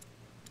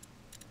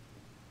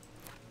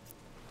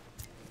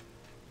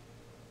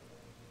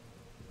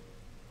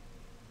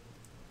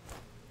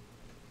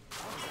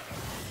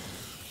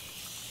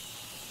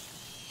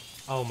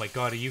 Oh my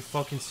god, are you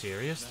fucking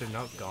serious? They're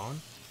not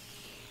gone?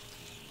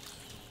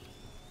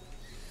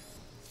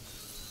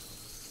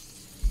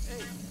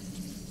 Hey,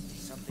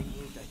 something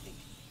moved, I think.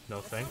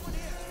 Nothing.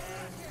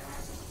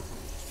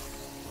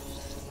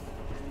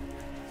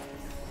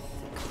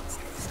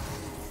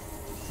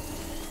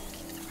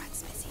 Keep the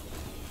rats busy.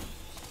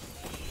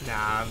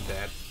 Nah, I'm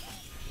dead.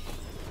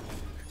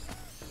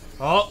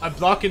 Oh, I'm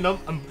blocking them.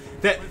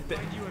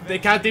 They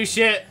can't do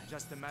shit.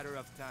 Just a matter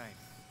of time.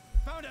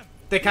 Found him.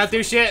 They can't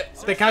do shit.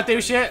 They can't do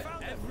shit.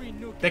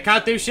 They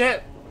can't do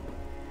shit.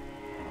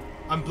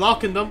 I'm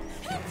blocking them.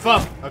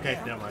 Fuck. Okay,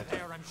 never mind.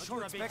 I'm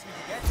sure of it.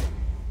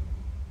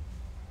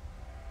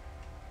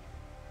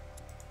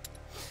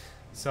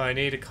 So I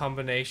need a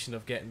combination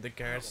of getting the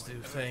guards to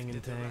do thing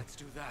and thing. Let's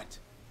do that.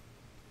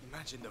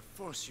 Imagine the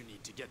force you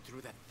need to get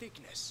through that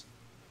thickness.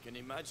 Can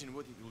imagine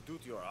what it will do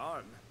to your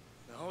arm.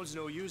 The hole's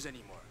no use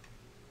anymore.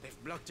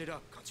 They've blocked it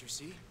up, can't you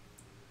see?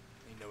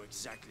 They know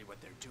exactly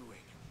what they're doing,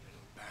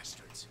 little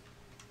bastards.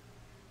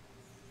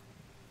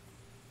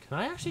 Can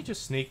I actually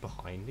just sneak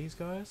behind these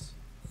guys?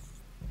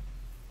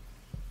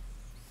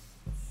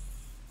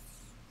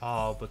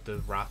 Oh, but the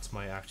rats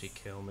might actually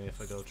kill me if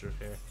I go through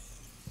here.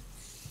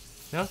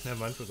 No, never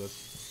mind, we're good.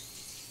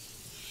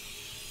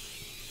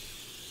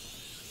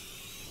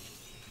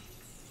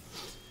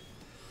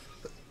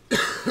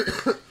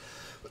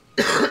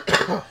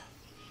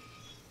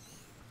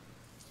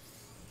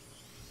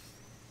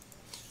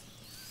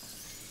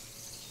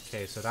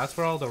 Okay, so that's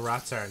where all the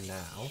rats are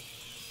now.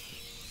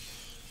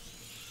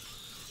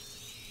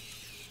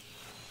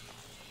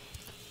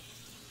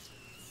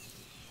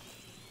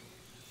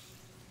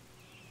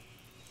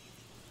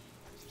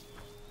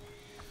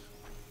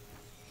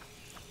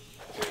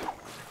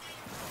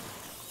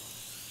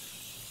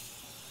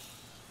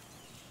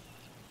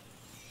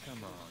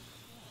 Come on.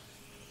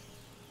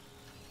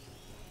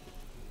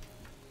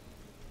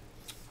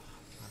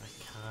 I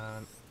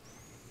can't.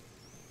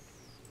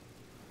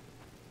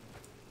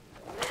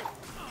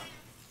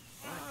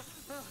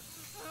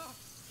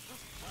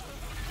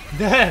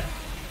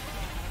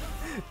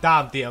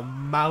 Damn, the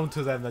amount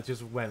of them that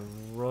just went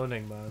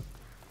running, man.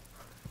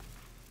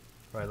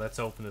 Right, let's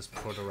open this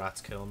before the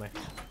rats kill me.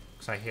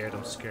 Because I hear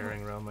them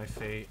scurrying around my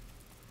feet.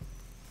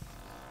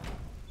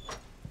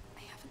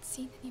 I haven't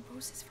seen any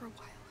roses for a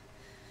while.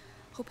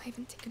 Hope I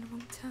haven't taken a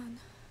wrong turn.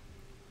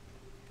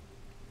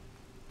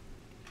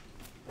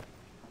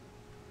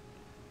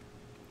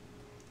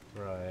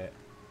 Right.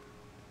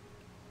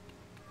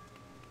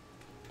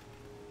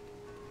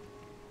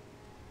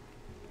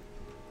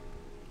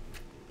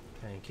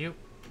 Thank you.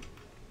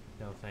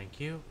 No, thank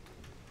you.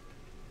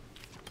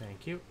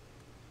 Thank you.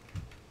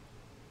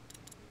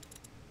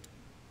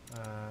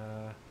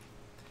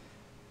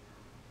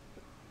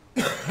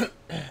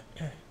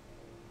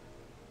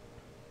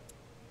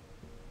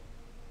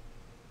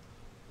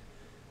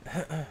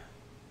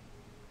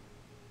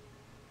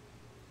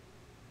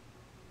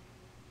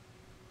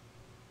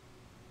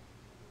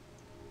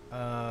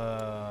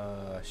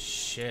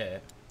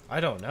 Shit. I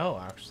don't know,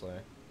 actually.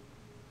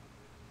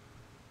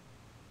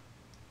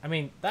 I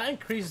mean, that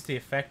increases the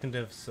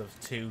effectiveness of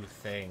 2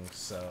 things,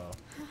 so...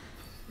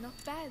 Not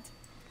bad.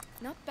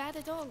 Not bad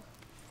at all.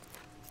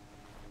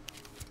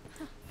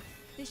 Huh.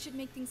 This should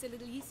make things a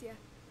little easier.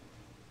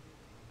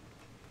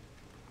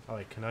 Oh,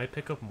 wait, can I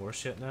pick up more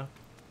shit now?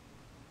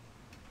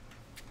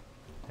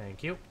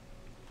 Thank you.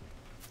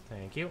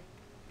 Thank you.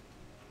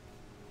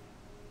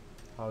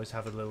 Always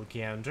have a little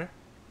gander.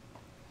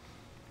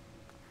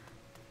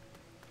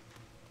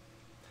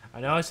 I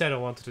know I said I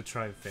wanted to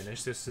try and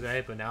finish this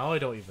today, but now I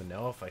don't even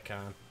know if I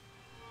can.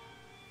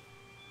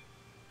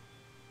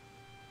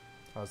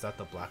 Oh, is that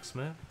the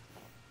blacksmith?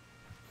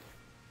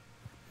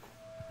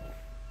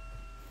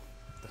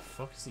 What the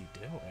fuck is he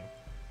doing?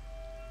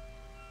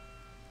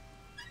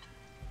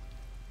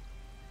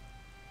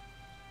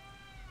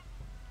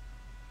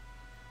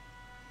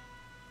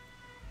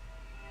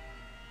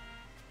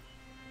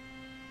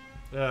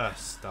 Ugh,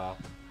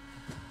 stop.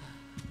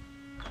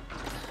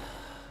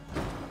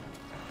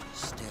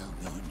 Still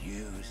no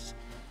news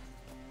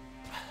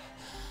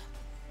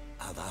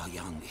of our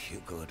young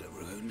Hugo de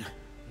Rune.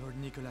 Lord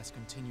Nicholas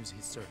continues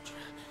his search.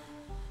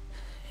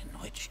 In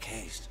which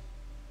case,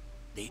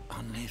 the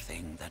only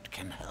thing that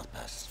can help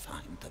us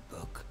find the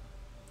book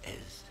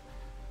is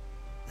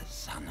the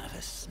son of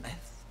a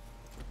smith.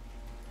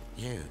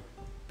 You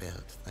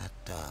built that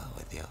door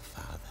with your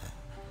father.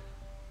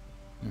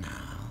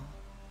 Now,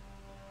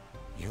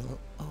 you'll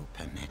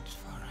open it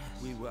for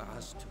us. We were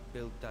asked to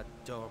build that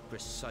door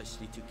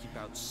precisely to keep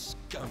out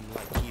scum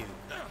like you.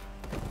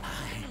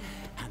 I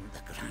am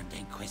the Grand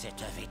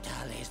Inquisitor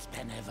Vitalis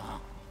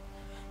Benevent.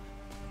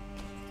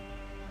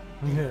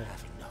 You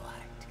have no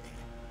idea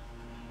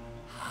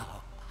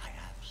how I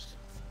have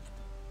suffered.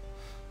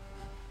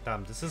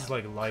 Damn, this is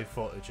like live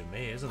footage of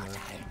me, isn't it?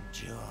 I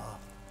endure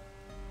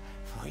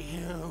for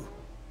you.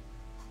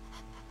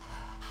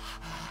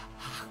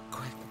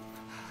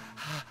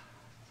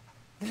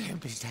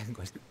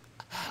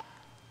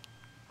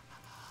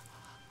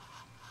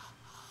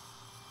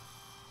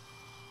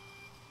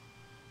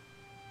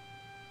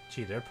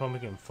 Gee, they're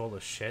pumping him full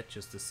of shit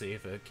just to see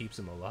if it keeps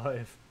him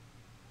alive.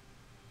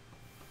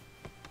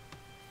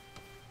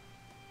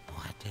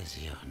 What is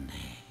your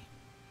name,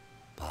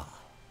 boy?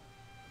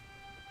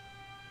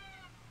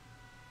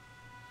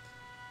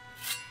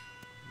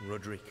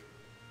 Roderick.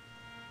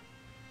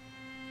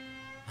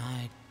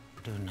 I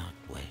do not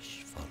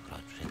wish for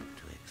Roderick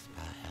to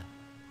expire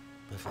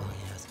before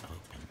he has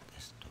opened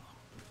this door.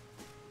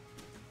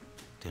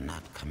 Do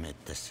not commit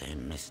the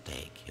same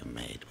mistake you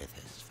made with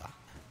his father.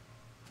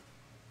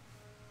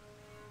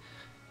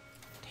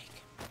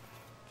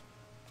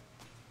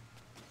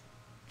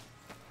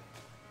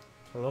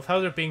 I love how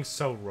they're being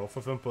so rough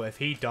with him, but if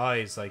he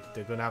dies, like,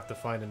 they're gonna have to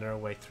find another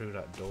way through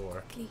that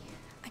door. Quickly,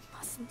 I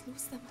mustn't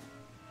lose them.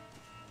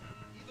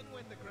 Even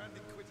when the Grand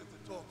Inquisitor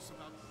talks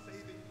about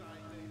saving thy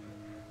neighbor.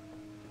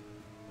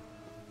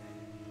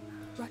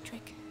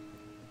 Roderick,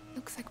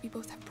 looks like we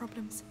both have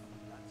problems.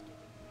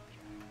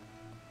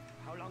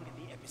 How long can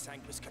the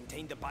Episanguis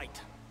contain the bite?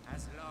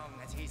 As long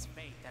as his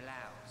fate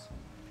allows.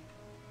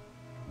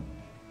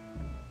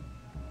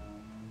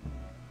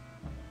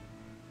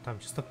 Damn,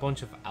 just a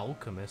bunch of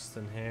alchemists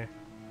in here.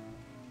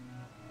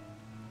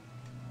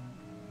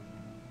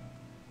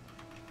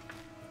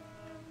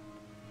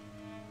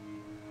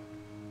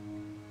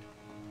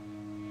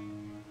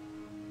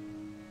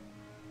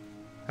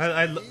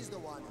 He's the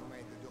one who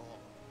made the door.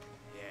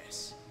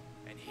 Yes,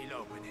 and he'll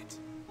open it.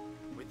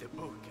 With the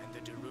book and the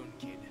de Rune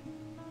kid,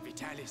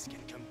 Vitalis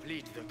can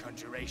complete the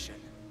conjuration.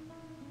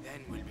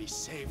 Then we'll be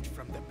saved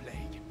from the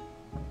plague.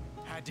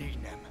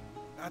 Hadignem.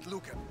 Ad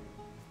Lucem.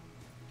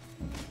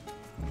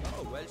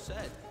 Oh, well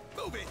said.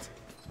 Move it!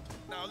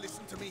 Now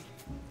listen to me.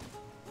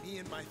 Me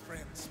and my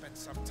friends spent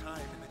some time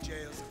in the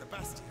jails of the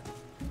Bastion,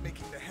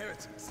 making the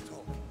heretics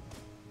talk.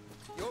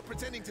 You're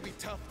pretending to be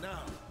tough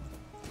now,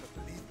 but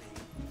believe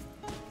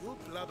me, you'll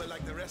blubber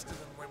like the rest of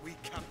them when we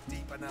come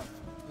deep enough.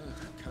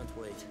 Can't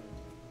wait.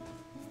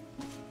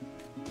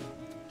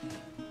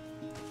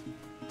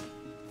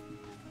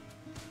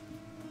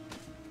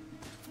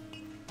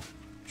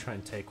 Try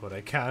and take what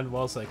I can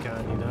whilst I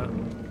can, you know?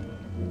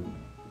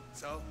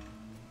 So,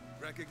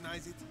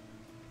 recognize it?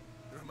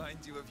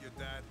 Reminds you of your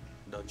dad?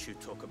 Don't you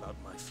talk about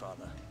my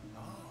father.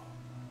 Oh,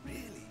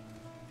 really?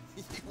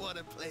 You want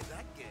to play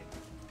that game?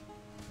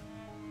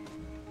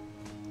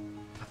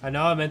 I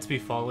know I'm meant to be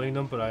following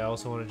them, but I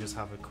also want to just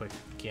have a quick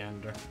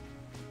gander.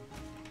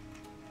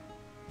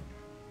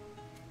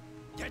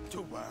 Get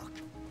to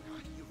work.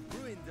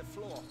 You've ruined the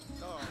floor.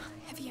 Oh,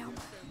 Heavy armor.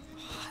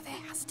 Oh, there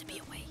has to be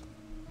a way.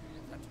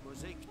 That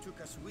mosaic took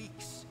us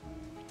weeks.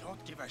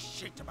 don't give a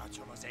shit about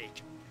your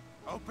mosaic.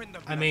 Open the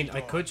I mean, bloody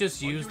I could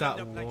just door, or use you'll that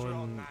end up like your old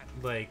one, man.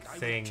 like, I will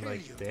thing kill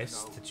like you,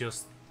 this you know. to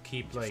just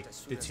keep, like, as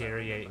soon as I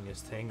deteriorating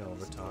his thing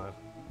over time.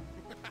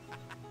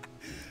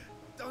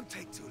 Don't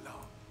take too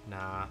long.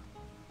 Nah.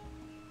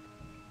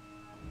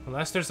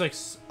 Unless there's, like,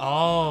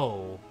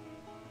 oh.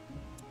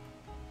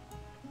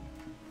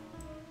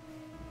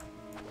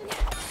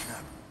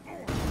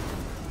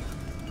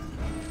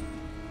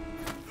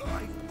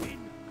 I've been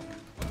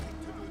wanting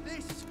to do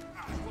this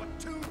for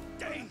 2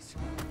 days.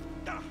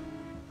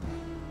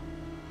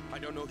 I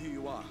don't know who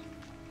you are,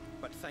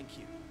 but thank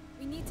you.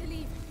 We need to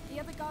leave. The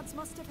other guards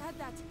must have had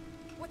that.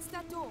 What's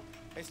that door?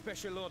 A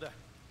special order.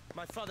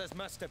 My father's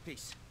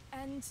masterpiece.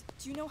 And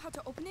do you know how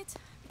to open it?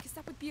 Because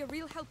that would be a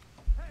real help.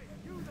 Hey,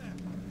 you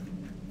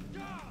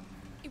there!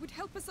 It would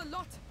help us a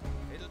lot.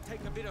 It'll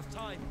take a bit of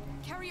time.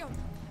 Carry on.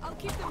 I'll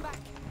keep them back.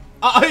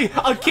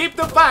 I'll keep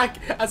them back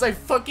as I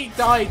fucking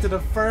die to the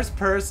first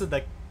person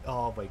that...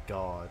 Oh my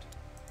god.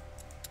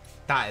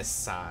 That is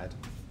sad.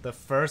 The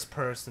first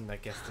person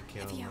that gets to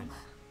kill me.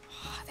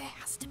 Oh, there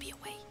has to be a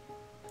way.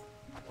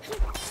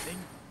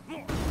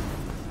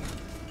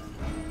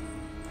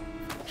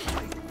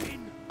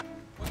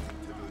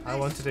 I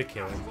wanted to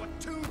kill him. For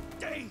 2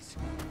 days.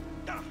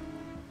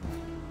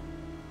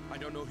 I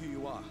don't know who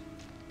you are,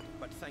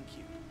 but thank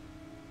you.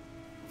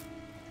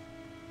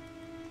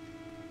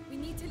 We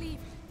need to leave.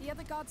 The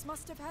other guards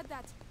must have heard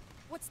that.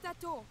 What's that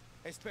door?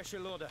 A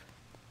special order.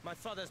 My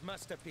father's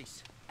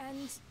masterpiece.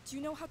 And do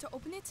you know how to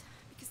open it?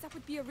 Because that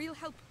would be a real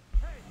help.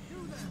 Hey,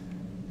 you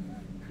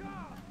there!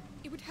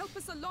 It would help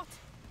us a lot.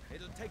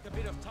 It'll take a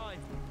bit of time.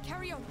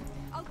 Carry on.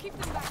 I'll keep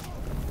them back.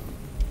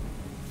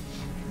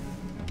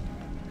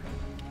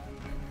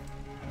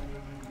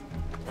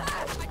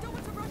 I don't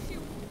want to rush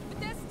you, but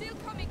they're still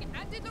coming,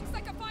 and it looks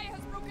like a fire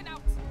has broken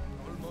out.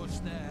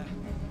 Almost there.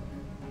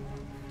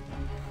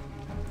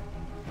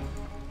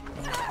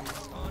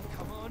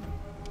 Come on.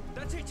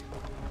 That's it.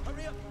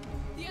 Hurry up.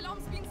 The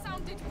alarm's been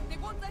sounded. They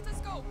won't let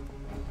us go.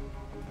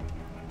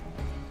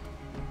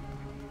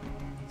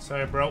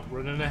 Sorry, bro.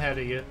 Running ahead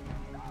of you.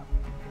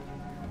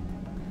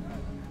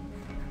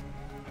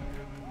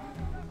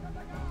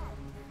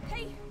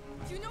 Hey,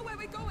 do you know where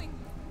we're going?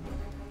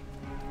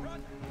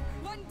 Run.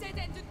 One dead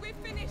end and we're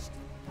finished.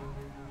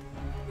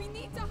 We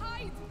need to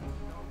hide.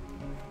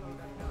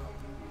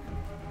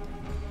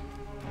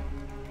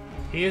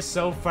 He is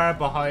so far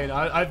behind.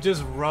 I've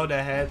just run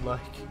ahead like...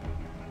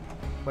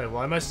 Wait,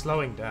 why am I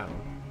slowing down?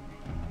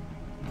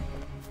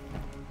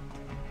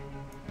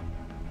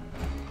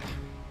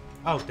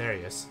 Oh, there he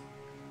is.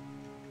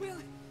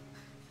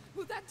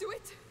 Will that do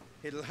it?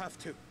 It'll have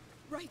to.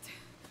 Right.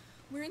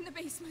 We're in the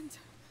basement.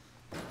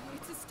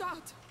 It's a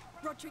start.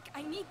 Roderick,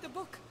 I need the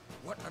book.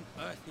 What on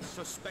earth is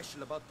so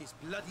special about this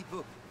bloody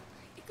book?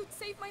 It could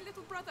save my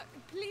little brother.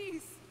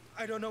 Please.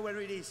 I don't know where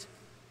it is.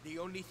 The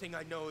only thing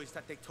I know is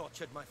that they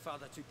tortured my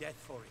father to death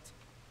for it.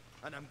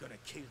 And I'm gonna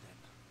kill them.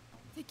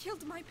 They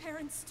killed my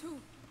parents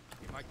too.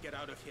 We might get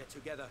out of here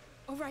together.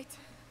 All right.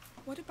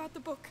 What about the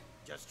book?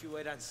 Just you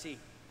wait and see.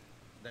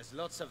 There's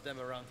lots of them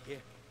around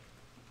here.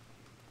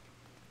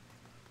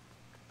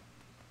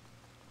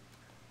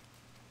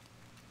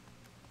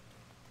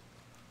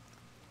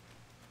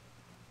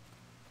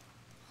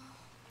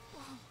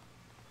 Wow.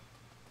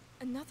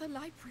 Another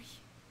library.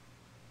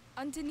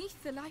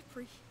 Underneath the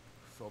library.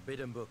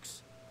 Forbidden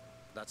books.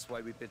 That's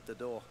why we built the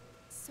door.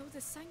 So the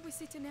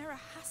Sanguis Itinera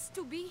has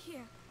to be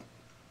here.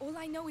 All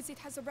I know is it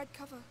has a red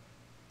cover.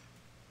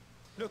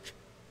 Look!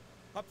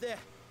 Up there!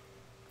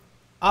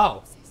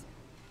 Oh!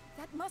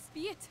 That must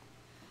be it.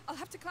 I'll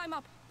have to climb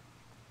up.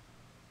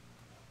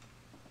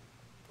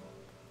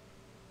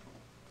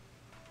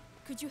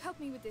 Could you help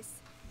me with this?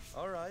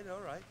 All right, all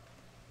right.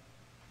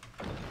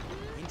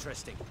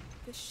 Interesting.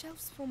 The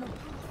shelves form a path.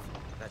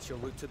 That's your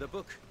route to the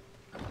book.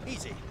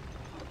 Easy.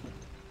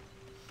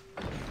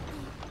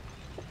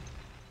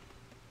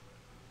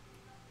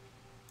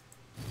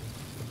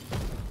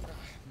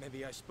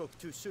 Maybe I spoke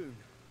too soon.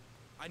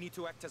 I need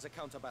to act as a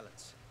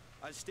counterbalance.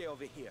 I'll stay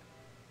over here.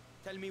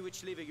 Tell me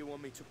which lever you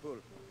want me to pull.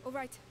 All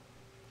right.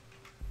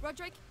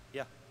 Roderick?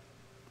 Yeah.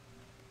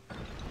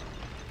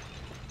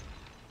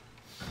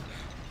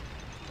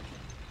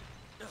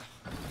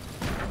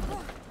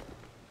 Oh.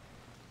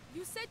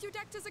 You said you'd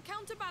act as a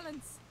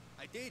counterbalance.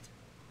 I did.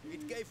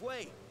 It gave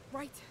way.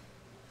 Right.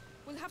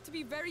 We'll have to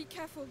be very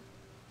careful.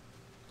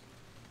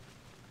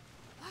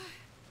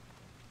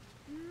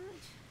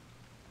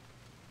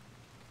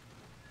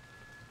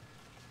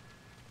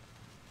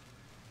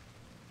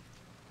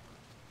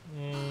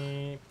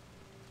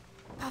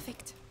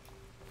 Perfect.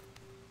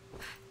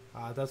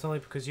 That's only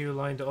because you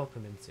lined it up,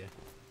 Amicia.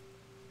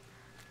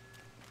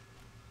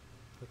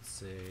 Let's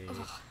see.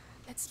 Oh,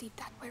 let's leave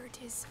that where it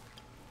is.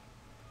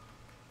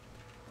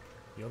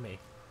 Yummy.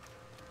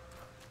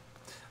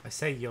 I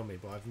say yummy,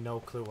 but I've no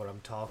clue what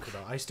I'm talking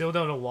about. I still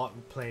don't know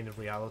what plane of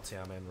reality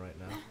I'm in right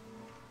now.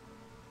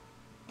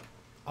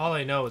 All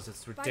I know is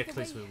it's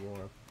ridiculously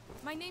warm.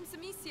 My name's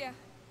Amicia,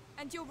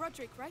 and you're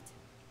Roderick, right?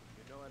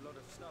 You know a lot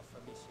of stuff,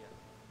 Amicia.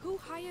 Who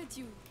hired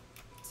you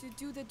to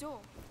do the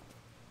door?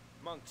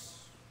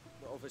 Monks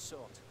of a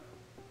sort.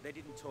 They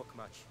didn't talk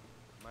much.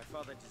 My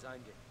father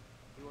designed it.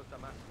 He was the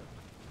master.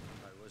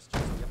 I was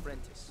just the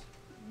apprentice.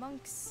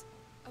 Monks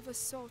of a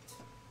sort.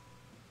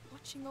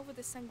 Watching over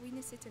the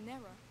Sanguinis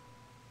Itinera.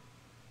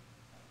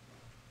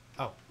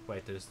 Oh,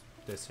 wait, there's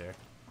this here.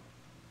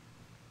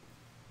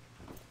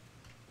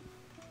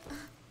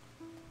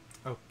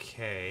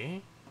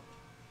 Okay.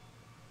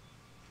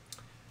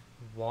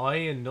 Why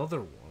another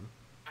one?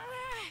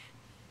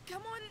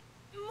 Come on,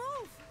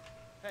 move!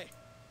 Hey,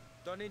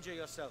 don't injure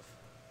yourself.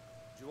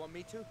 Do you want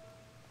me to?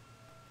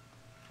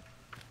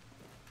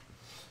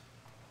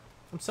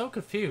 I'm so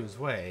confused.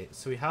 Wait,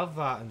 so we have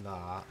that and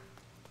that.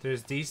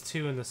 There's these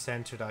two in the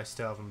center that I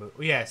still haven't moved.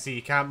 Oh, yeah, see,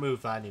 you can't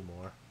move that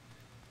anymore.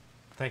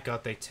 Thank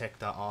God they tick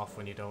that off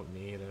when you don't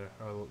need it.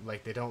 Or,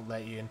 like, they don't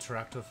let you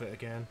interact with it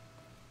again.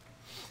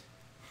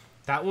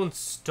 That one's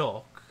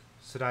stuck,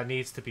 so that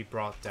needs to be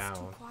brought It's down.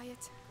 too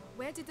quiet.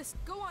 Where did this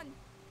go on?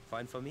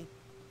 Fine for me?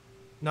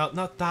 No,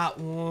 not that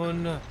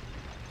one.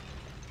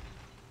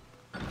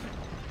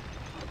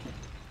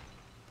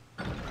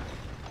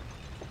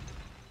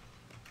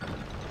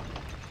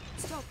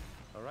 Stop.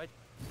 All right.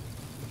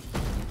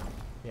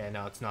 Yeah,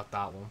 no, it's not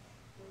that one.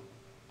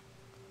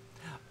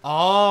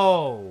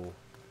 Oh!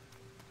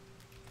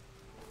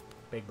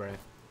 Big brain.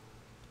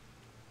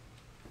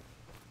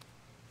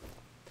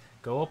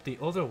 Go up the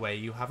other way,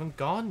 you haven't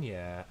gone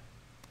yet.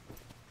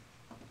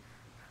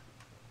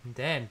 And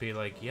then be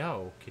like,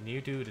 yo, can you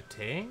do the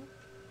thing?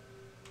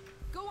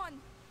 Go on.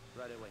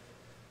 Right away.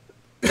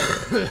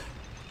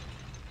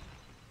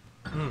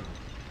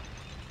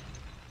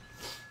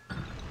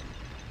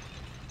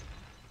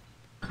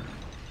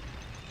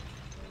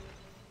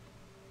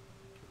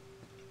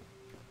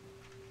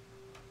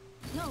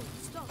 No,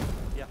 stop.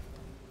 Yeah.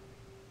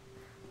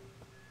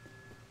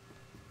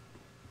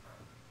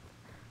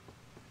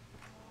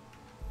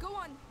 Go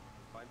on.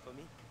 Fine for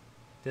me?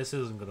 This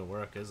isn't gonna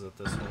work, is it,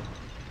 this one?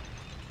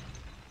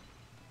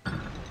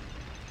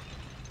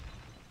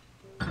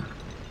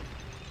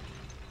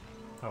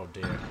 Oh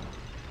dear.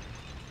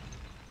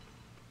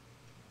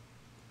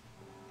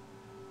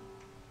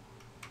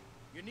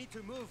 You need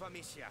to move,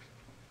 Amicia.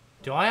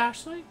 Do I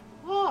actually?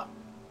 What?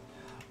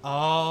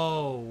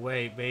 Oh,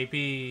 wait,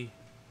 maybe...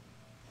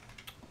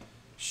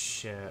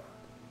 Shit.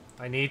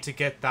 I need to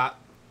get that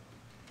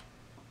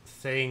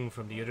thing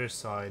from the other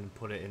side and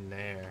put it in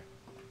there.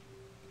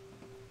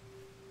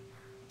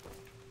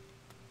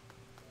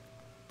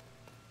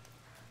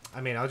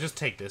 I mean, I'll just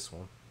take this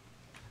one.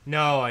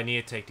 No, I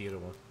need to take the other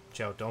one.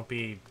 Joe, don't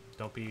be.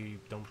 I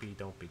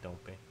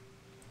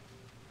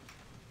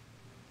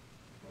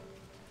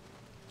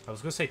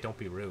was gonna say don't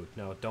be rude.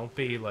 No, don't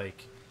be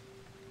like...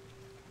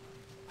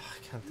 I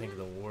can't think of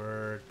the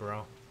word,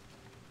 bro.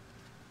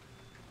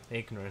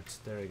 Ignorant.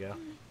 There we go.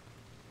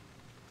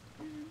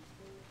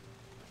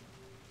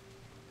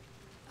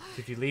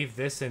 If you leave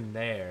this in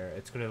there,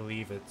 it's gonna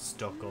leave it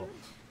stuck up.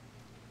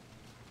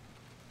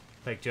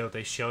 Like, Joe,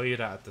 they show you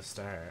that at the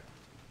start.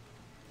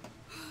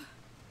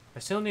 I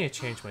still need to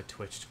change my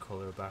Twitch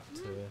color back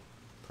to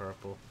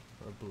purple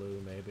or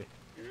blue, maybe.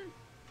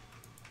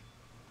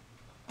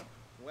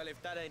 Well,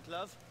 if that ain't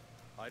love,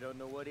 I don't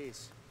know what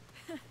is.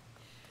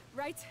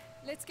 Right,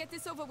 let's get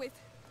this over with.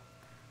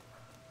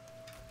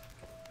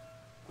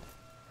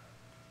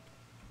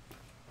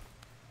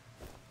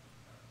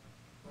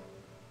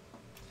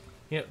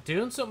 You know,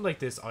 doing something like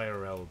this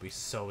IRL would be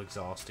so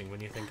exhausting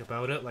when you think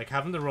about it. Like,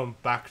 having to run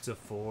back to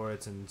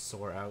forwards and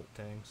sort out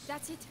things.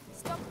 That's it.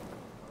 Stop.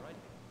 All right.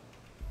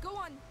 Go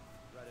on.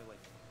 Right away.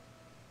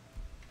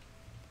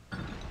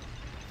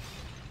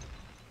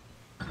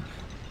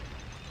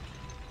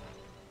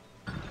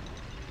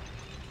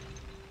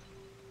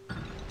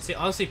 See,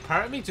 honestly,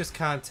 part of me just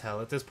can't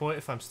tell at this point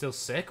if I'm still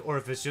sick or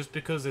if it's just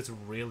because it's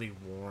really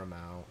warm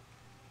out.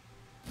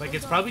 Like,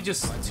 it's probably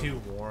just too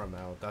warm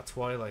out. That's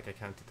why, like, I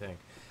can't think.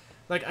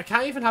 Like, I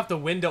can't even have the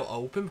window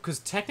open because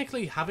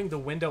technically having the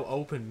window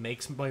open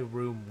makes my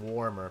room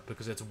warmer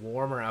because it's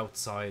warmer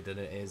outside than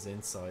it is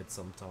inside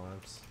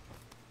sometimes.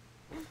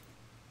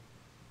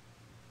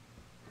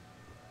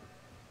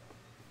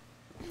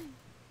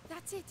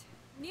 That's it.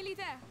 Nearly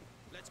there.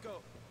 Let's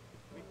go.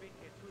 We've been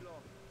here too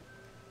long.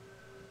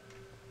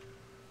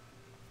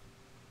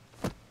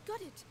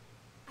 Got it.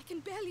 I can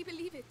barely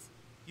believe it.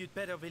 You'd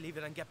better believe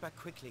it and get back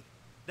quickly.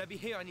 They'll be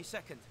here any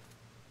second.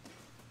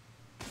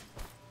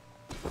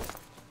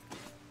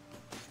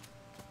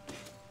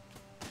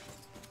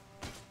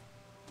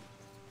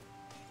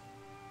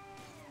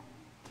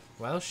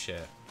 Well,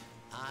 shit.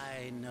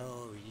 I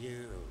know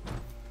you,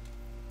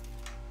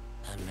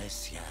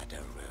 Amicia de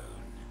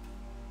Rune.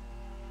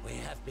 We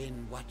have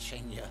been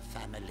watching your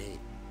family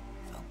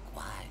for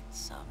quite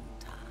some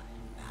time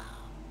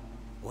now,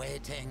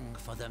 waiting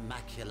for the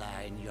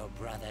macula in your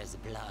brother's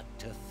blood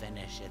to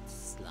finish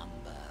its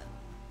slumber.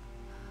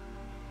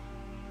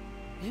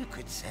 You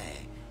could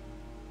say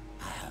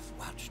I have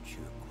watched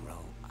you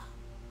grow up.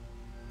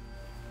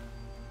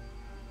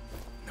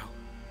 No,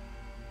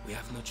 we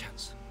have no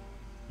chance.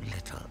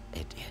 Little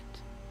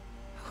idiot.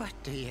 What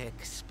do you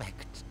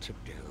expect to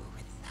do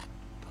with that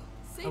book?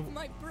 Save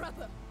my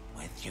brother.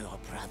 With your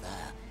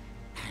brother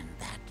and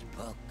that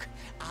book,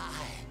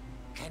 I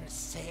can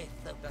save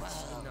the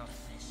That's world,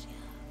 enough. Amicia.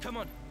 Come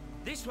on,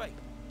 this way.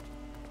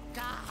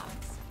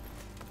 Guards!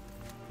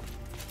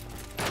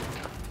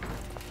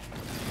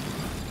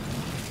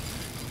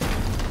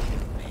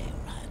 You may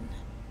run,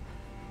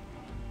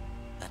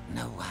 but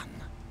no one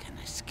can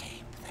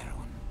escape their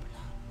own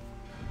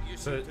blood. You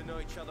seem to know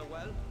each other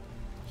well.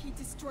 He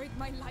destroyed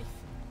my life.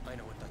 I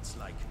know what that's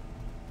like.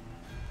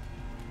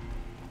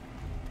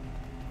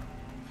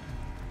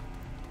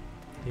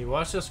 He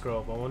watched us grow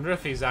up. I wonder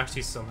if he's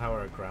actually somehow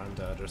our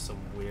granddad or some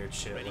weird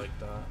shit Ready? like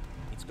that.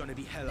 It's gonna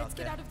be hell Let's out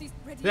get there. out of these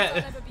ready.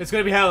 Yeah, it's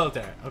gonna be hell out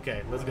there.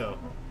 Okay, let's go.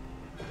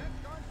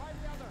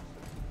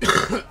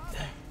 We've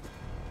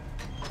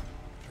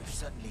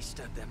certainly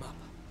stirred them up.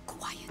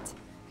 Quiet.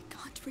 I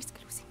can't risk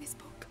losing this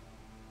book.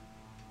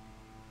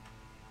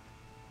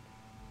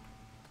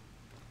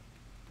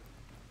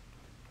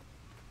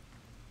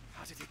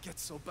 it get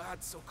so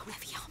bad so quick?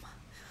 Heavy armor.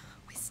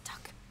 We're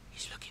stuck.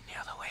 He's looking the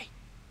other way.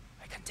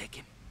 I can take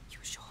him. You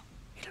sure?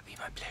 It'll be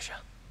my pleasure.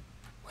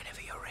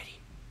 Whenever you're ready.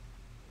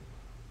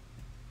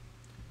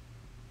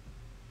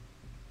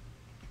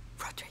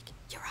 Roderick,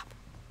 you're up.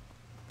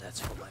 That's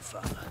for my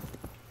father.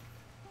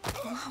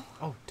 Wow.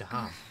 Oh,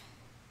 damn.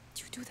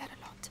 Do you do that a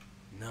lot?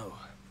 No,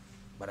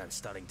 but I'm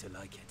starting to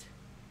like it.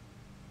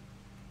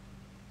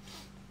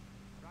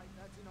 Right,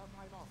 that's enough.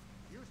 I'm off.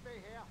 You stay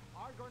here.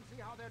 I'll go and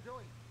see how they're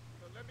doing.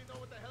 So let me know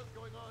what the hell's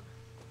going on.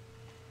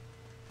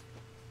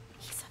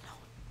 He's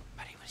alone.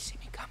 But he will see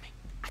me coming.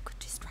 I could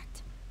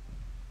distract.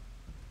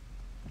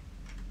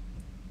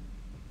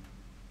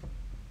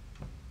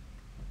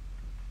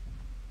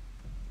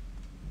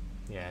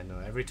 Yeah, no,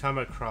 every time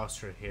I cross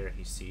through here,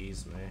 he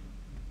sees me.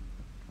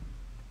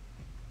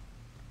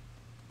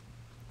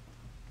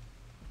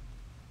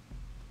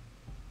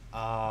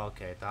 Oh,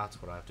 okay,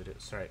 that's what I have to do.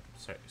 Sorry,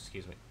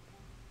 excuse me.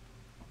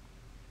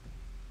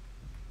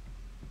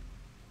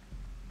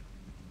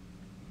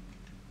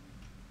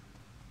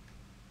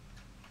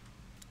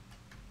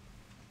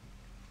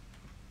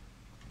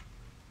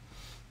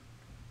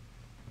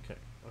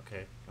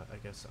 Okay, I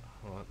guess,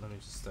 hold on, let me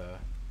just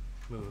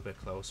move a bit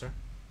closer.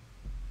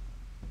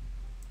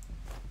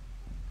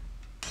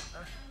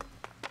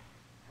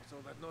 What's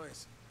all that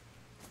noise?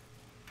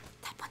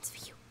 That one's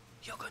for you.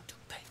 You're going to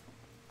pay.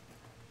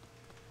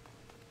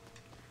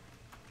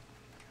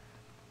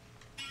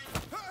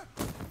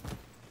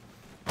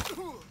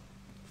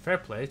 Fair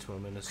play to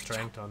him and his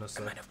strength,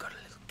 honestly. I might have got a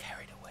little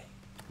carried away.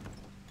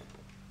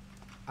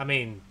 I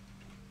mean,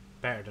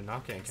 better than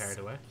not getting carried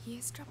away. He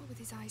has trouble with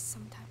his eyes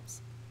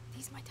sometimes.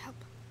 These might help.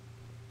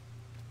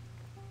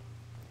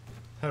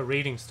 Her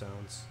reading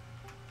stones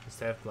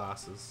instead of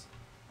glasses.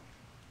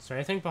 Is there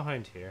anything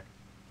behind here?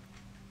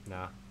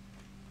 Nah.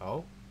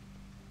 Oh.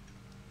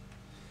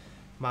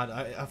 Man,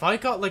 have I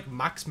got like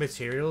max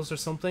materials or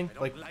something?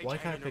 Like, why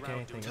can't I pick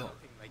anything up?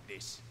 Like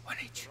this. One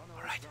each.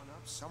 All right.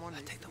 I'll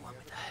take the one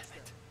with the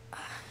helmet.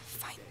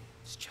 Fine.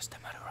 It's just a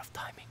matter of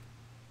timing.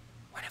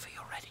 Whenever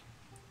you're ready.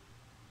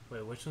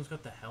 Wait, which one's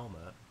got the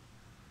helmet?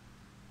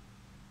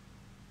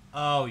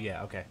 Oh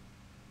yeah, okay.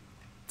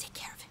 Take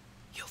care of him.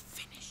 You're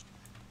finished.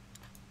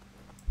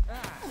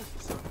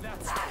 So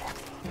that's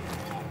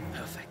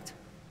Perfect.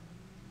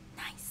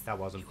 Nice. That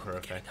wasn't You won't be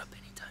perfect. getting up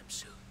anytime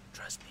soon.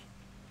 Trust me.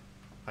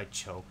 I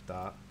choked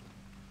that.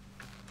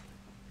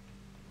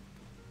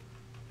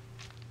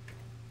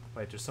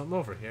 Wait, there's something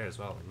over here as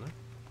well, isn't there?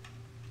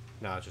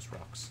 No, just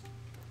rocks.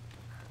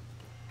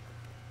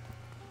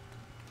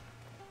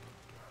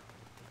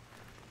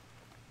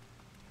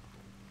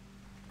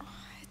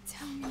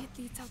 Tell me it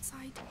leads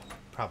outside.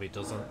 Probably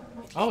doesn't.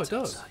 Oh, it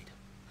does. Outside.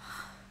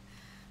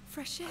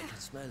 Fresh air. I can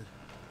smell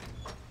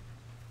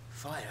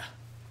fire.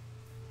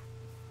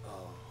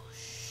 Oh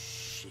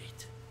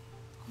shit.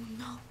 Oh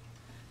no.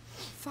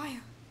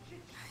 Fire.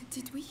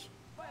 Did we?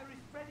 fire is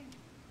spreading.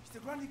 Is the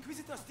Grand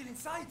Inquisitor still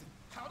inside?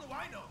 How do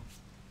I know?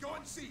 Go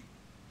and see.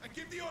 And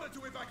give the order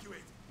to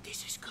evacuate.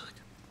 This is good.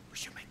 We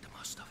should make the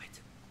most of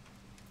it.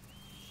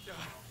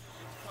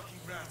 Fucking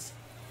rats.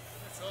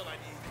 That's all I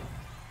need.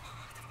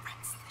 The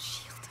rats, the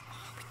shield.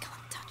 Oh, we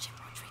can't touch him,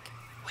 Roderick.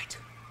 Wait.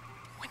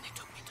 When they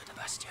took me to the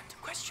Bastion to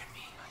question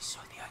me, I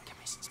saw the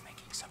alchemists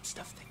making some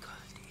stuff they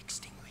called the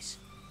extinguish.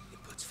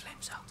 It puts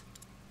flames out.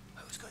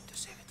 I was going to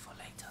save it for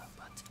later,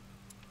 but...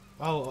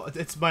 Oh,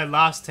 it's my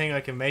last thing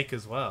I can make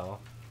as well.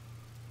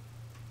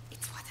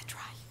 It's worth a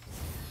try.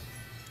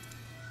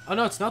 Oh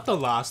no, it's not the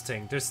last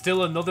thing. There's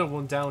still another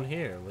one down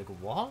here. Like,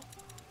 what?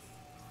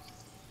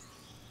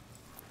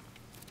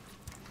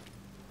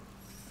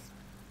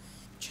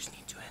 Just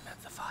need to aim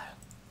at the fire.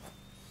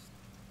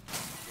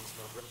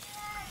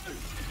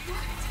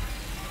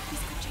 This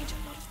could change a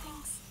lot of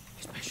things.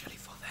 Especially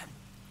for them.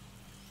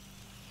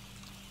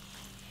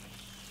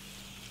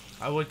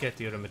 I would get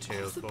the other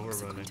materials, All the but we're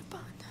books are going running. to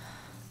burn.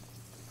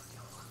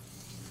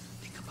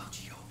 Think about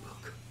your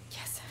book.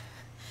 Yes.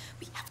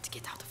 We have to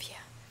get out of here.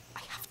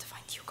 I have to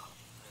find Hugo. I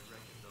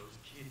reckon those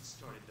kids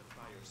started the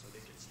fire so they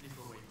could slip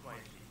away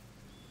quietly.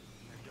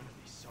 I'm gonna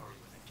be sorry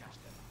when I catch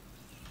them.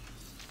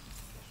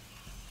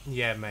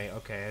 Yeah, mate,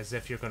 okay, as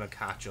if you're gonna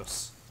catch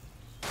us.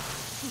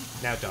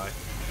 Now die.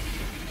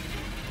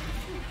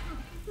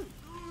 We'll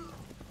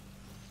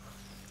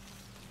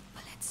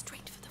head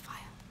straight for the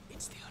fire.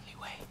 It's the only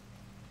way.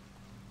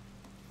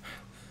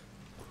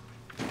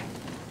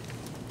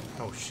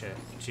 Oh shit,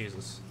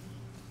 Jesus.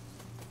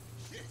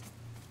 Shit!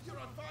 You're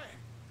on fire!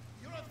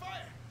 You're on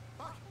fire!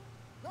 Fuck!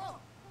 No!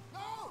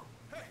 No!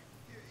 Hey,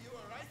 you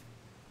alright?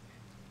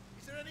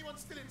 Is there anyone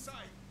still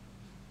inside?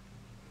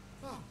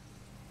 Oh.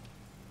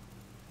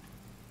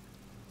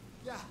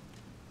 Yeah,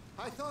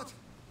 I thought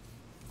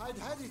I'd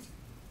had it.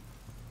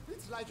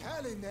 It's like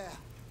hell in there.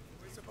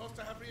 We're supposed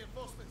to have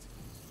reinforcements.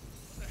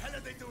 What the hell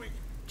are they doing?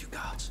 2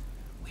 guards.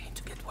 We need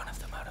to get one of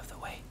them out of the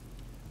way.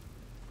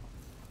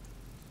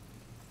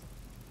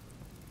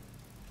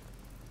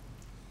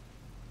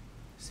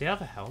 Does he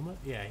have a helmet?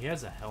 Yeah, he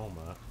has a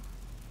helmet.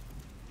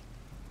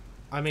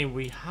 I mean,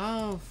 we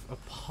have a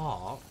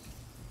pot.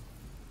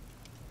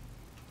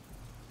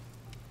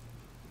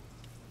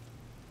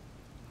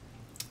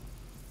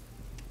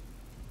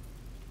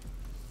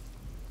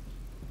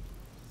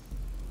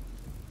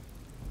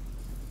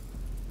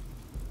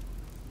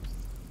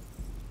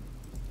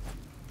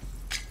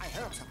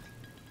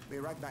 Be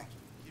right back.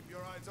 Keep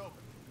your eyes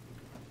open.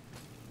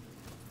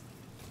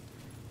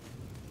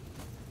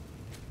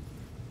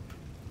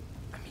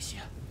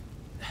 Amicia,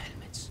 the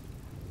helmets.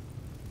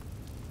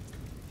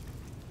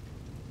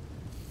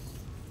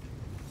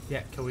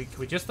 Yeah, can we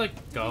just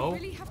like go? Do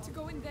we really have to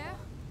go in there?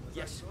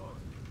 Yes.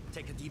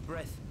 Take a deep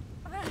breath.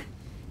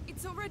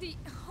 It's already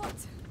hot.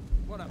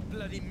 What a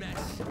bloody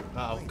mess.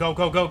 Uh oh, go,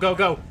 go, go, go,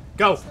 go,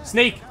 go!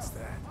 Sneak!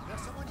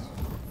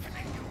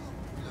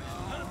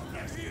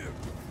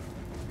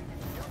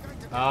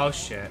 Oh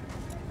shit.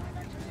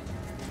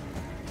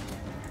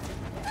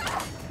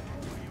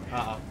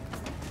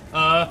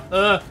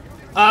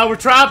 We're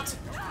trapped!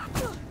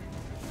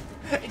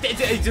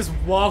 It just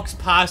walks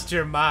past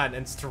your man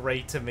and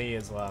straight to me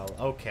as well.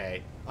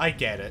 Okay, I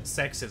get it.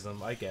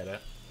 Sexism, I get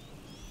it.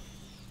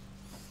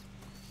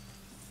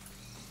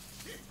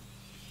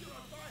 You're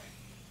on fire!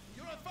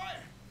 You're on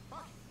fire!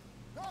 Fuck!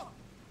 No!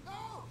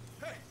 No!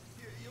 Hey,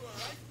 you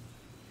alright?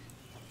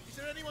 Is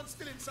there anyone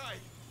still inside?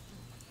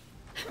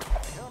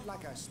 Heard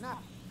like a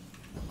snap.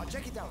 I'll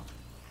check it out.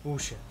 Oh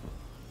shit.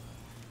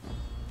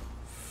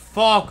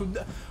 Fuck!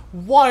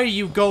 Why are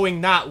you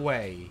going that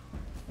way?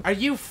 Are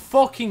you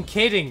fucking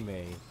kidding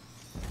me?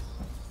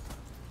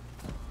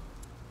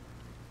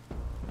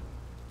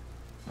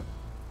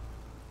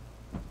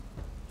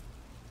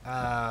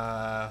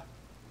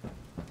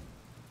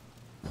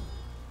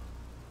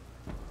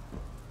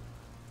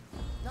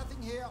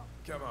 Nothing here.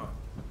 Come on,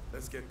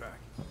 let's get back.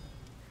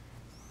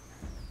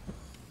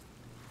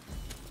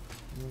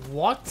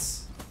 What?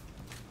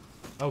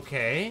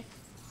 Okay.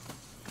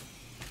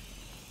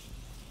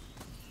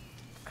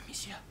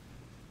 Amicia,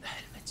 the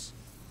helmets.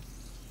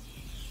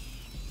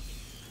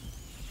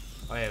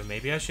 Oh yeah,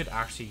 maybe I should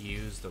actually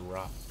use the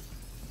rock.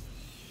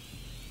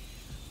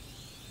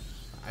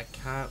 I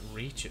can't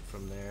reach it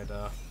from there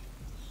though.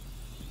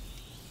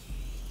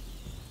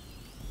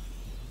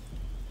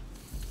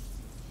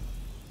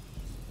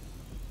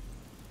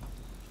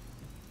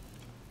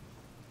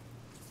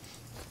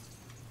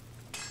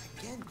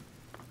 Again?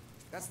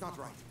 That's not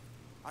right.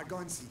 I'll go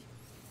and see.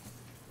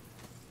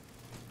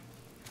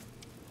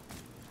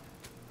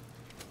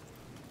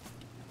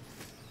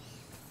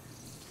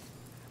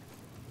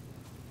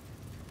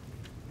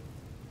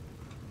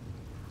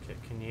 Okay,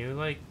 can you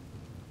like,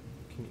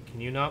 can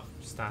you not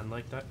stand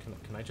like that?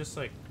 Can I just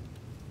like,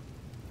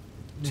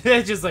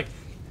 just like.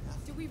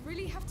 Do we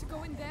really have to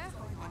go in there?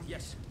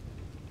 Yes.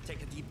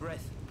 Take a deep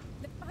breath.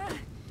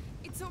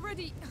 It's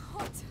already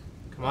hot.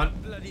 Come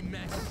on. Bloody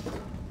mess.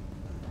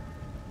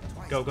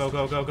 Go, go,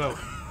 go, go, go.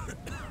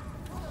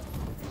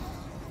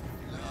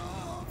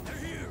 They're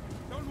here.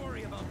 Don't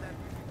worry about them.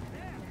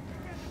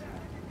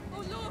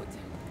 Oh Lord!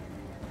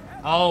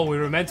 Oh, we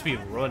were meant to be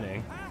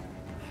running.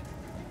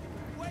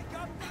 Wake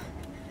up!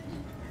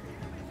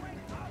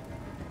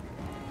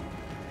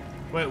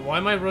 Wait, why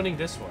am I running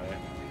this way?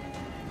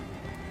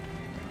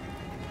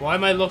 Why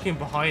am I looking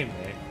behind me?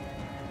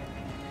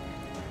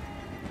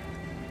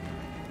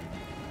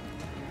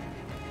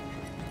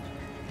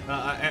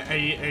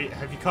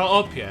 Have you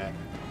caught up yet?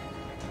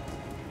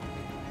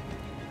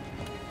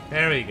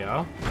 There we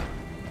go.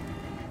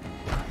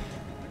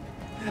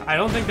 I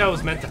don't think that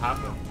was meant to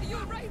happen. You're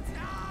right.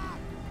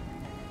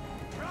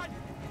 Run!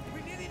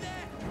 We're nearly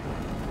there!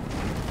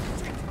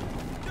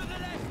 To the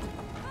left!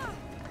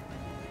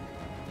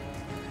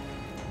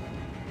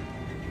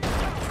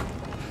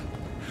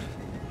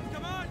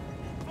 Come on!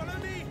 Follow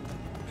me!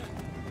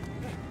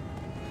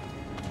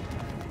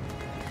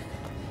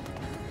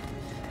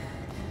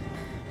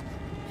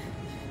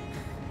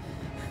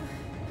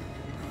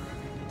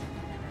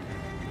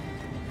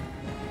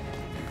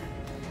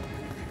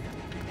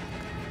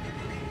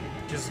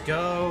 Just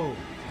go!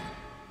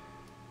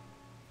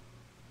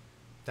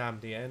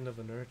 Damn, the end of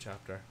another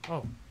chapter.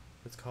 Oh,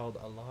 it's called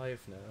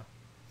Alive now.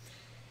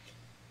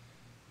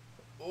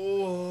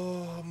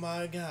 Oh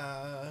my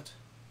god.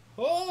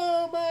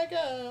 Oh my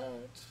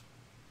god.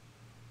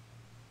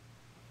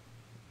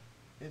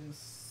 It is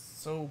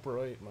so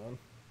bright, man.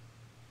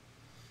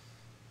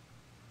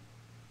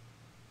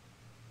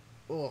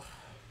 Oh.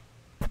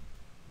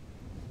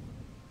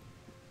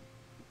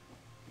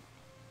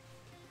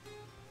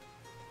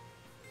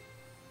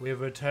 We've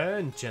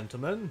returned,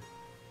 gentlemen.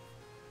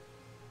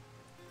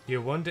 Your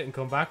one didn't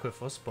come back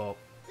with us, but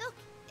Look,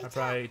 I it's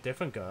brought a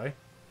different guy.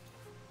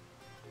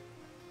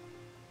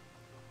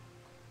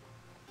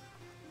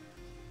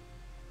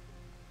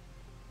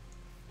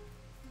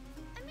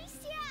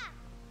 Amicia!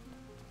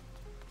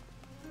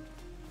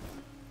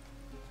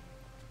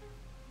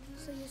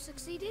 So you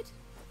succeeded?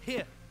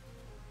 Here.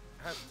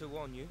 I have to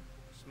warn you.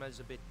 Smells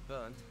a bit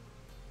burnt.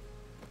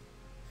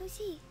 Who's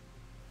he?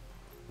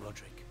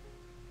 Roderick.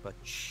 But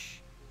shh.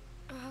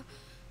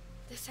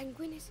 The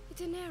Sanguinis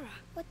Itinera.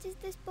 What is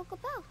this book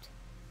about?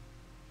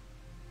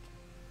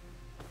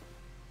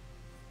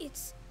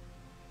 It's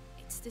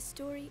the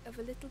story of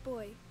a little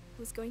boy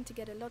who's going to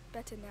get a lot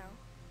better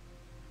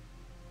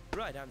now.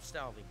 Right, I'm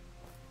starving.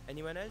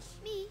 Anyone else?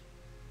 Me?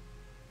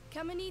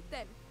 Come and eat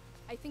then.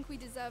 I think we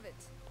deserve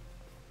it.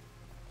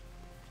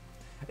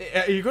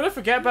 Are you gonna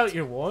forget about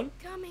your one?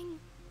 Coming.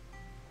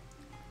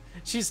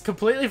 She's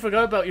completely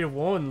forgot about your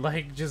one,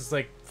 like, just,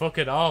 like,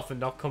 fucking off and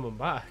not coming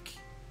back.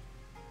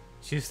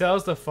 She still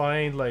has to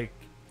find, like,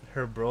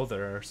 her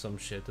brother or some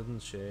shit,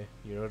 doesn't she?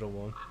 Your other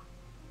one.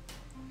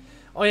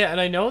 Oh yeah,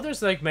 and I know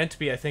there's, like, meant to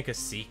be, I think, a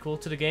sequel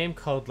to the game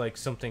called, like,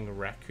 something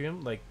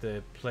Requiem, like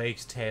the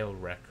Plague's Tale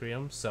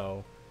Requiem,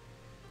 so...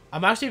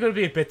 I'm actually going to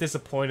be a bit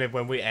disappointed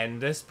when we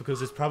end this,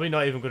 because it's probably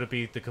not even going to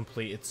be the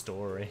completed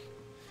story.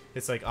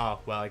 It's like, oh,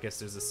 well, I guess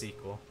there's a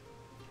sequel.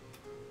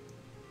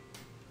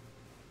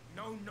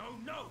 No, no,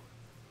 no!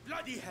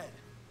 Bloody hell!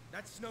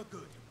 That's no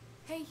good.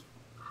 Hey,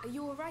 are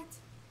you alright?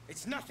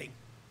 It's nothing.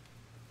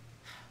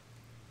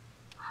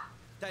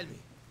 Tell me,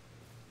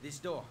 this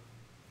door,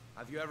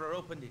 have you ever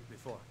opened it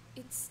before?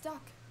 It's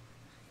stuck.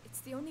 It's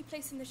the only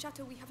place in the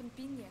chateau we haven't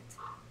been yet.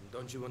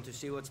 Don't you want to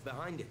see what's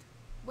behind it?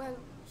 Well,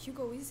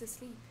 Hugo is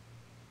asleep.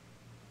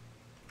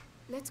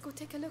 Let's go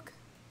take a look.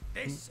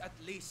 This, at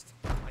least,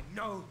 I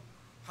know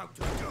how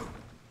to do.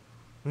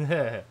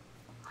 There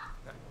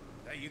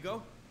There you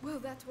go. Well,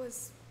 that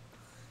was...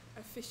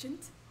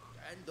 efficient.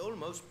 And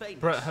almost painless.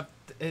 Bro,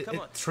 Come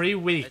on. 3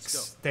 Let's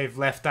weeks, they've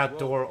left that Whoa.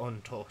 door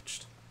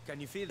untouched.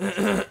 Can you feel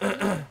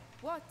that?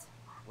 What?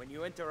 When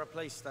you enter a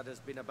place that has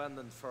been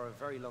abandoned for a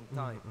very long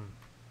time,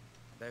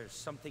 there's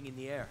something in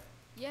the air.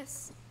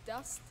 Yes,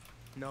 dust.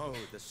 No,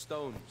 the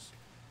stones.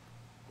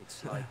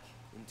 It's like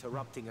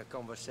interrupting a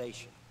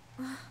conversation.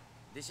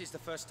 This is the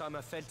first time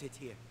I felt it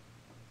here.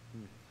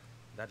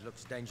 That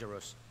looks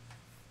dangerous.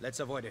 Let's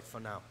avoid it for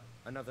now.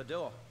 Another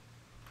door.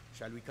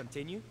 Shall we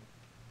continue?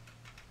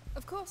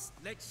 Of course.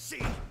 Let's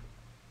see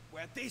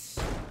where this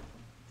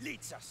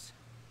leads us.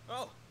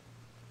 Oh,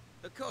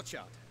 the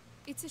courtyard.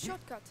 It's a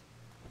shortcut.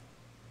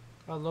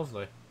 Oh,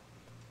 lovely.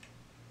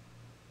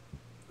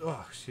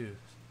 Oh, shoot.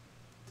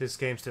 This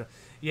game's still...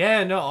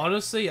 Yeah, no,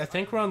 honestly, I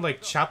think we're on, like,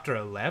 chapter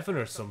 11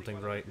 or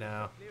something right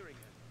now.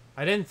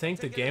 I didn't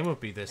think the game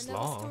would be this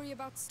Another long. story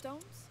about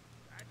stones?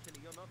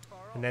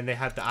 And then they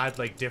had to add,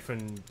 like,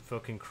 different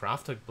fucking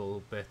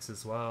craftable bits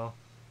as well.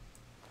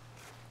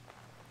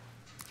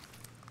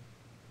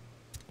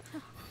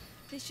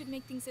 This should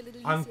make things a little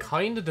easier. I'm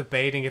kind of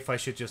debating if I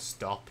should just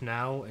stop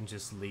now and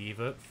just leave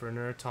it for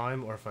another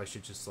time, or if I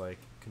should just, like,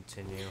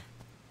 continue.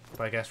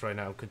 But I guess right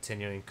now I'm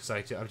continuing, because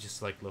I'm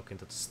just, like, looking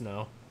at the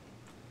snow.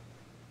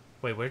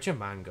 Wait, where'd your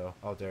man go?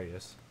 Oh, there he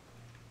is.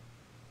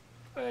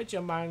 Where'd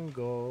your man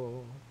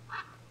go?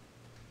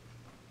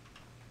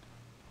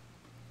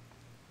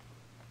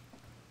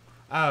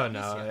 Oh,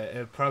 no,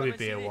 it'll probably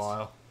be a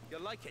while.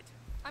 You'll like it.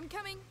 I'm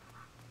coming.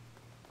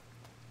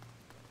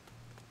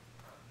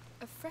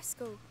 A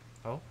fresco.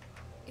 Oh?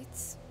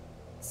 It's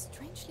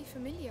strangely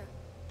familiar.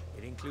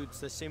 It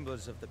includes the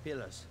symbols of the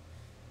pillars.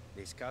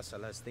 This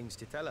castle has things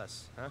to tell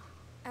us, huh?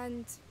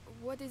 And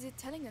what is it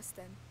telling us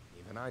then?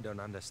 Even I don't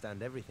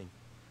understand everything.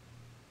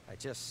 I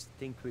just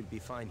think we'll be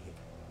fine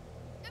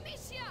here.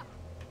 Amicia!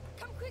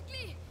 Come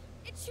quickly!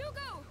 It's Hugo!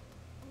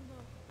 Oh no.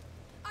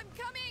 I'm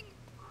coming!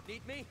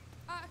 Need me?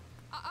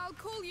 I'll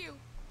call you.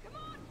 Come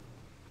on!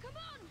 Come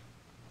on!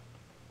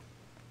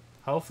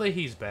 Hopefully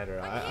he's better.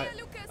 I'm here,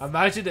 Lucas.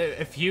 Imagine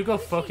if Hugo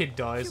fucking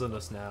dies on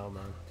us now,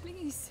 man.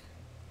 Please.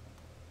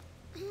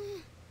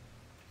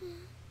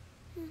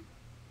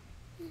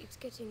 It's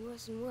getting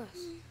worse and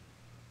worse.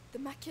 The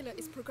macula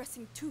is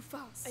progressing too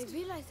fast. I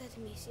realize that,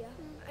 Amicia.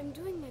 I'm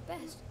doing my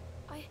best.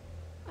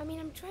 I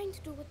mean, I'm trying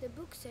to do what the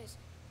book says,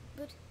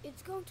 but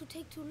it's going to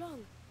take too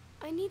long.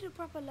 I need a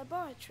proper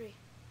laboratory.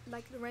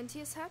 Like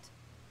Laurentius had?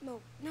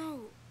 No.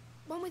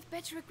 One with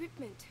better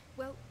equipment.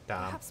 Well,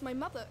 Damn. perhaps my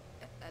mother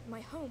at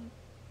my home.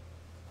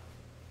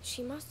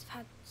 She must have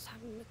had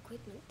some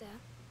equipment there.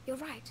 You're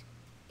right.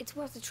 It's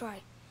worth a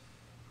try.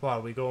 What, are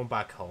we going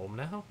back home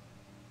now?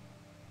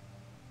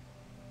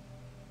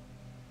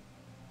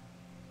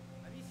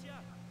 Amicia!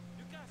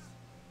 Lucas!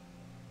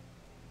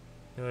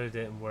 No, it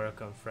didn't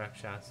work on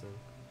Fractions.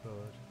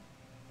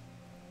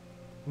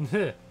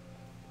 Good.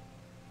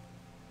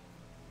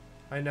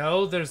 I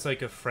know there's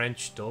like a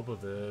French dub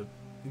of the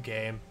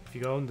game. If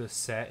you go into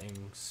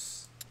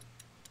settings,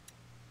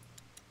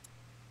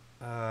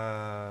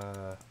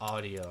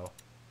 audio,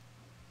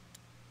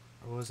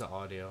 or was it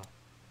audio?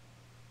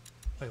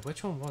 Wait,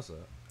 which one was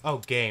it? Oh,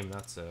 game.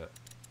 That's it.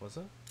 Was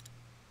it?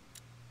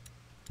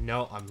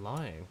 No, I'm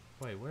lying.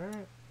 Wait,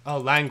 where? Oh,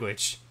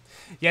 language.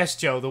 Yes,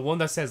 Joe, the one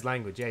that says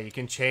language. Yeah, you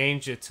can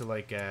change it to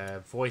like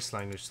voice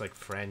language, like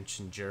French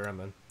and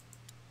German.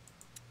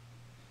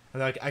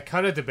 And like, I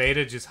kind of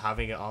debated just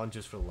having it on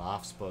just for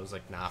laughs, but I was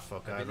like, nah,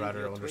 fuck, I'd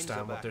rather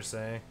understand what they're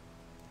saying.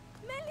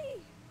 Melly!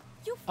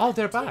 You Oh,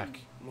 they're back.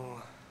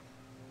 More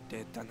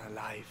dead than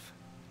alive.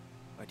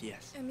 But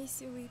yes.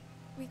 Amicia,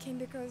 we came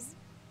because,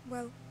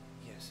 well,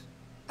 Yes.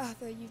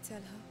 Arthur, you tell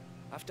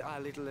her. After our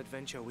little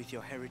adventure with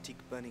your heretic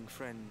burning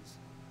friends,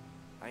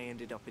 I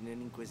ended up in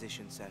an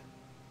Inquisition cell.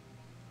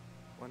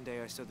 One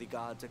day I saw the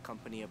guards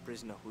accompany a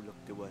prisoner who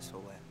looked the worse for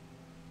wear.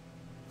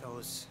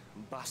 Those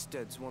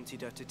bastards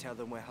wanted her to tell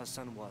them where her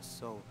son was,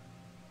 so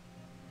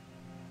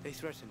they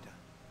threatened her.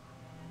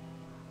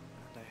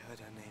 And I heard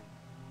her name.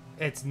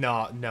 It's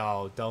not.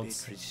 No, don't.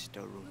 Beatrice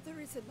Storu. Mother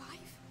is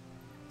alive?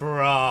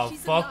 Bro,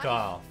 She's fuck alive.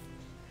 off.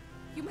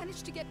 You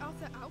managed to get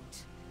Arthur out?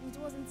 It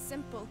wasn't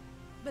simple.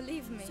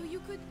 Believe me. So you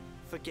could...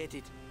 Forget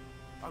it.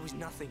 I was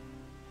nothing.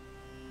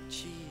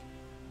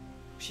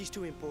 She's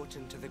too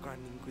important to the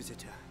Grand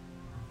Inquisitor.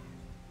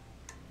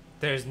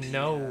 There's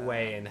no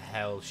way in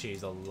hell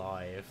she's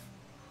alive.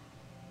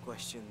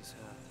 Questions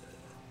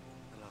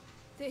a lot.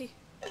 They...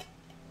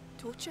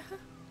 torture her?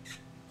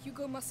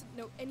 Hugo mustn't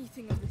know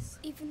anything of this.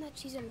 Even that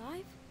she's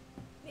alive?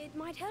 It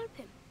might help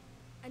him.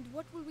 And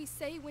what will we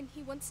say when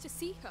he wants to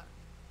see her?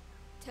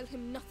 Tell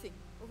him nothing,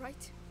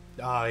 alright?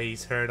 Oh,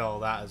 he's heard all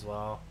that as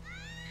well.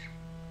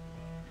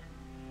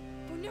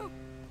 Oh no!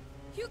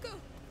 Hugo!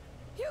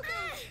 Hugo!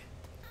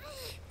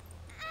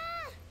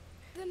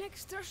 The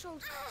next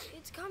threshold.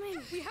 It's coming.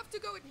 We have to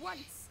go at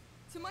once.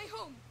 To my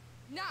home.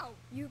 Now!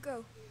 You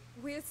go.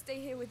 We'll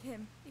stay here with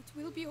him. It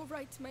will be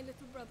alright, my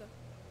little brother.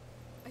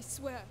 I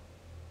swear.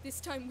 This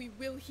time we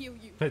will heal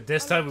you. But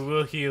this time we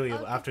will heal you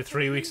I'll after get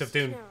 3 some weeks of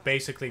doing dinner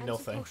basically and some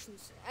nothing.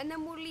 potions, and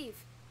then we'll leave.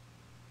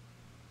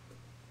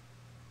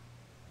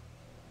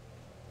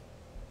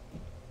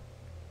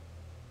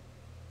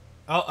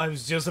 Oh, I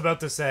was just about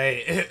to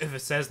say, if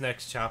it says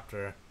next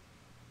chapter.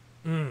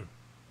 I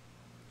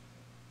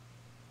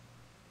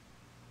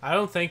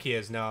don't think he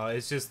is, no.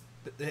 It's just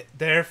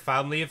their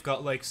family have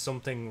got like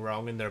something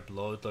wrong in their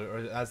blood, or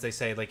as they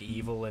say, like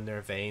evil in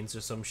their veins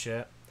or some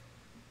shit.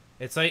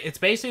 It's like it's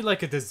basically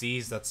like a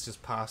disease that's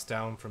just passed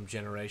down from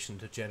generation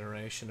to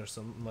generation or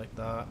something like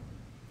that.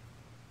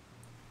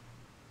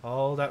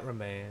 All that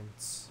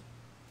remains.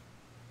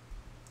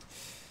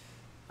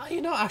 Oh,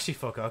 you know, actually,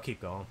 fuck it, I'll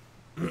keep going.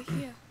 We're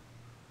here.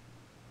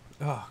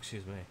 Oh,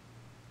 excuse me.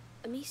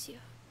 Amicia,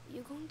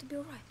 you're going to be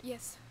alright?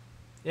 Yes.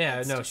 Yeah,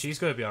 It's no, just she's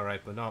gonna be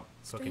alright, but not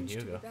fucking strange to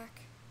Hugo. be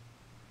back.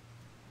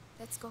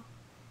 Let's go.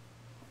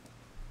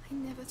 I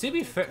never To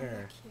be thought I'd come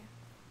fair- back here.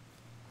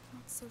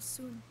 Not so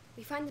soon.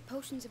 We find the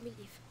potions and we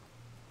leave.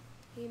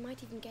 We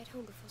might even get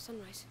home before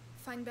sunrise.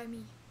 Fine by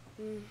me.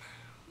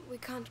 We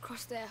can't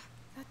cross there.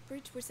 That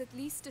bridge was at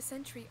least a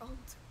century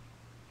old.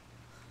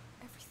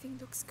 Everything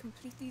looks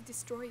completely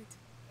destroyed.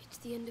 It's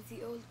the end of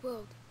the old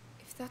world.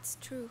 If that's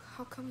true,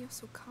 how come you're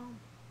so calm?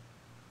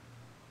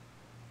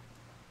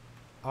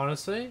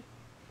 Honestly,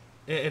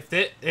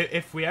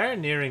 if we are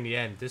nearing the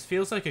end, this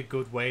feels like a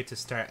good way to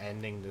start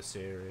ending the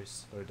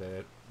series or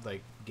the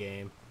like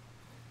game,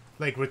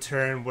 like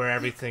return where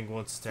everything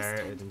once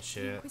started and The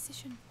shit.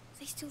 Inquisition. Are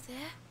they still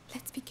there?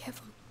 Let's be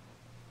careful.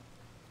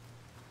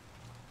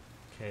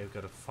 Okay, we've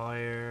got a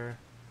fire.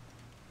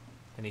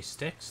 Any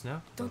sticks?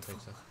 No, Don't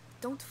think fall.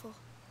 Don't fall.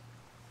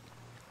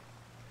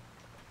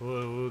 so.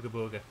 Ooga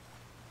booga.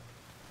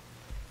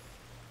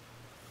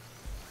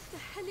 What the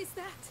hell is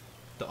that?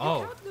 The Look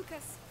oh. out,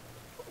 Lucas.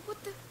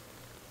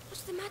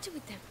 What's the matter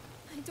with them?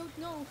 I don't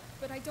know,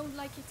 but I don't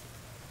like it.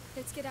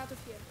 Let's get out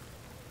of here.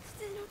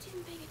 They're not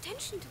even paying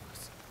attention to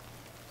us.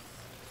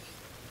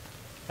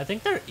 I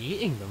think they're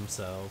eating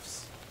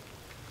themselves.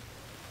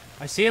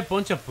 I see a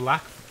bunch of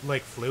black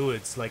like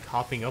fluids like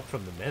hopping up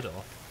from the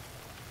middle.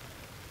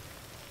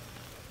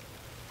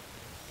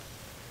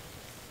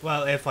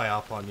 Well, if I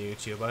hop on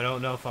YouTube, I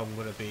don't know if I'm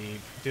gonna be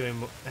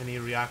doing any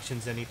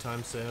reactions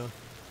anytime soon.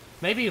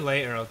 Maybe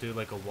later I'll do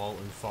like a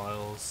Walton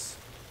Files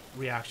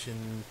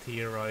reaction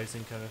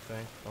theorizing kind of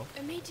thing. Oh,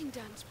 A mating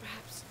dance,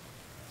 perhaps.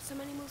 Some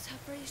animals have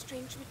very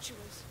strange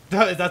rituals.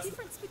 What's that's the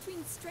difference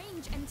between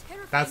strange and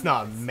terrifying? that's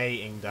not a words?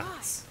 mating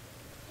dance.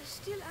 They're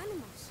still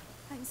animals.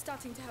 I'm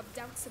starting to have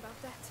doubts about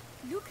that.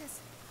 Lucas,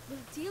 we'll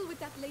deal with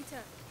that later.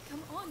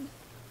 Come on.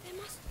 There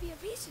must be a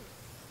reason.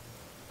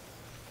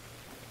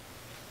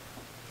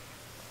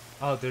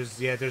 Oh,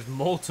 there's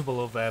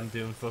multiple of them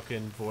doing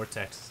fucking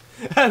vortex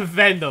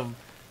venom.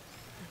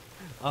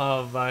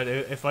 Oh man,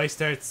 if I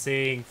start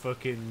seeing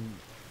fucking,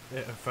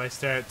 if I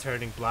start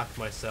turning black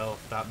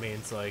myself, that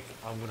means like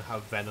I'm gonna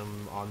have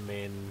venom on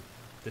me and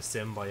the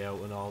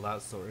symbiote and all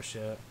that sort of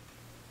shit.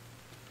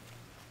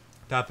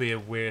 That'd be a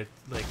weird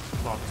like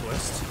plot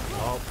twist.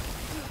 Oh,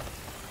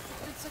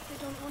 Looks like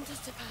they don't want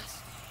us to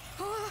pass.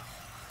 Ah,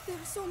 there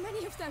are so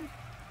many of them.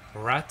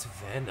 rat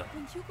venom.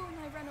 When Hugo and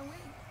I ran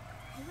away,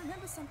 I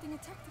remember something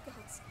attacked the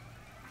guards.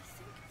 I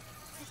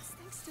think it's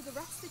thanks to the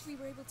rats that we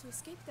were able to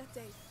escape that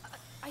day.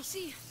 I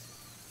see.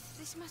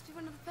 This must be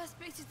one of the first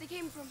places they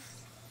came from.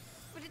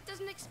 But it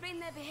doesn't explain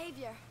their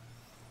behavior.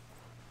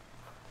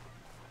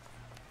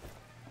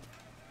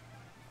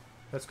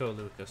 Let's go,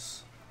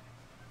 Lucas.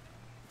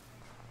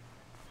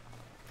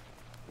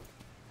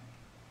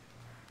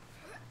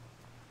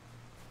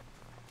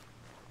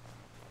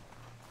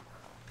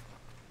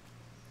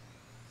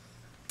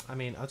 I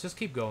mean, I'll just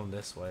keep going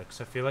this way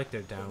because I feel like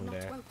they're down They're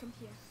not there. welcome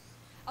here.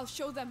 I'll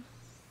show them.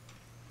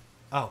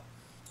 Oh,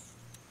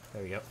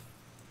 there we go.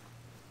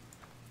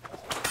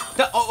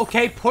 Oh,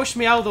 okay, push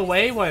me out of the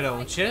way, why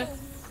don't you? Home.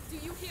 Do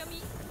you hear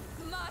me?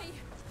 My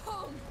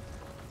home.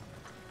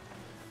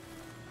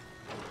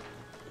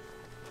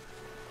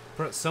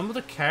 Bro, some of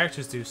the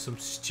characters do some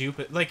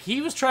stupid... Like,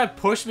 he was trying to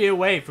push me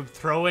away from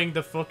throwing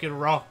the fucking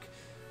rock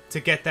to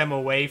get them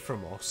away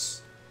from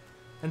us.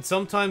 And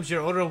sometimes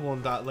your other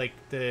one, that like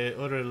the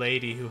other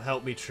lady who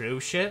helped me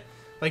through shit,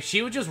 like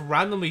she would just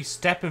randomly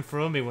step in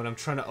front of me when I'm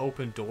trying to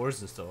open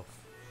doors and stuff.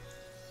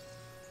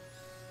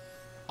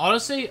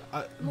 Honestly,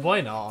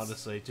 why not?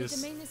 Honestly, just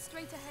The domain is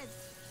straight ahead.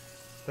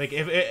 like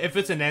if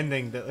it's an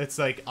ending that it's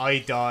like I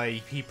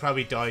die, he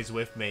probably dies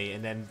with me,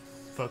 and then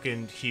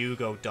fucking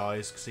Hugo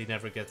dies because he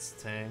never gets the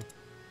thing.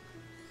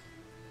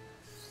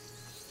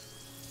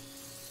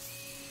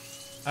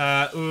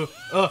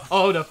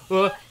 Oh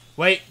no,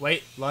 wait,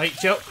 light,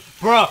 Joe.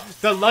 Bro,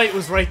 the light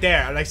was right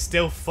there and I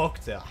still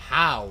fucked it.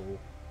 How?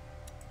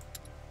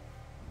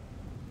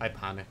 I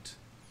panicked.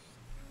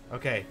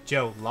 Okay,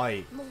 Joe,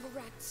 light.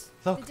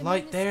 Look,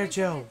 light there,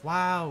 Joe.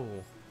 Wow.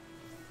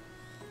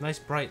 Nice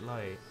bright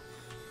light.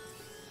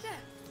 There,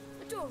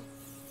 a door.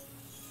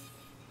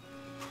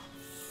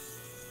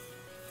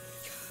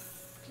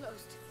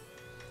 Closed.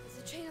 There's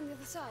a chain on the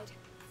other side.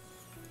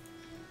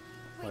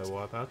 Wait,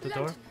 what about the the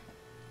door? lantern.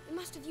 They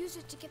must have used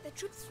it to get their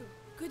troops through.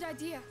 Good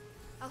idea.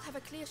 I'll have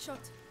a clear shot.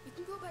 You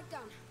can go back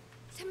down.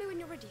 Tell me when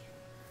you're ready.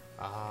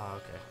 Ah,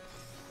 okay.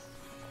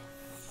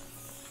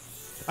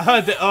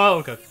 Oh,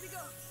 okay. Here we go.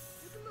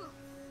 You can move.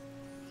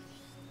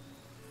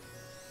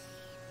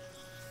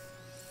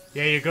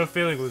 Yeah, your gut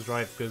feeling was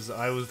right because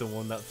I was the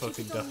one that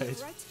fucking Keep it going, died.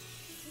 all right?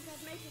 Think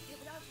I'd make it here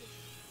without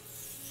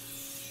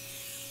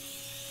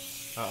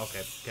you. Oh,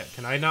 okay.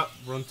 Can I not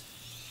run?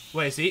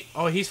 Wait, is he?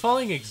 Oh, he's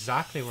following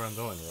exactly where I'm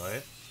going,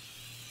 right?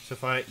 So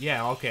if I,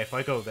 yeah, okay. If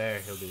I go there,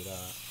 he'll do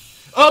that.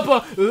 Oh,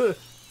 but.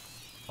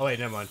 Oh wait,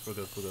 never mind. We're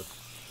good. We're good.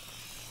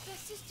 That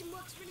system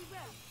works really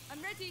well.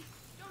 I'm ready.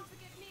 Don't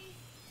forget me.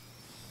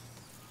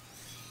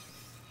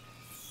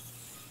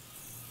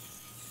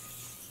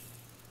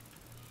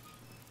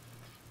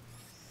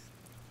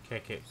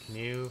 Okay, can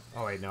you?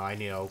 Oh wait, no. I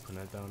need to open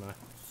it, don't I?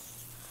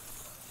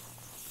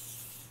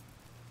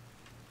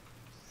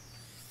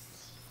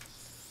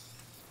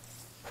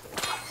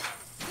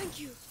 Thank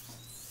you.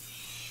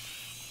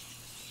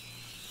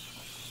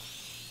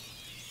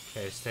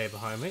 Okay, stay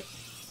behind me.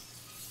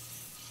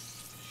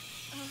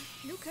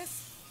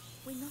 Lucas,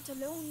 we're not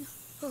alone.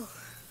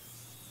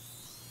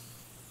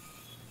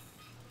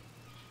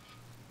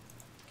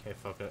 Okay,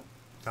 fuck it.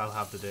 That'll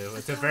have to do.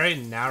 It's a very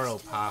narrow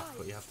path,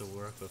 but you have to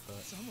work with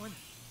it. Someone,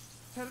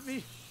 help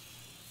me.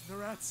 The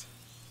rats.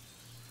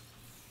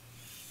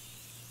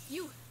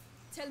 You,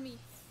 tell me,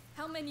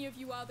 how many of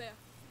you are there?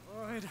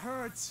 Oh, it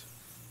hurts.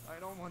 I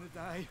don't want to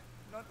die.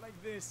 Not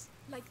like this.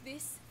 Like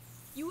this?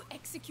 You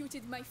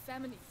executed my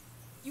family.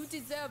 You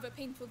deserve a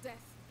painful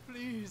death.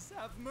 Please,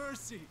 have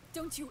mercy.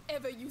 Don't you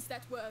ever use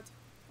that word.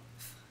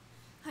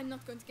 I'm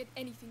not going to get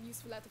anything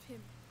useful out of him.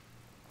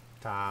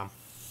 Tom.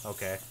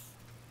 Okay.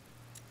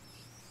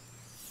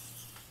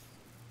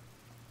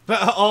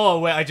 But, oh,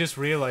 wait, I just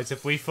realized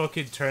if we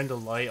fucking turn the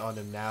light on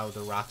him now, the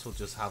rats will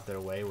just have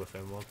their way with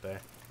him, won't they?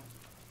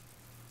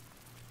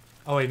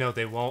 Oh, wait, no,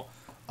 they won't.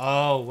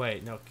 Oh,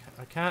 wait, no,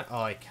 I can't.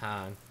 Oh, I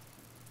can.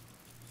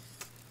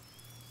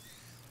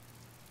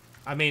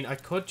 I mean, I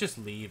could just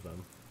leave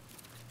him.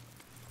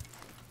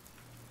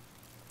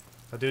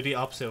 I'll do the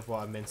opposite of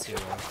what Mincia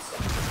wants.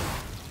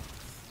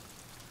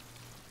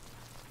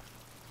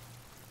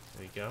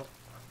 There you go.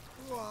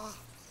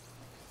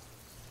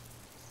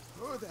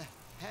 Who the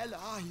hell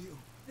are you?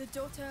 The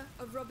daughter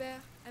of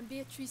Robert and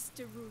Beatrice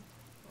de Roux.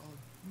 Oh,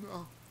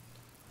 no.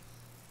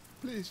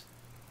 Please.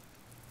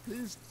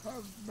 Please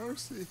have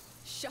mercy.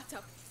 Shut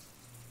up.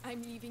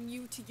 I'm leaving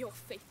you to your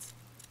fate.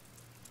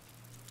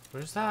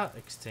 Where's that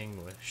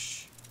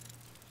extinguish?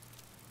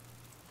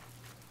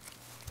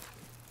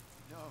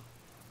 No.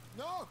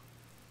 No!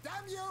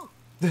 Damn you!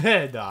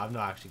 No, I'm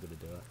not actually gonna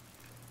do it.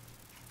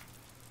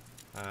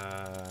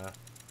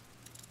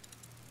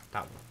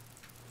 That one.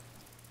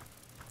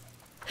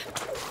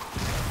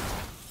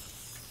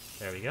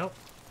 There we go.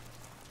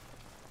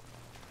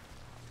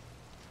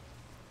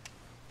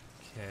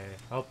 Okay.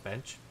 Oh,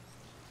 bench.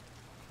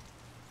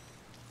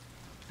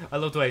 I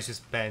love the way it's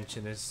just bench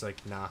and it's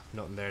like, nah,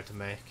 nothing there to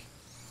make.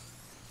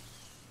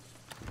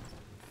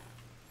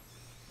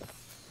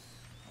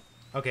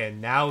 Okay,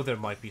 now there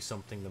might be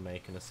something to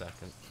make in a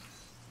second.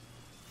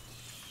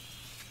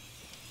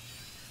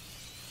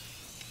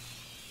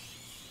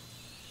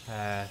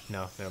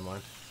 No, never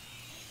mind.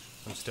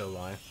 I'm still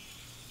lying.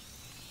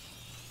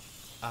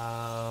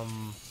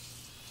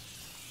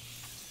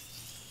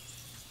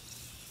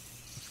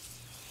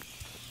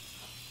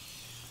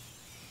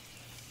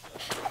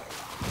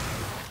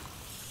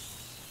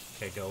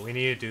 Okay, go. We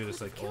need to do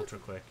this like ultra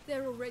quick.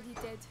 They're already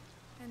dead,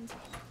 and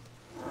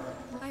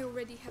I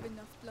already have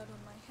enough blood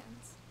on my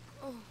hands.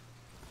 Oh.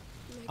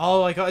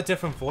 Oh, I got a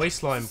different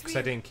voice line because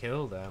I didn't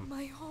kill them.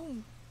 My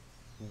home.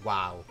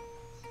 Wow.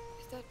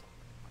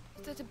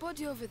 Is that a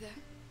body over there?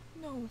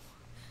 No.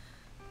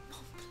 No,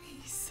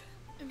 please.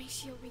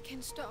 Amicia, we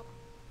can stop.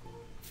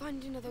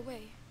 Find another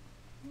way.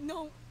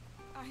 No.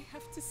 I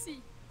have to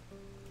see.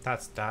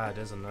 That's Dad,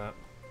 isn't it?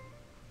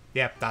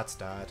 Yep, that's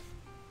Dad.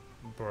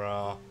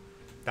 Bruh.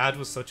 Dad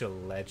was such a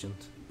legend.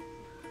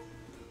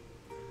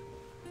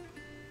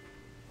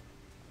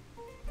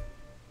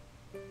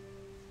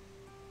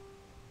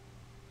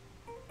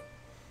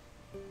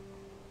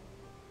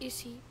 Is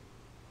he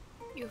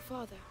your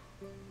father?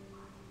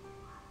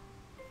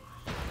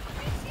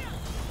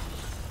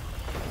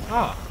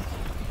 Oh.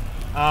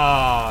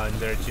 Oh, and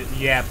they're just...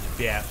 Yep,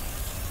 yep.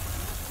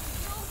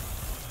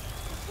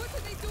 What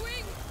are they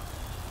doing?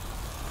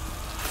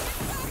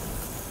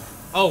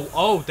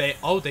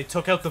 Oh, they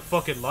took out the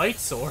fucking light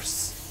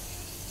source.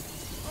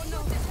 Oh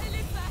no, the hell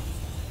is that?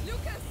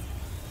 Lucas!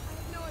 I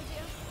have no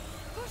idea.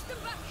 Push them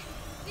back!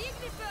 The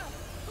ignifer!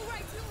 Who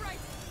right?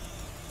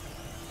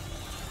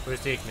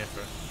 Where's the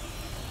ignifer?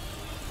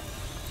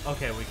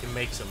 Okay, we can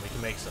make some.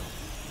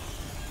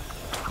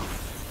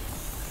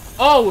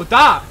 Oh,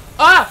 that!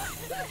 Ah!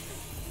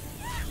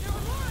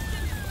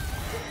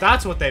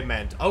 That's what they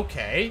meant.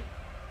 Okay.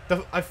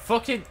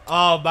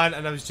 Oh man,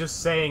 and I was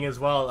just saying as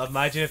well,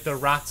 imagine if the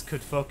rats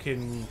could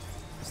fucking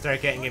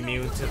start getting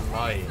immune to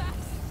light.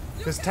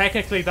 Because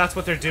technically that's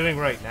what they're doing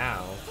right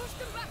now. Push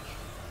them back!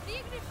 The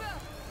ignifer!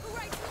 Who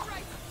right?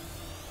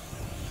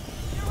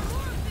 There are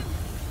more of them!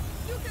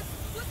 Lucas,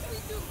 what do we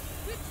do?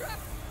 We're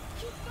trapped!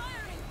 Keep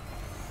firing!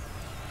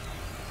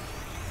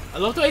 I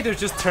love the way they're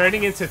just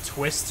turning into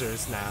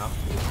twisters now.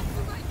 We have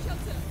to find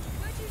shelter!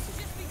 Where do you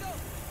suggest we go?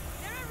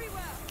 They're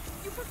everywhere!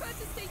 You prefer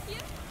to stay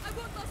here? I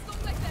won't last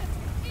long like that!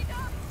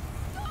 Enough!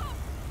 Stop!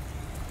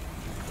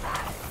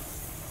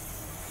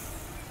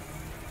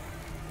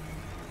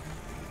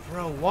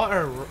 Bro,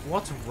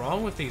 what's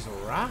wrong with these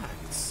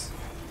rats?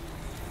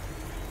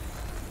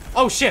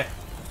 Oh shit!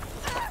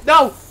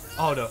 No!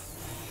 Oh no.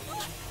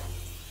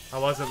 I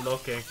wasn't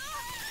looking.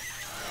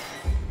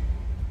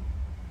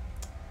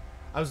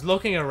 I was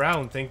looking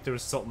around, think there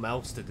was something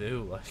else to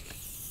do, like.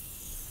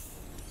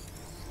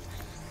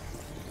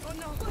 Oh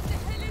no, what the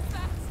hell is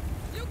that?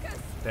 Lucas!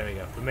 There we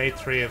go. We made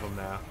 3 of them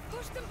now.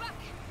 Push them back!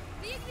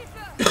 The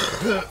ignifer!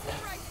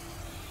 Right!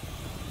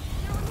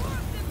 There are more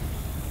of them!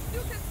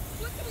 Lucas,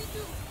 what do we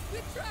do?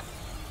 We're trapped!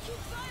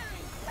 Keep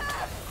firing!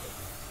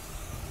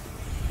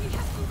 We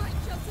have to find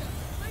shelter!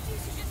 Where do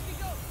you suggest we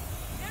go?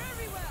 They're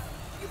everywhere!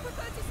 You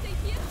prefer to stay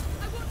here?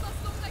 I won't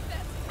last long like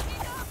that!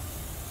 Enough!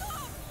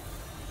 Stop!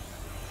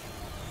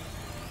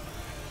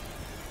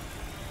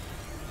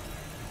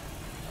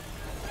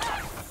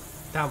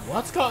 Damn,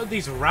 what's got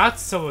these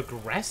rats so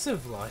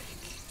aggressive, like?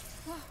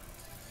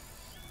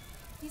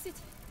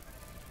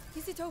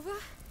 Is it over?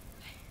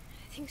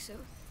 I think so.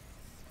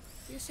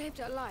 You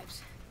saved our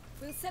lives.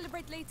 We'll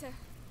celebrate later.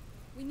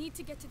 We need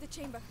to get to the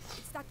chamber.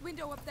 It's that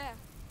window up there.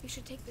 You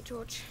should take the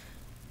torch.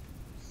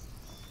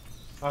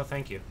 Oh,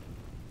 thank you.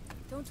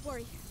 Don't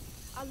worry.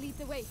 I'll lead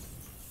the way.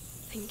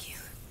 Thank you.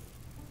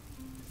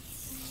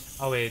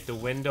 Oh wait, the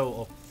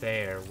window up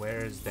there.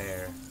 Where is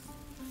there?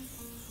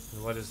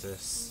 What is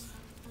this?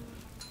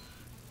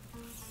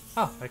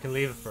 Oh, I can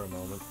leave it for a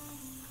moment.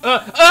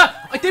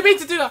 I didn't mean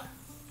to do that!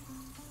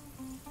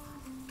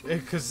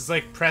 Because it's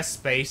like press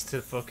space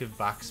to fucking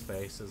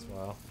backspace as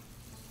well.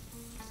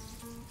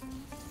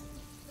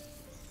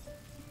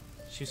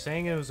 She's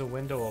saying it was a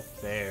window up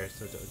there,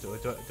 so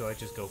do I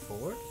just go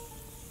forward?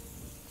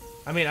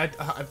 I mean,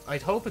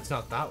 I'd hope it's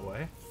not that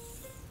way.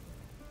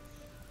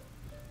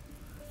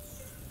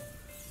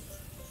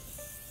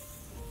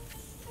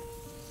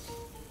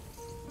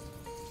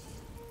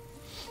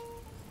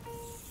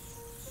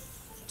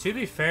 To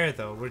be fair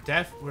though,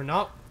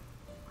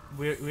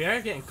 we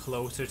are getting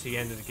closer to the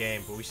end of the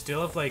game, but we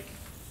still have like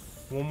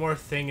one more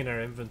thing in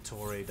our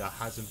inventory that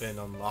hasn't been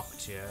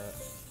unlocked yet.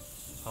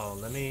 Oh,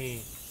 let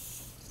me...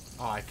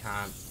 Oh, I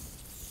can't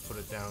put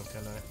it down,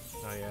 can I?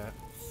 Not yet.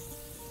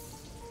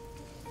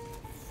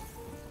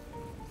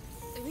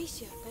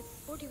 Amicia, that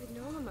body with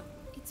no armor.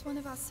 It's one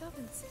of our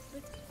servants,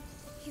 but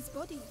his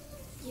body...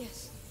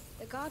 Yes,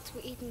 the guards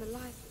were eaten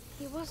alive.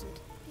 He wasn't.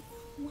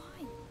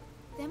 Why?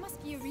 There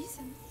must be a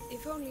reason.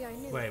 If only I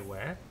knew. Wait,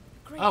 where?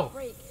 Great Oh.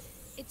 break.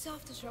 Its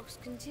aftershocks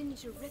continue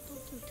to ripple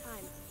through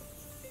time.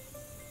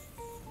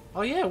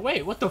 Oh yeah,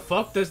 wait, what the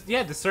fuck?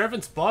 Yeah, the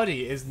servant's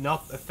body is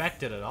not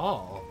affected at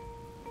all.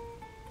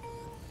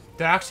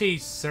 They're actually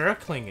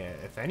circling it,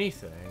 if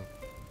anything.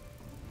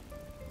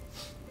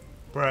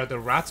 Bruh, the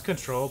rat's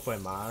controlled by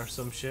Ma or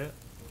some shit.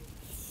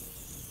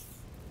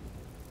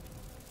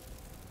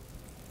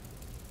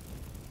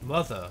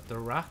 Mother, the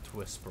rat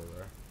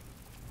whisperer.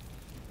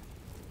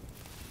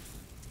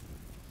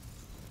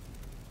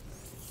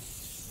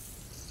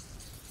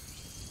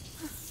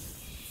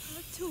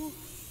 Two.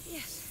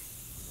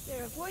 Yes,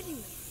 they're avoiding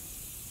them.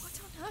 What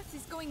on earth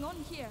is going on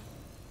here?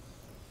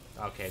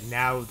 Okay,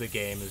 now the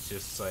game is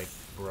just like,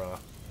 bruh.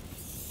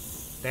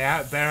 They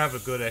better have a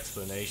good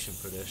explanation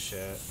for this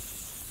shit.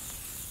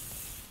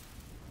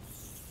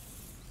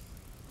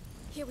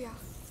 Here we are.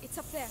 It's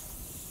up there.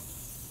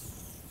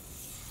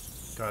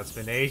 God, it's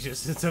been ages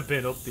since I've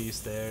been up these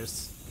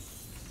stairs.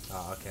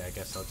 Oh, okay, I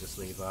guess I'll just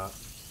leave that.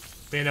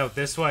 But you know,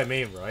 this is what I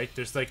mean, right?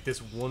 There's like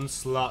this one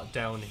slot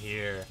down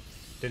here.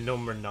 The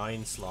number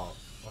 9 slot.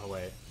 Oh,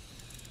 wait.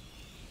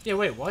 Yeah,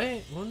 wait,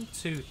 why? 1,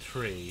 2,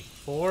 3,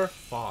 4,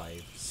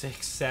 5,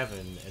 6,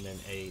 7, and then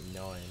 8,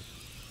 9.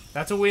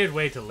 That's a weird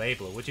way to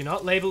label it. Would you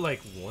not label like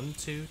 1,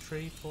 2,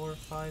 3, 4,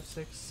 5,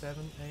 6,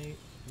 7, 8,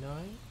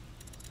 9?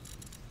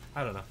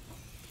 I don't know.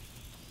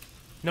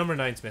 Number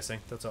 9's missing.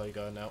 That's all you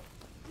gotta know.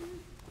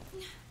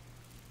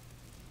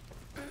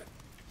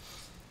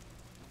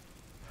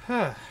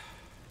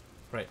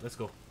 Right, let's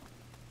go.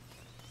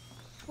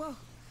 Whoa,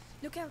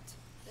 look out.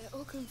 They're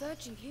all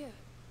converging here.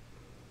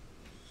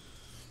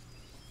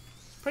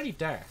 Pretty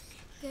dark.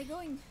 They're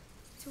going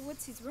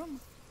towards his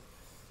room.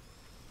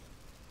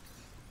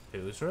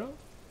 Whose room?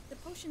 The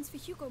potions for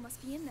Hugo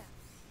must be in there.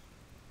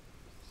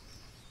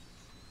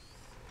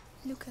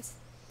 Lucas,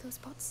 those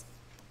pots?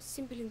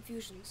 Simple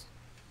infusions.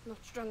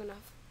 Not strong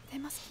enough. There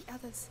must be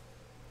others.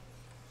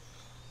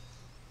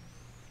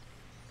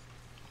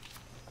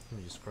 Let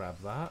me just grab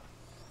that.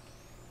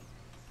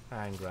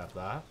 And grab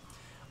that.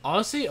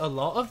 Honestly, a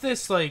lot of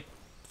this, like,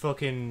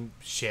 fucking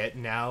shit,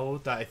 now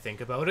that I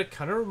think about it,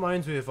 kind of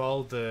reminds me of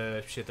all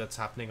the shit that's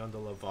happening on the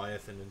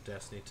Leviathan in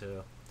Destiny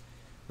 2.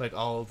 Like,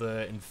 all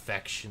the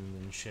infection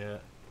and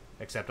shit.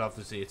 Except,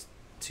 obviously, it's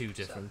 2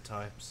 different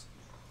types.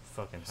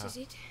 Fucking hell. This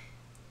is it?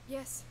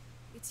 Yes,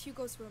 it's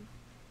Hugo's room.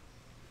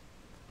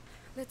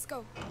 Let's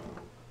go.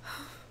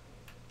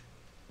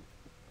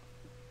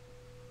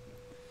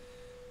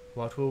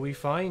 What will we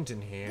find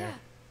in here?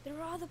 There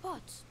are other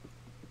pots.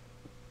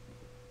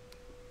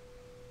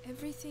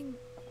 Everything's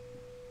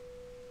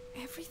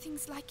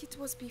like it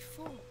was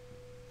before.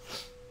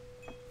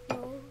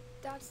 No,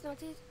 that's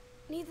not it.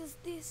 Neither's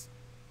this.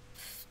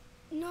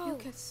 No,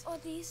 Lucas. or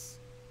this.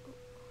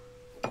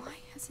 Why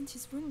hasn't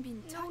his room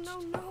been touched?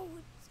 No,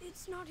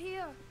 it's not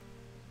here.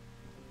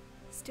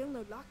 Still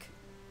no luck?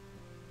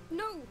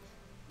 No,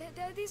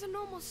 these are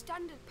normal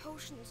standard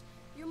potions.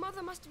 Your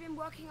mother must have been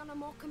working on a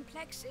more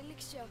complex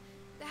elixir.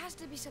 There has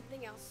to be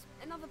something else.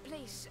 Another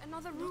place,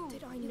 another room. Not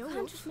that I You know can't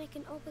of. just make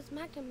an opus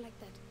magnum like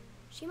that.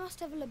 She must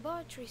have a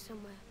laboratory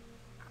somewhere.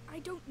 I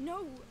don't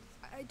know.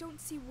 I don't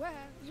see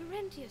where.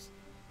 Laurentius,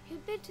 he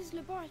built his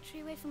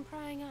laboratory away from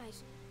prying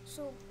eyes.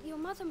 So your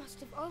mother must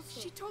have also.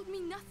 She told me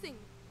nothing.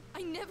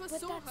 I never But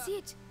saw that's her.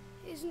 it.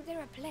 Isn't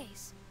there a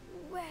place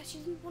where she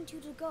didn't want you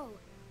to go?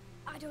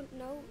 I don't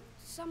know.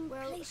 Some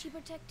place she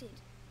protected.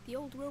 The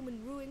old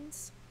Roman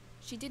ruins.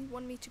 She didn't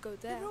want me to go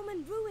there. The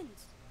Roman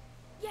ruins.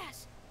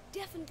 Yes,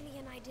 definitely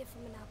an idea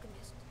from an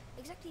alchemist.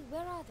 Exactly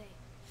where are they?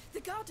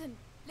 The garden.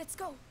 Let's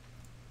go.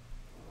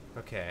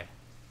 Okay.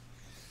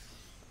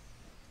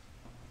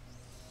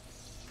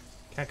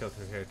 Can't go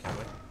through here, can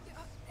we?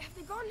 Have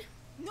they gone?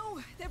 No,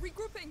 they're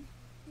regrouping.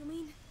 You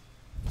mean?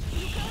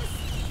 Lucas,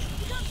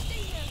 you can't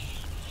stay here.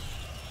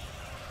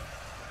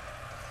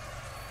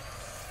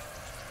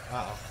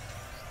 Uh-oh.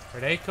 Are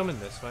they coming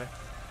this way?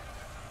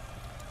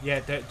 Yeah,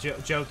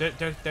 Joe,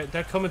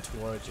 they're coming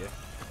towards you.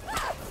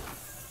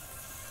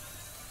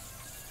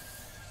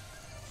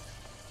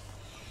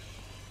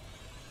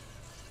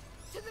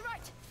 To the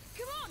right.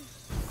 Come on.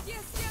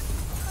 Yes.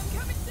 I'm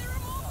coming. There are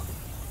more.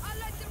 I'll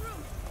light the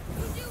room.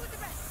 You deal with the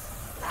rest.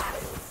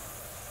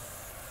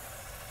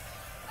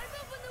 I've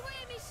opened the way,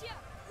 Amicia.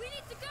 We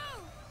need to go.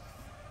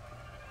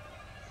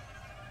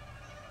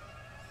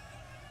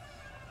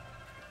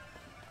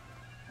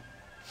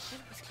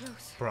 That was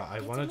close. Bruh,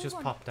 I want to just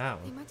pop down.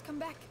 They might come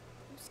back.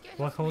 I'm scared.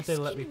 Why of can't my they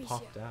let me skin,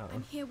 pop Amicia. down?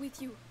 I'm here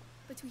with you,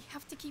 but we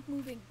have to keep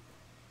moving.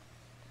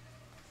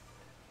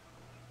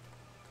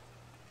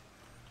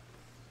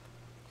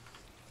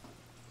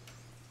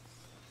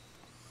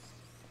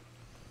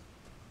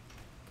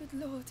 Good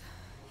Lord,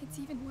 it's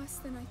even worse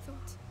than I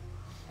thought.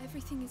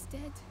 Everything is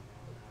dead.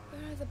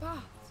 Where are the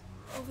baths?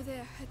 Over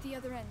there, at the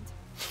other end.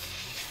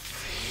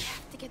 We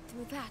have to get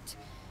through that.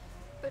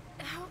 But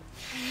how?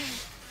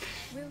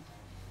 I know.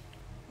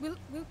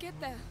 We'll get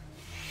there.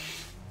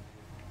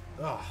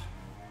 Ugh.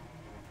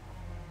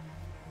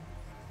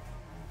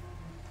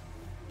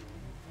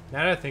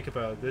 Now that I think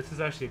about it, this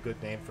is actually a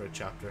good name for a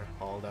chapter.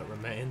 All that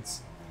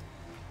remains.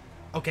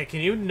 Okay,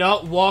 can you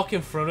not walk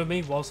in front of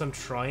me whilst I'm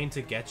trying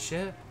to get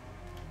shit?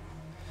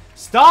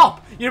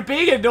 Stop! You're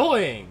being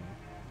annoying!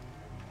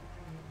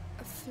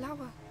 A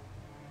flower.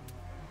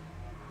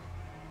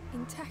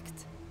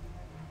 Intact.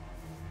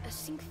 A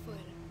cinquefoil,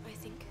 I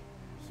think.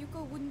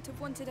 Hugo wouldn't have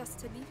wanted us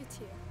to leave it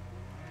here.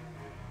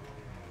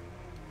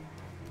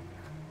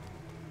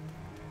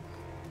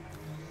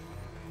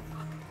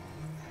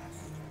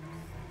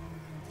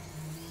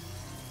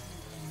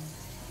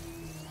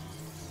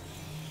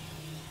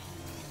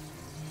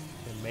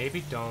 And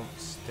maybe don't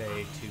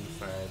stay too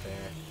far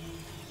there.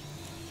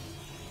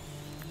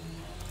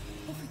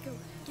 Off we go.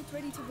 Get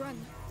ready to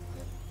run.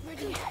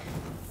 Ready.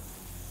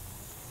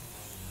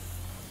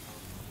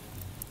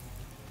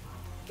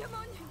 Come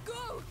on,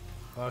 go!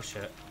 Oh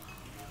shit.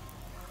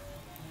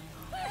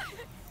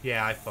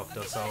 Yeah, I fucked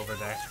us over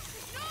there.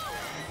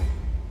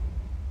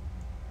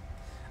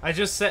 I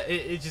just said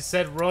it just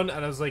said run,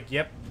 and I was like,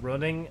 yep,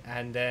 running,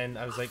 and then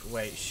I was like,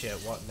 wait, shit,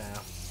 what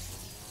now?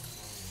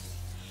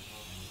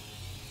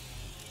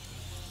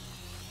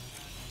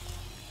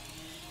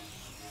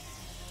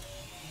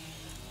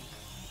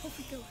 Off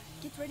we go.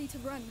 Get ready to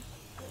run.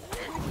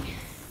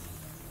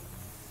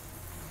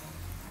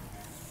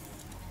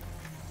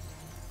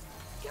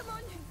 Come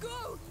on,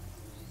 go!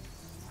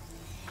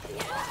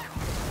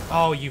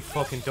 Oh, you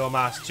fucking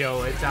dumbass,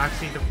 Joe. It's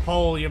actually the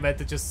pole you're meant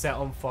to just set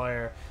on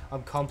fire.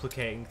 I'm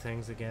complicating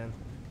things again.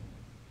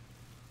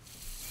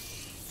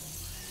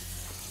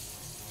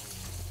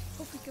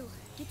 Off we go.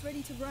 Get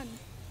ready to run.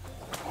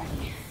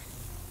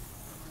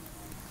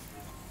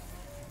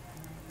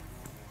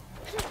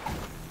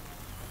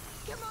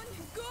 Come on,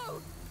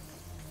 go!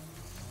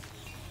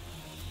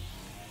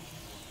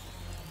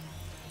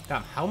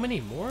 Damn, how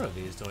many more of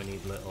these do I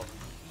need, little?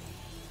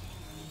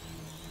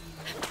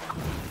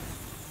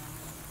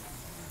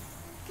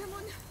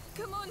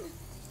 Come on!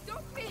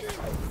 Stop me!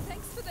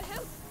 Thanks for the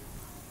help!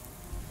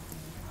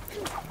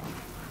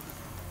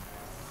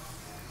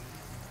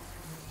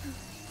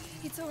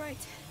 It's all right.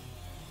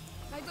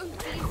 I don't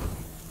believe.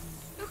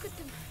 Look at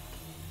them.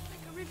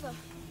 Like a river.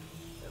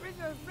 A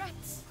river of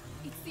rats.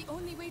 It's the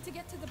only way to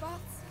get to the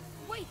baths.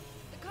 Wait,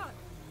 the cart.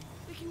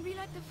 We can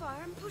relight the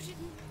fire and push it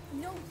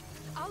in. No,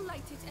 I'll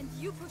light it and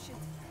you push it.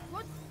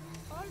 What?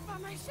 All by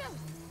myself?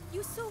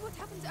 You saw what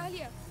happened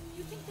earlier.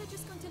 You think they're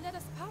just going to let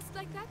us pass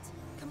like that?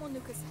 Come on,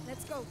 Lucas,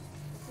 let's go.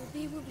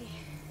 Wobbly wobbly.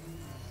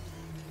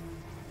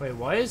 Wait,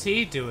 why is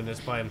he doing this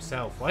by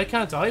himself? Why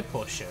can't I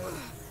push it?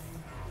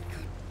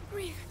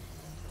 Breathe.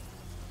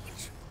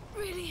 It's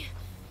really...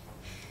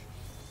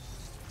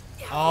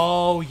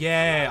 Oh,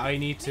 yeah, I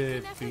need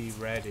to be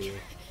ready.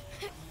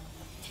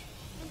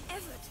 An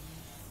effort.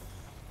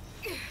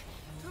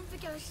 Don't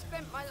forget I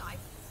spent my life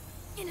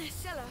in a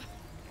cellar.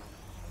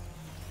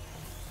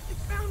 The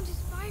ground is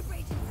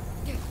vibrating.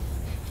 Do you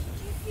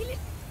feel it?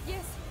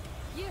 Yes,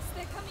 yes,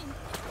 they're coming.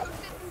 Don't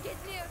let them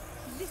get near.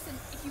 Listen,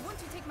 if you want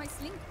to take my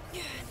sling...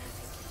 Yeah,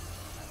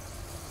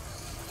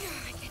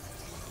 I get it.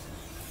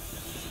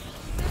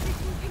 They're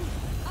moving.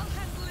 I'll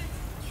handle it!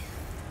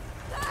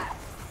 Ah!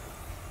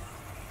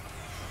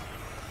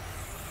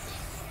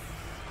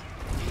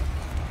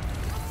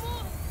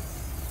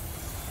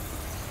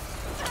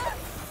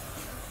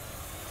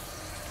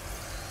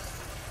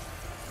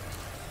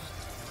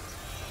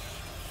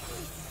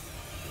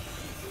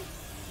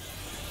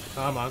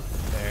 Come on.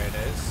 There it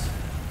is.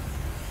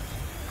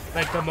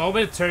 Like, the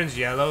moment it turns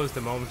yellow is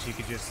the moment you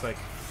could just, like,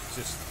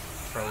 just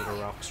throw the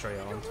rock straight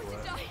onto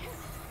it.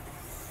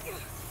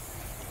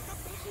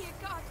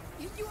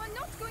 You are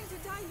not going to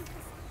die,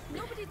 Lucas.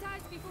 Nobody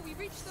dies before we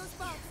reach those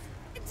baths.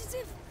 It's as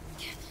if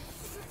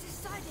we've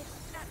decided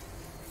that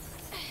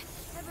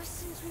ever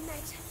since we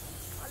met,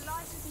 our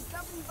lives have been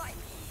governed by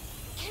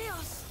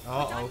chaos.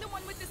 But I'm the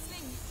one with the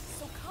sling,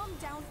 so calm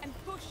down and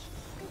push.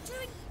 I'm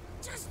doing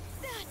just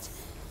that.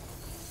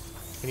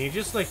 Can you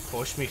just, like,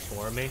 push me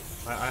for me?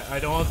 I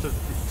don't have to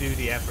do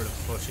the effort of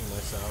pushing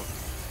myself.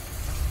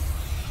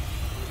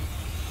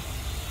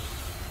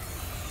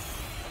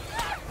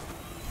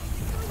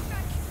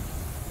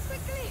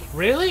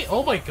 Really?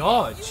 Oh my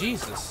god,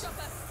 Jesus.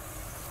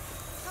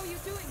 How are you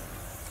doing?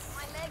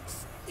 My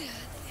legs, they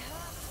hurt.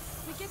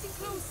 We're getting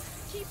close.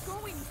 Keep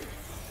going.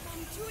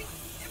 I'm doing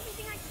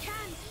everything I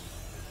can.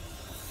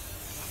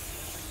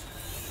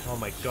 Oh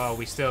my god,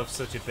 we still have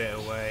such a bit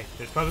away.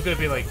 There's probably gonna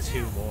be like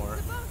 2 more.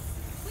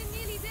 We're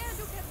nearly there,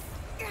 Lucas.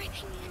 I think,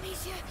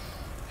 Amicia,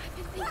 I've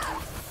been thinking. I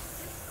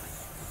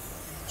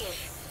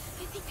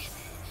think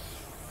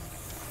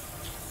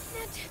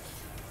that...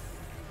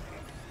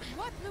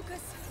 What,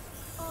 Lucas?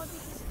 All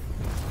these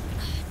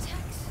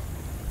attacks.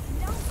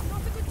 Now's not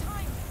a good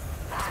time.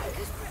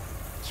 Because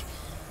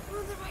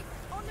we're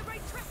On the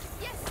right track,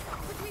 yes,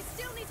 but we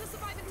still need to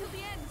survive until the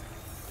end.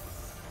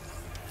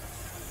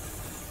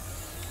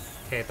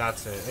 Okay,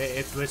 that's it.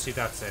 It's literally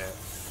that's it.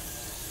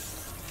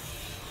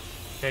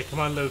 Okay, come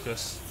on,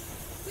 Lucas.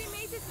 We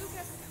made it,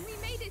 Lucas. We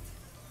made it.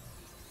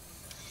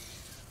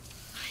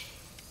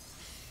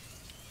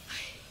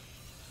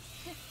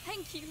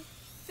 Thank you.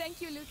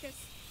 Thank you, Lucas.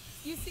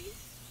 You see,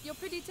 you're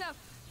pretty tough.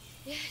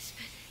 Yes,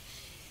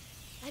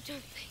 but I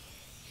don't think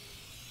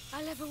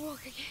I'll ever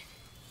walk again.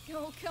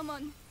 Oh, come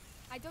on.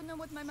 I don't know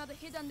what my mother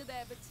hid under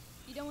there, but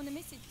you don't want to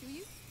miss it, do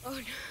you? Oh,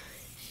 no.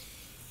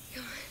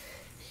 Come on.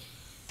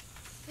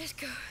 Let's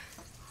go.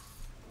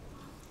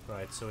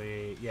 Right, so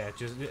we... Yeah,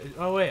 just...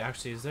 Oh, wait,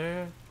 actually, is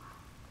there...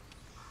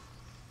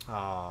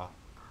 Ah.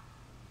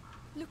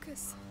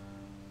 Lucas,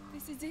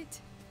 this is it.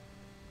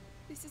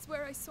 This is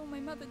where I saw my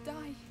mother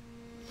die.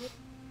 But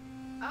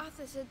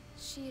Arthur said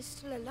she is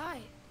still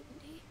alive,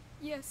 didn't he?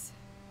 Yes.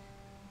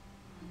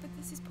 But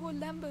this is poor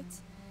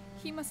Lambert.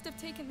 He must have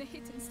taken the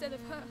hit instead of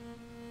her.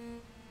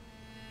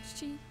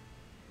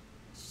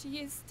 She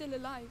is still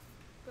alive,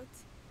 but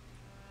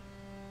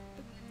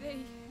they...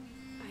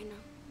 I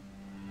know.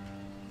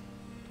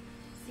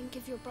 Think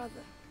of your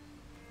brother.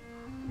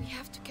 We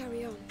have to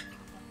carry on.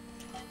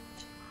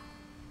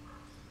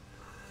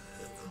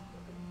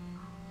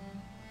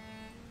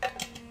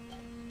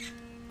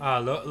 Ah,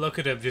 look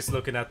at him just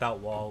looking at that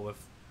wall with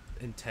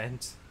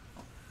intent.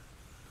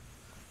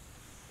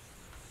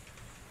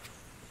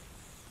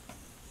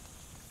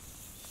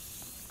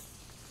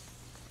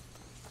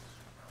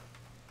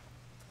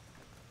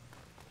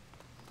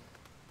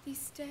 These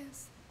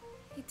stairs.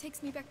 It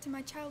takes me back to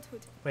my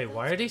childhood. Wait,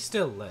 why are they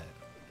still lit?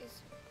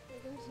 Because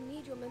we're going to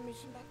need your memories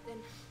from back then.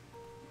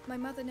 My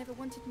mother never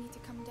wanted me to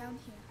come down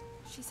here.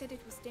 She said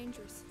it was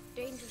dangerous.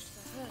 Dangerous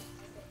for her,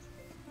 I bet.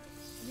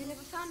 You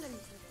never found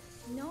anything?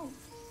 No,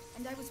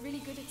 and I was really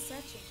good at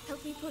searching.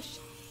 Help me push.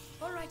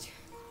 All right.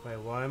 Wait,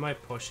 why am I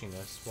pushing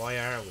this? Why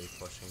are we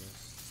pushing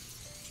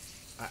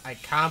this? I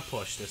can't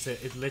push this.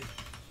 It lit.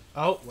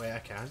 Oh, wait, I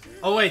can.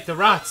 Oh, wait, the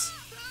rats!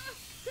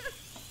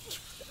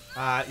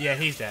 Yeah,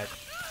 he's dead.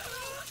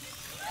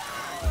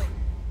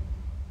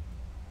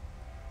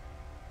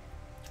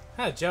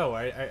 Huh, Joe,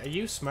 are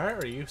you smart or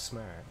are you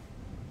smart?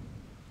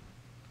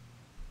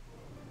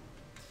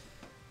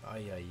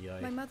 Ay, ay,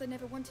 ay. My mother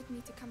never wanted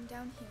me to come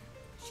down here.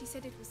 She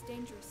said it was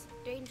dangerous.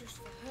 Dangerous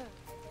for her,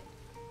 I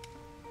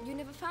bet. You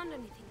never found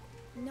anything?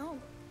 No,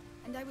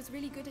 and I was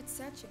really good at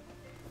searching.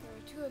 There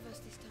are two of us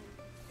this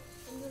time,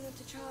 and you're not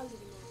a child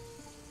anymore.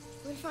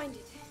 We'll find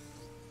it.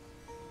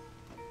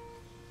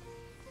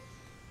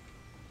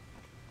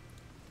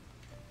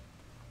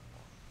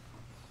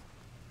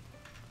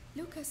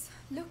 Lucas,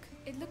 look,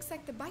 it looks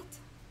like the bite.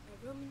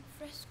 A Roman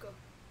fresco.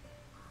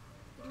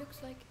 It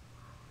looks like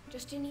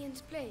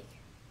Justinian's plague.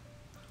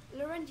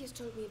 Laurentius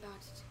told me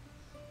about it.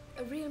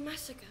 A real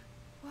massacre.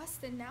 Worse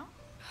than now?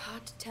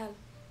 Hard to tell.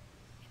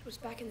 It was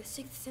back in the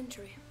 6th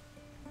century.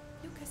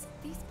 Lucas,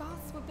 these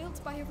baths were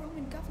built by a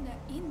Roman governor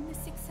in the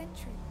 6th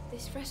century.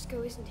 This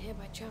fresco isn't here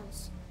by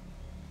chance.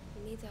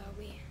 And neither are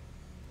we.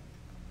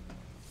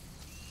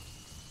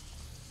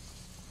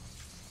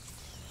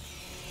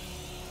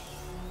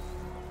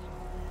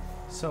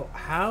 So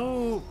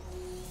how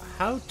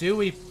do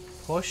we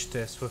push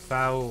this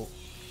without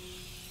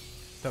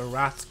the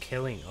rats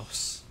killing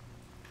us?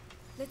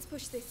 Let's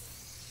push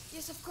this.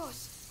 Yes, of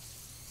course.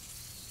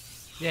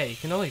 Yeah, you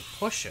can only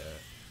push it.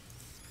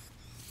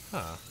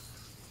 Huh.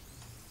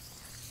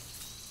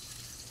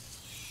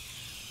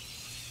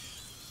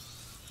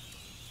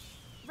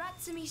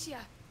 Rats, Amicia.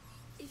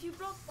 If you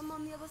block them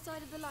on the other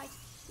side of the light,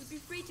 we'd be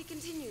free to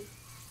continue.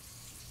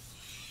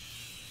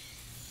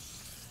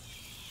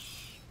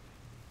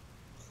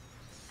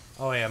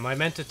 Oh yeah, am I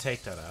meant to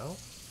take that out?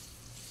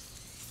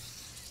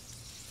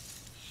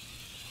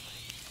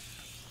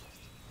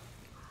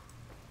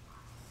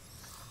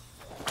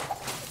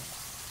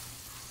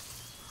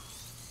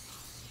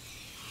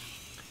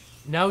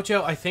 No,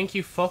 Joe, I think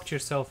you fucked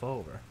yourself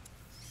over.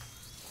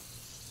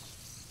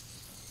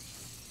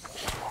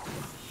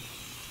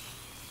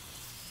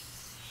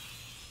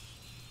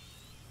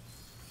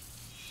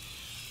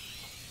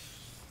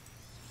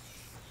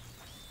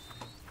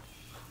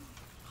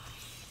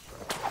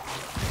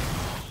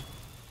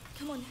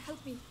 Come on,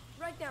 help me.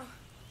 Right now.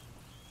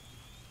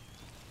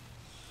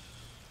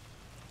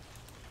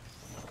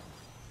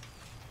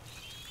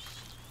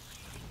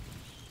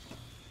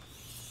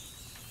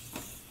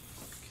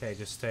 Okay,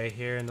 just stay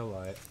here in the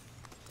light.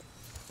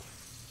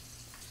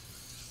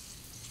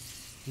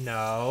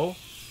 No.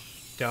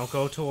 Don't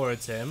go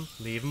towards him.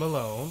 Leave him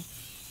alone.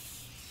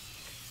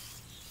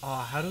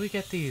 Oh, how do we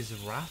get these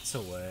rats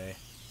away?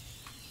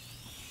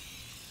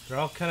 They're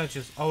all kind of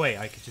just... Oh, wait,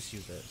 I could just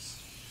use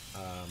this.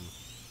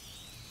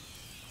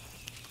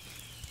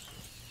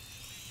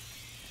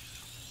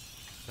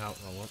 No,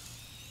 wrong one.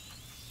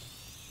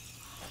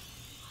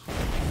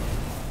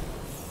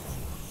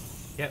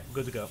 Yep,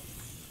 good to go.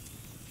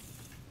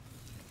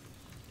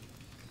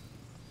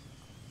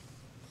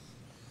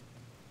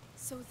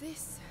 So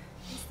this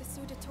is the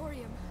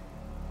sudatorium.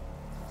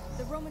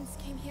 The Romans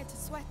came here to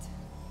sweat.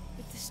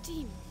 With the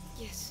steam,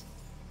 yes.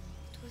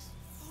 It was...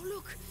 Oh,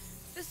 look!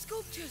 The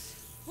sculptures!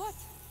 What?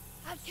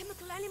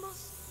 Alchemical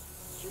animals,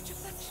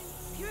 putrefaction,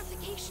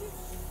 purification,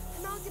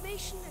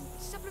 amalgamation, and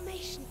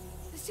sublimation.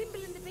 The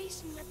symbol in the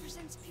basin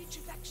represents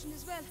putrefaction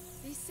as well.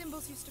 These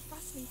symbols used to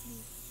fascinate me.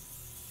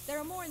 There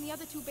are more in the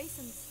other two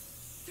basins.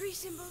 3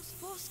 symbols,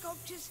 4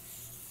 sculptures.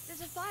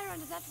 There's a fire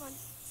under that one.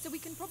 So we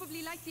can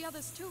probably light the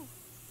others too.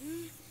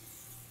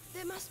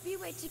 There must be a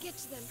way to get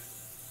to them.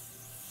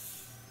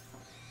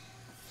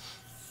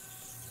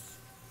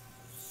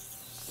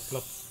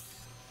 Flop.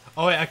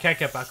 Oh wait, I can't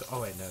get back.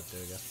 Oh wait, no,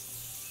 there we go.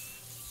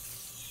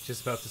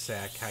 Just about to say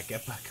I can't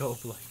get back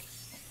up, like.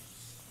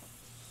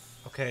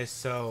 Okay,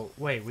 so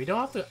wait, we don't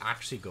have to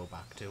actually go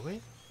back, do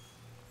we?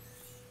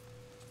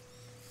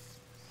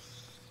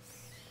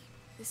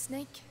 The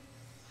snake.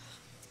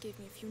 It gave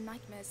me a few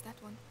nightmares,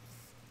 that one.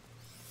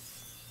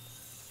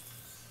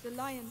 The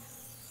lion.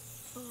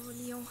 Oh,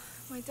 Leon,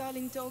 my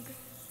darling dog.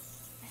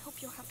 I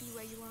hope you're happy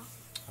where you are.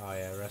 Oh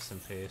yeah, rest in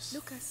peace.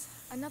 Lucas,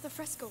 another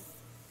fresco.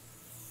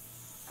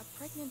 A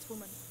pregnant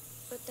woman.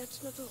 But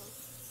that's not all.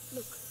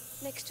 Look,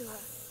 next to her.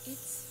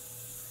 It's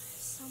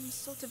some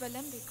sort of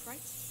alembic,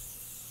 right?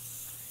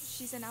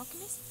 She's an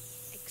alchemist?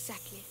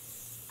 Exactly.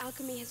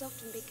 Alchemy has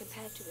often been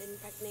compared to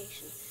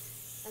impregnation,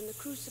 and the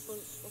crucible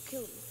or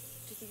kiln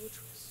to the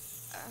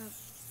uterus.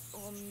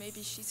 Or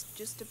maybe she's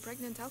just a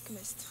pregnant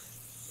alchemist.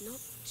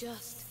 Not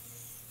just.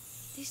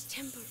 This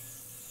temple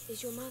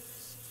is your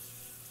mother's.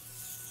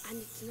 And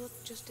it's not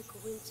just a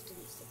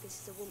coincidence that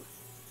this is a woman.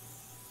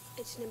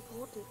 It's an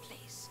important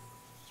place.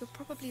 You're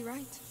probably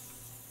right.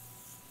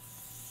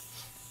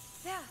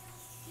 There,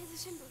 near the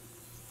symbol.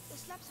 The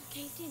slabs have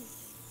caved in.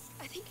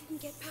 I think I can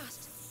get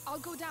past. I'll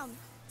go down.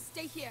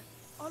 Stay here.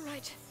 All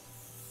right.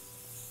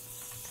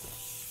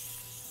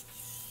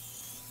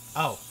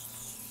 Oh.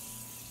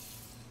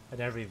 I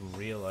never even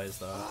realized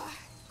that.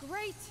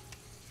 Great.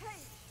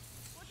 Hey,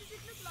 what does it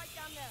look like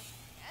down there?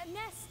 A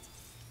nest.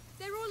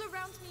 They're all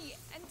around me,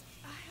 and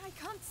I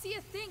can't see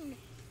a thing.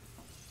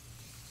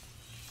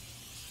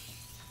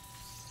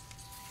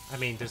 I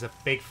mean, there's a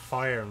big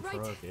fire in Right.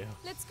 front of you.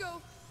 Let's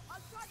go.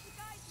 I'll try to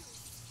guide you.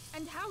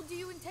 And how do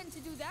you intend to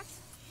do that?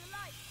 The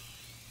light.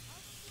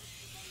 I'll switch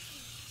the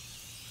basement.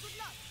 Good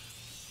luck.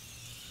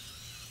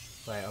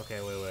 Wait,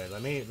 okay,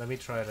 wait. Let me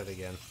try that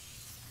again.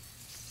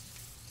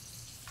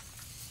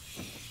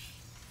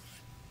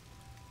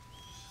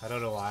 I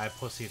don't know why I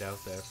pussied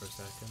out there for a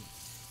second.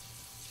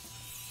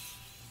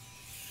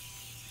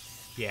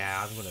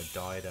 Yeah, I'm gonna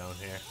die down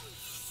here.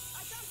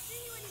 I can't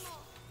see you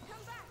anymore.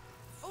 Come back.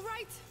 All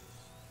right.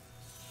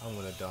 I'm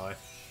gonna die.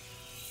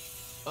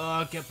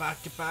 Oh, get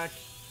back, get back.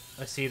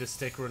 I see the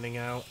stick running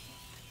out.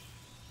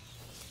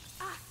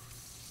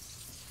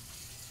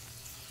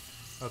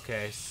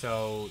 Okay,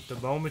 so the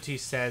moment he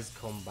says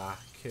come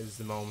back is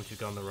the moment you've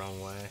gone the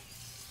wrong way.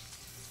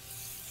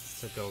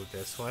 So go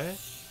this way.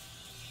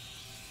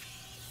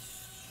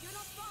 You're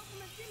not far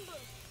from a symbol.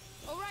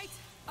 All right.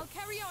 I'll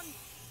carry on.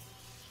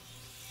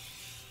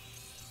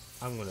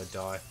 I'm gonna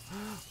die.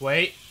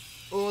 Wait.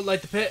 Oh,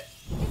 light the pit.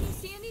 Can you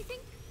see anything?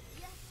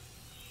 Yes.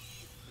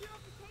 It's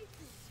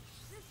purification.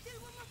 There's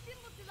still one more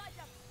symbol to light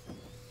up.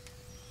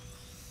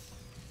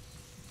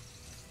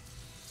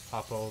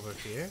 Hop over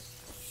here.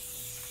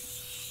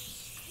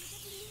 You're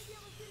getting near the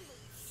other symbol.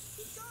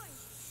 Keep going.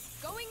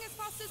 Going as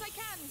fast as I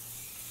can.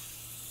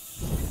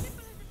 The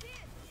symbol has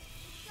appeared.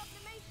 It's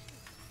sublimation.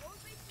 All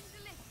facing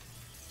the lift.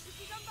 You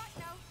can come back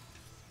now.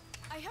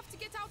 I have to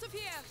get out of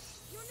here.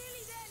 You're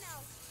nearly there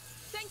now.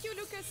 Thank you,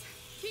 Lucas.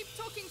 Keep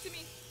talking to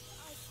me.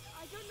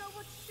 I don't know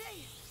what to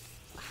say.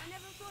 I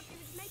never thought we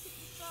would make it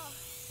this far.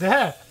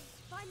 There.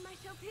 Find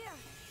myself here.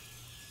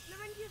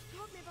 Laurentius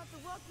told me about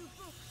the world through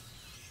books.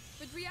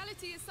 But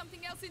reality is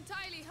something else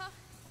entirely, huh?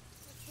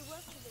 What's the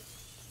worst of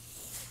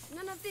it?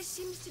 None of this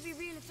seems to be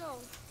real at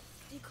all.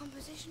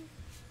 Decomposition,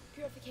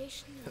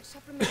 purification, and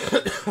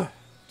sublimation.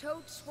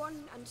 Toad,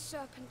 swan, and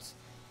serpent.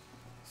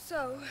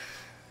 So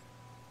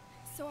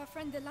our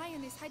friend the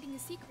lion is hiding a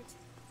secret.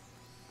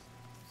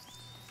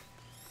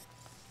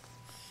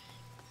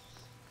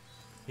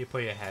 You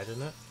put your head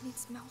in it. In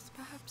its mouth,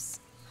 perhaps.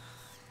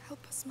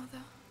 Help us,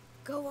 Mother.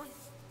 go on.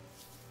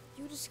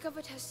 You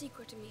discovered her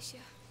secret, Amicia.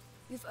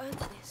 You've earned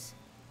this.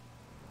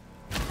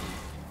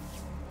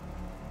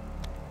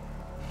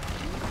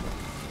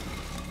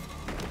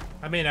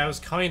 I mean, I was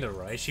kind of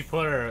right. She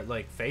put her,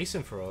 like, face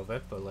in front of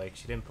it, but, like,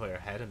 she didn't put her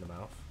head in the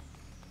mouth.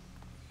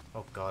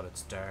 Oh god,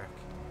 it's dark.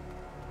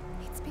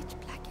 It's pitch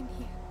black in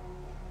here.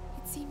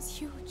 It seems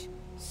huge.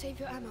 Save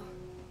your ammo.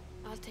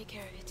 I'll take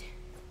care of it.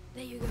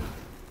 There you go.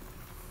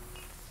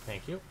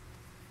 Thank you.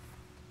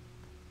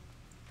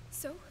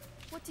 So,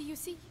 what do you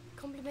see?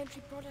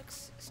 Complementary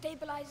products,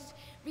 stabilizers,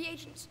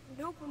 reagents,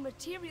 noble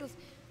materials,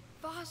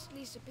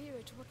 vastly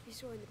superior to what we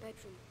saw in the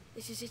bedroom.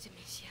 This is it,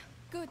 Amicia.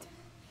 Good.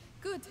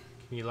 Good.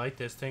 Can you light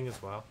this thing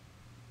as well?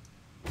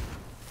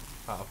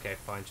 Oh, okay,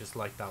 fine. Just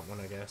light that one,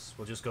 I guess.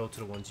 We'll just go to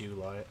the ones you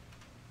light.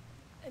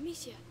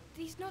 Amicia,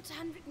 these notes are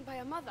handwritten by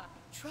your mother.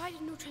 Tried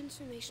a new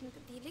transformation,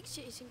 but the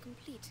elixir is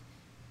incomplete.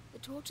 The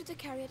torch of the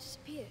carrier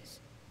disappears,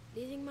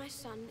 leaving my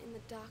son in the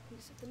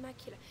darkness of the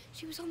macula.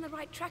 She was on the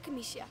right track,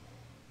 Amicia.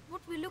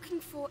 What we're looking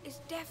for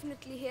is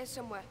definitely here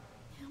somewhere.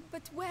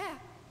 But where?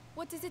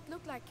 What does it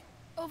look like?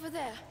 Over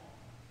there.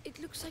 It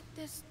looks like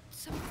there's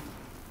some...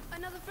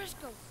 another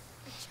fresco.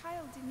 A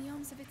child in the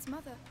arms of its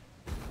mother.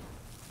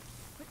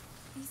 But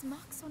these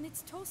marks on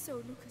its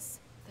torso, Lucas.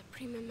 The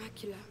prima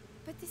macula.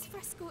 But this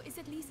fresco is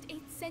at least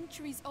 8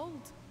 centuries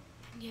old.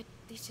 And yet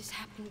this has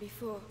happened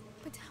before.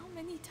 But how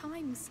many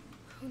times?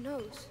 Who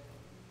knows?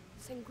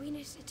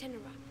 Sanguinis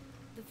itinera.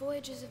 The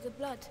voyages of the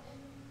blood.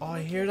 Oh,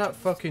 I hear that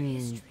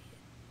fucking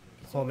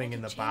humming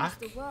in the back.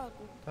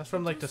 That's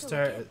from like the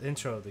start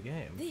intro of the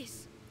game.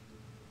 This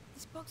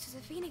box has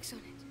a phoenix on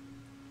it.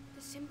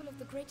 The symbol of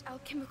the great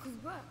alchemical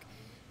work.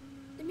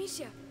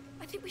 Amicia,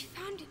 I think we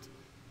found it.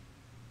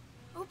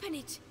 Open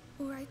it.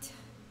 All right.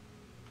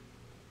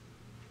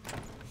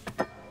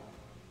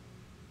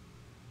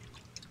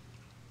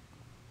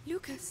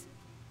 Lucas,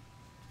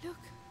 look.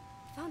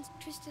 Found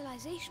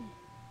crystallization.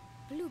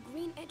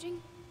 Blue-green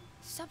edging.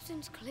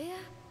 Substance clear.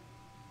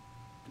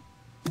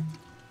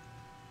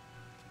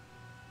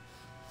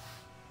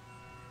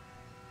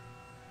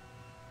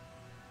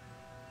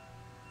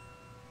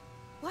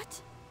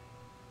 What?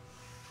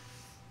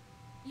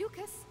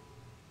 Lucas?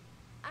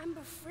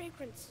 Amber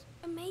fragrance.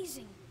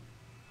 Amazing.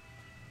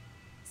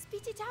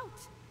 Spit it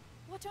out.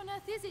 What on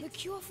earth is it? The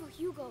cure for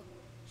Hugo.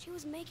 She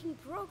was making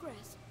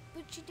progress,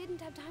 but she didn't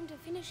have time to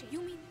finish it.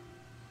 You mean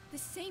the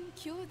same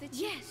cure that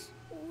you... Yes,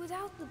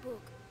 without the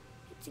book.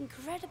 It's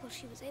incredible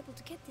she was able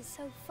to get this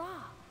so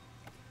far.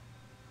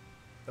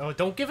 Oh,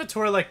 don't give it to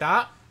her like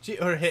that.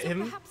 Or hit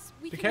him. Perhaps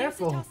we Be can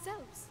careful. use it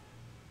ourselves.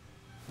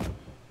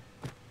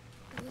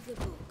 With the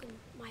book and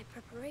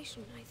my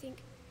preparation, I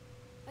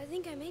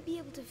think I may be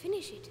able to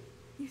finish it.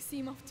 You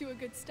seem off to a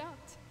good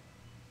start,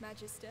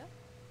 Magister.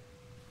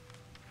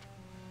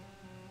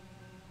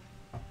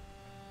 Why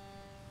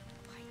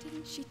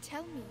didn't she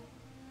tell me?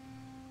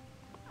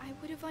 I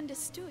would have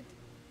understood.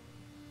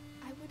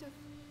 I would have...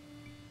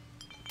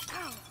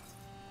 Ow!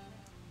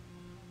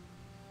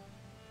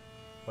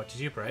 What did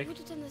you I break? would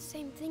have done the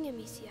same thing,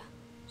 Amicia.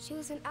 She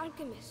was an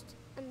alchemist,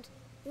 and,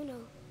 you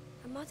know,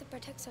 a mother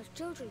protects her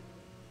children,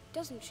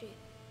 doesn't she?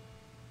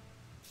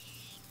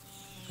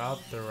 God,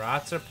 the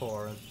rats are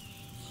pouring.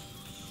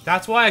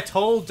 That's why I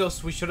told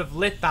us we should have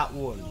lit that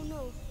one.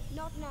 No,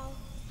 not now.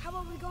 How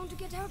are we going to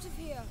get out of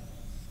here?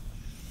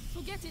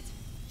 Forget it.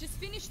 Just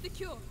finish the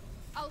cure.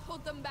 I'll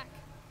hold them back.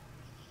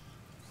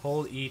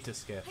 Hold E to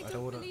skip. I don't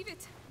don't wanna... believe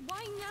it.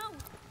 Why now?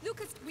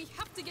 Lucas, we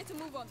have to get a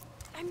move on.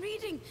 I'm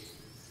reading.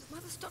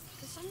 Mother stopped at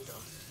the sun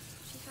door.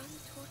 She found the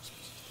torch,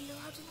 but she didn't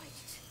know how to light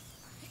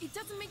it. It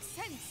doesn't make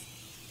sense.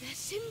 They're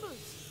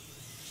symbols.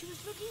 She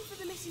was looking for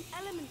the missing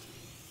element,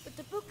 but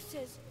the book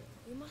says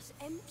you must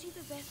empty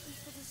the vessel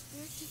for the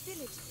spirit to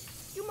fill it.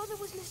 Your mother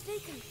was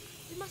mistaken.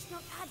 We must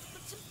not add,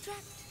 but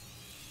subtract.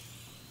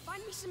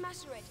 Find me some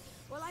macerate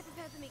while I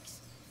prepare the mix.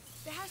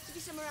 There has to be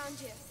some around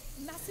here.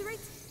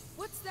 Macerate?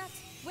 What's that?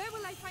 Where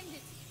will I find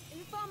it? In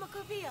the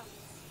pharmacopoeia.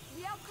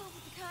 The alcove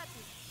with the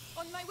curtain.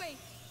 On my way.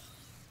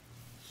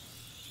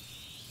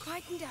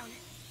 Quieten down.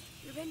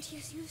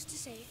 Laurentius used to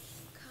say,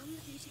 calm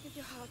the beating of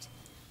your heart.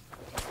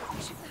 It is the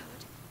wish of the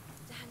heart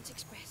the hands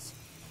express.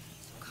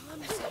 So calm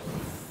yourself.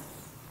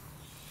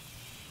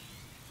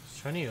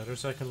 Is there any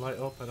others I can light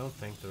up? I don't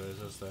think there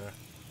is there?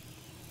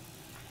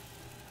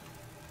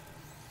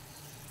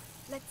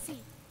 Let's see.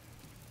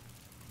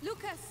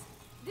 Lucas,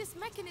 this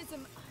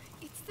mechanism,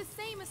 it's the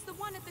same as the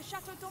one at the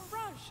Chateau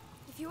d'Ombrage.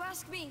 If you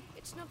ask me,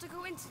 it's not a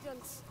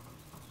coincidence.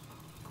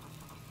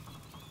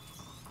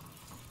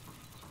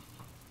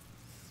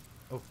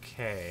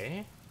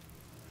 Okay.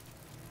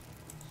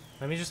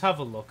 Let me just have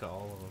a look at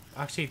all of them.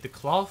 Actually, the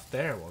cloth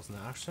there, wasn't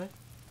it, actually?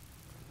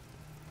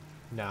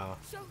 No.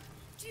 So,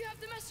 do you have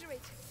the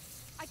macerate?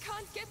 I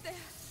can't get there.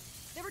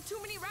 There are too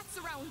many rats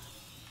around.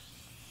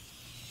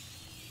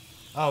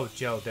 Oh,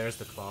 Joe, there's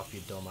the cloth, you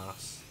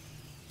dumbass.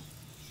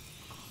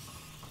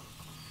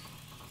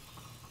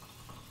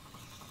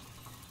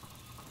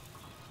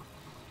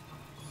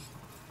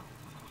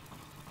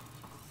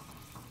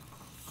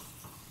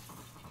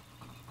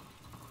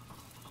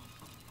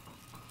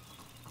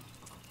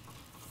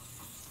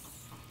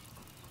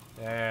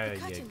 There The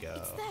you curtain, go.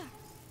 it's there.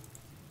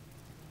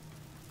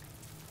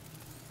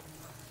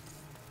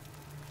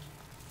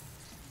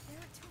 There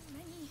are too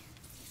many.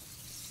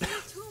 There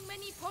are too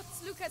many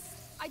pots, Lucas.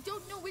 I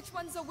don't know which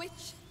ones are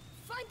which.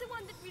 Find the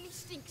one that really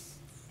stinks.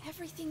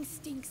 Everything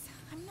stinks.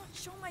 I'm not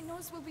sure my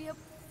nose will be a...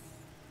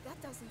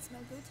 That doesn't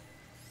smell good.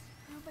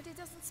 Oh, but it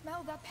doesn't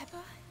smell that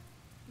pepper.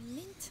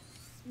 Mint?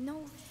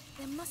 No,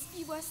 there must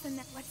be worse than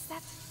that. What's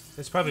that?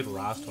 It's probably the No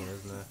last idea. one,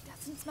 isn't it?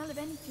 Doesn't smell of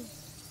anything.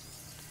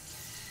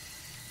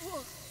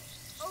 Whoa.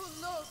 Oh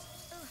Lord.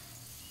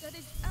 That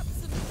is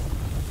absolute.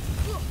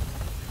 Whoa.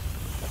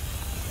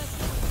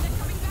 They're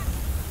coming back.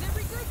 They're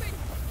regrouping.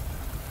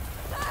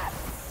 Ah!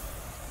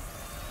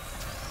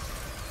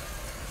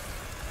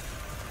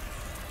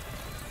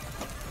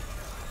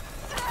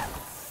 Ah!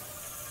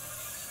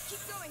 Keep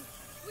going.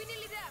 We're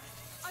nearly there.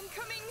 I'm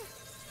coming.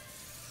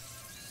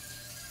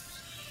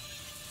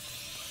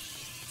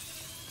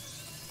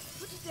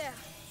 Put it there.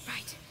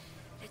 Right.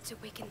 Let's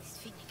awaken this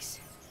phoenix.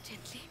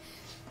 Gently.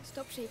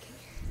 Stop shaking.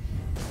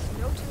 There's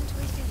no time to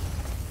waste any.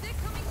 They're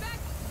coming back.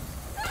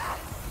 Ah!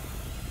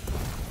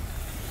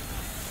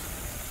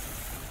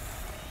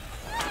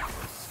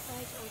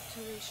 Slight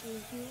alteration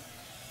in hue.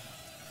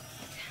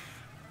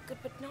 Good,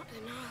 but not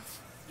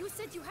enough. You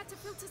said you had to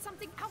filter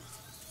something out.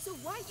 So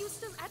why are you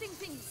still adding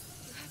things?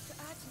 You have to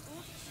add in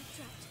order to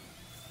subtract.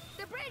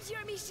 The bread's here,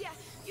 Amicia.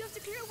 You have to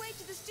clear a way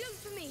to the stills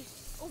for me.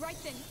 All right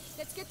then.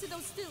 Let's get to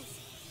those stills.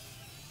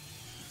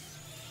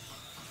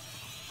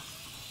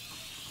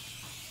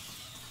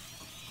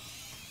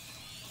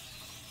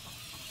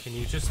 Can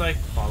you just, like,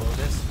 follow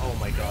this? Oh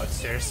my god,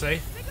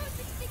 seriously? They're going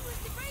to extinguish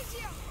the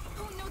brazier.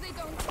 Oh no, they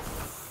don't.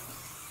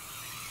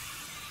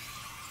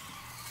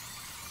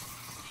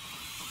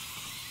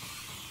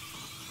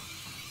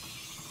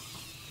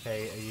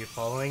 Okay, are you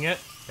following it?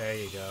 There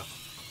you go.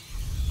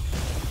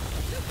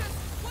 Lucas,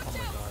 watch Oh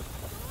my out. god.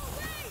 Go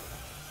away.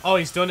 Oh,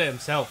 he's done it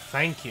himself.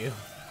 Thank you.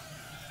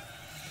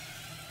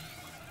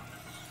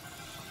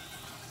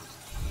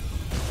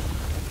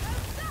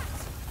 How's that?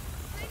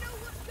 They know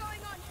what's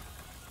going on,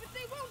 but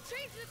they won't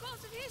change the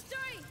course of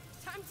history.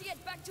 Time to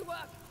get back to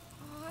work.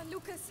 Oh,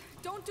 Lucas,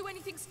 don't do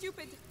anything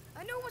stupid.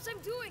 I know what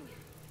I'm doing.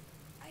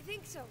 I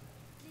think so.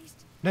 At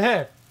least, Nah.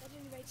 at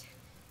any rate,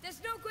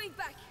 there's no going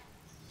back.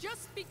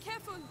 Just be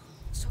careful.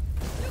 So,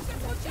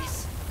 Lucas, watch out.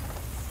 this.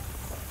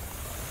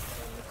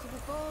 Look at the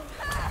ball.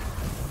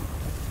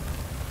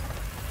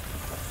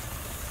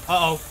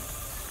 Uh-oh.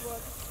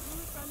 What?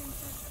 Who's running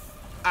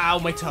fast? Ow,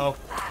 my toe.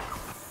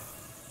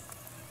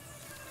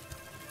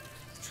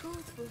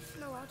 Truth will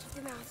flow out of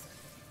the mouth.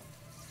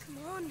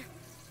 Come on.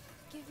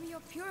 Give me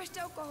your purest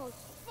alcohol.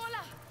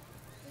 Voila!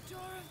 The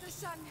door of the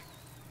sun.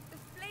 The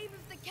flame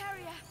of the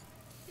carrier.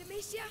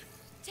 Demetia,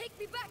 take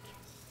me back.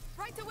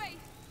 Right away.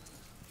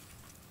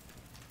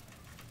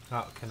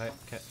 Oh, can I,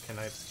 there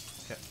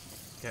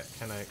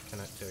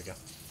we go.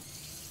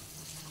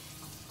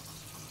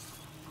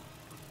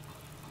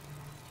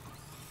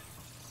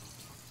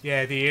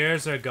 Yeah, the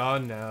ears are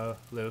gone now,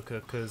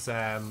 Luca, because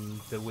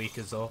the week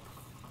is up.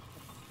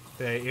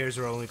 The ears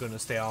are only going to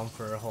stay on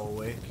for a whole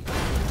week.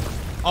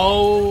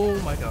 Oh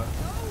my god.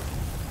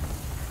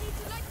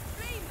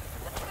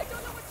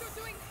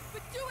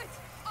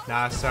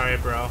 Nah, sorry,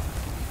 bro.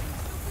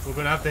 We're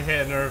going to have to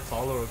hit another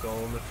follower goal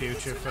in the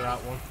future for that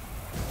one.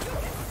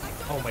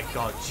 Oh my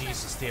god,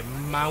 Jesus, the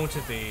amount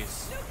of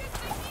these.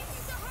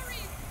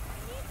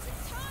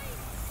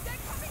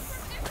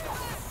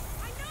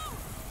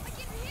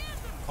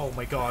 Oh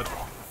my god.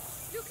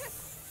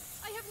 Lucas,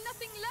 I have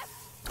nothing left.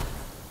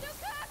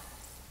 Lucas!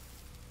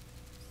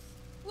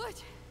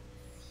 What?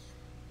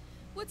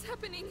 What's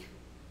happening?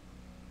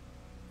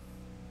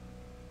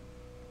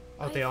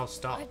 Oh, they all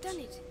stopped. I've done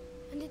it,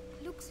 and it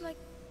looks like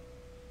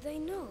they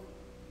know.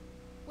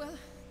 Well,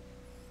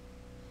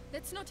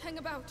 let's not hang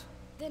about.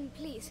 Then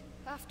please,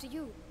 after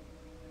you.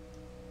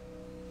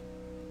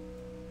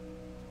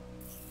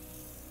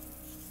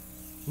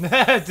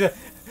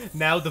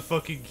 Now the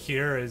fucking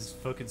cure is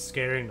fucking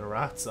scaring the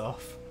rats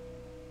off.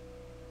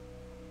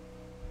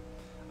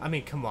 I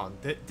mean, come on.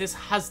 This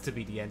has to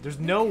be the end. There's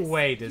no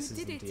way this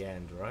isn't the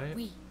end, right?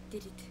 We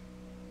did it.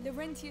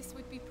 Laurentius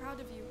would be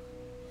proud of you.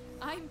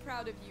 I'm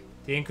proud of you.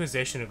 The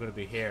Inquisition are going to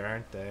be here,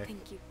 aren't they?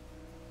 Thank you.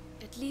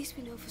 At least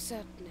we know for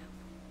certain now.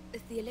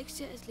 If the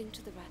elixir is linked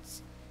to the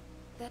rats,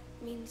 that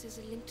means there's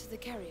a link to the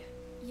carrier.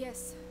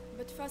 Yes,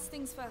 but first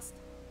things first.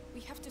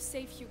 We have to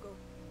save Hugo.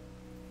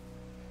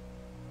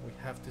 We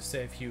have to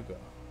save Hugo.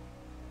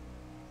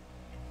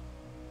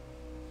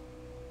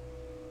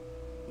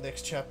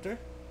 Next chapter.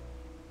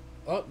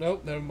 Oh,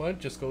 no, never mind.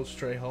 Just go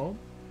straight home.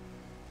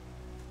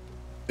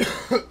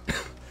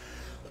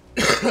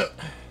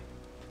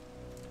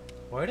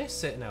 Why are they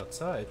sitting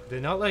outside? They're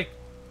not like...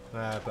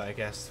 but I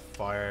guess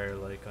fire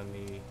like on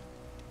the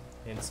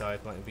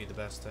inside might be the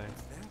best thing.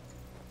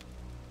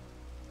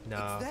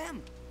 No. It's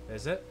them.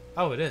 Is it?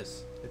 Oh, it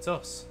is. It's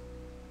us.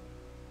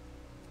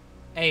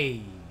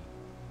 Hey.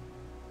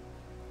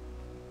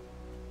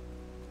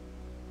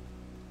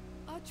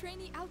 Our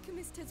trainee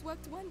alchemist has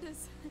worked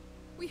wonders.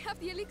 We have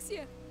the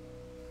elixir.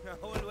 I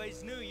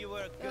always knew you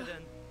were a good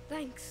one.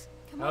 Thanks.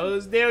 Come I on.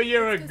 always knew you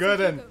were a Let's go good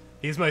see one. Hugo.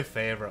 He's my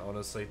favorite,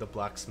 honestly. The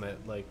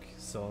blacksmith, like,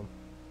 son.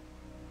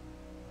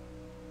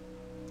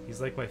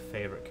 He's like my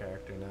favorite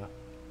character now.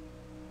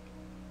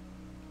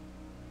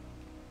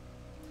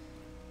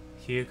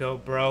 Hugo,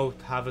 bro,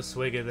 have a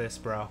swig of this,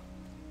 bro.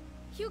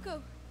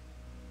 Hugo,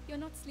 you're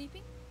not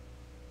sleeping?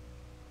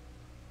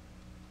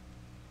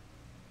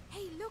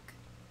 Hey, look!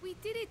 We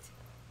did it!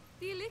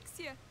 The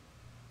elixir!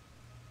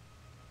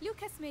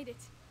 Lucas made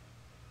it.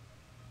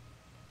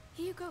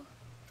 Hugo.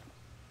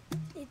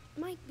 It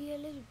might be a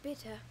little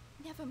bitter.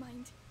 Never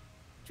mind.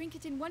 Drink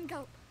it in one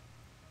gulp.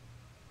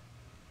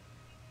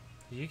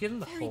 Are you getting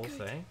the Very whole good.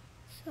 thing?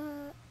 So,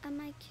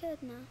 am I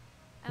cured now?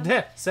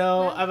 Yeah, so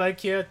well, am I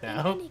cured In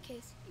now? any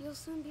case, you'll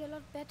soon be a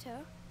lot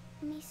better.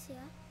 Amicia,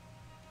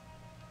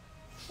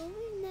 will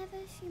we never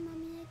see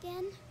Mommy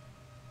again?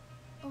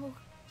 Oh,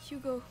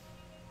 Hugo.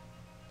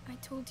 I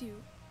told you.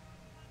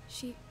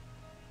 She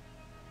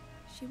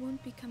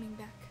won't be coming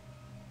back.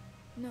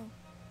 No.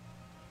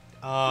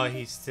 Oh,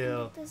 he's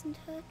still... It doesn't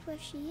hurt where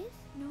she is?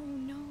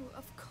 No,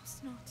 of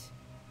course not.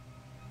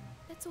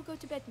 Let's all go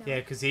to bed now. Yeah,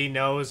 because he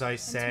knows I And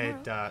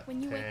said tomorrow, that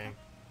when you wake thing. up,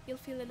 you'll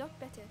feel a lot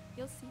better.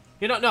 You'll see.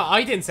 You know, no,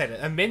 I didn't say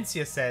that.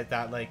 Amicia said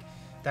that, like,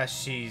 that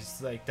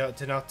she's, like,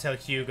 to not tell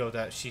Hugo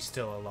that she's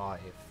still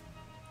alive.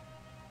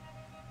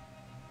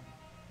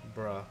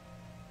 Bruh.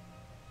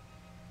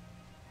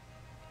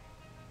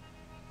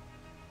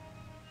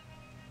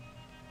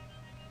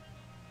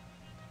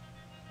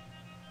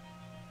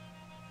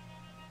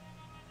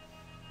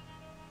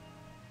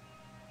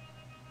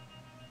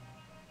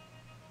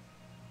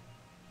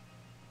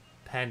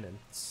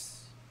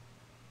 Penance.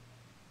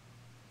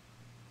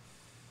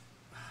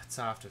 It's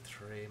after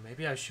 3.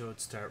 Maybe I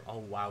should start. Oh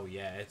wow,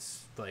 yeah,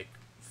 it's like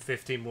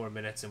 15 more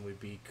minutes and we'd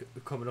be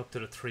coming up to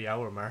the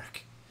 3-hour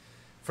mark.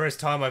 First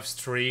time I've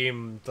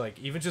streamed like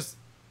even just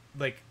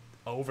like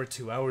over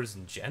 2 hours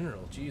in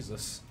general.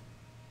 Jesus.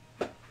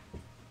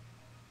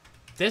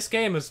 This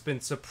game has been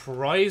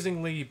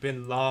surprisingly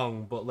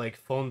long, but like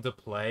fun to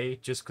play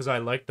just because I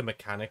like the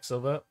mechanics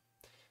of it.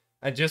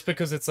 And just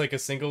because it's like a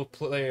single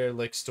player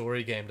like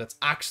story game that's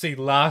actually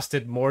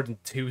lasted more than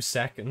 2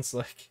 seconds,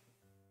 like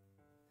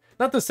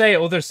not to say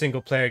other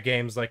single player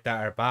games like that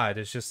are bad,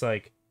 it's just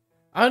like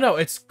I don't know,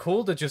 it's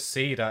cool to just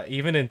see that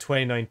even in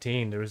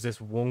 2019 there was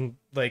this one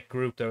like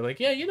group that were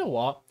like, yeah, you know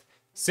what?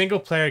 Single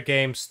player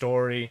game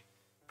story,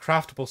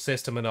 craftable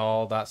system and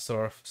all that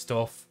sort of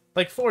stuff.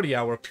 Like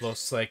 40-hour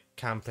plus like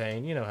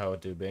campaign, you know how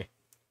it do be.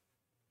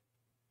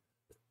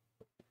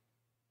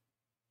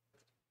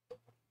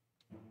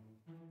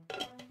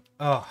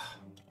 Oh.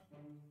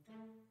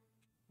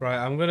 Right,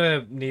 I'm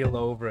gonna kneel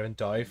over and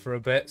die for a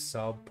bit, so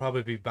I'll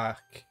probably be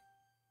back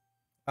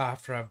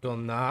after I've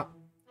done that.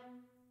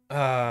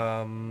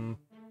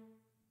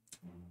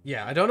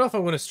 Yeah, I don't know if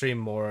I'm gonna stream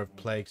more of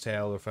Plague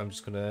Tale or if I'm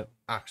just gonna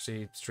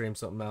actually stream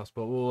something else,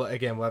 but we'll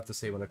have to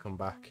see when I come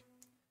back.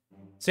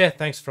 So yeah,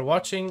 thanks for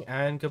watching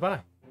and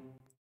goodbye.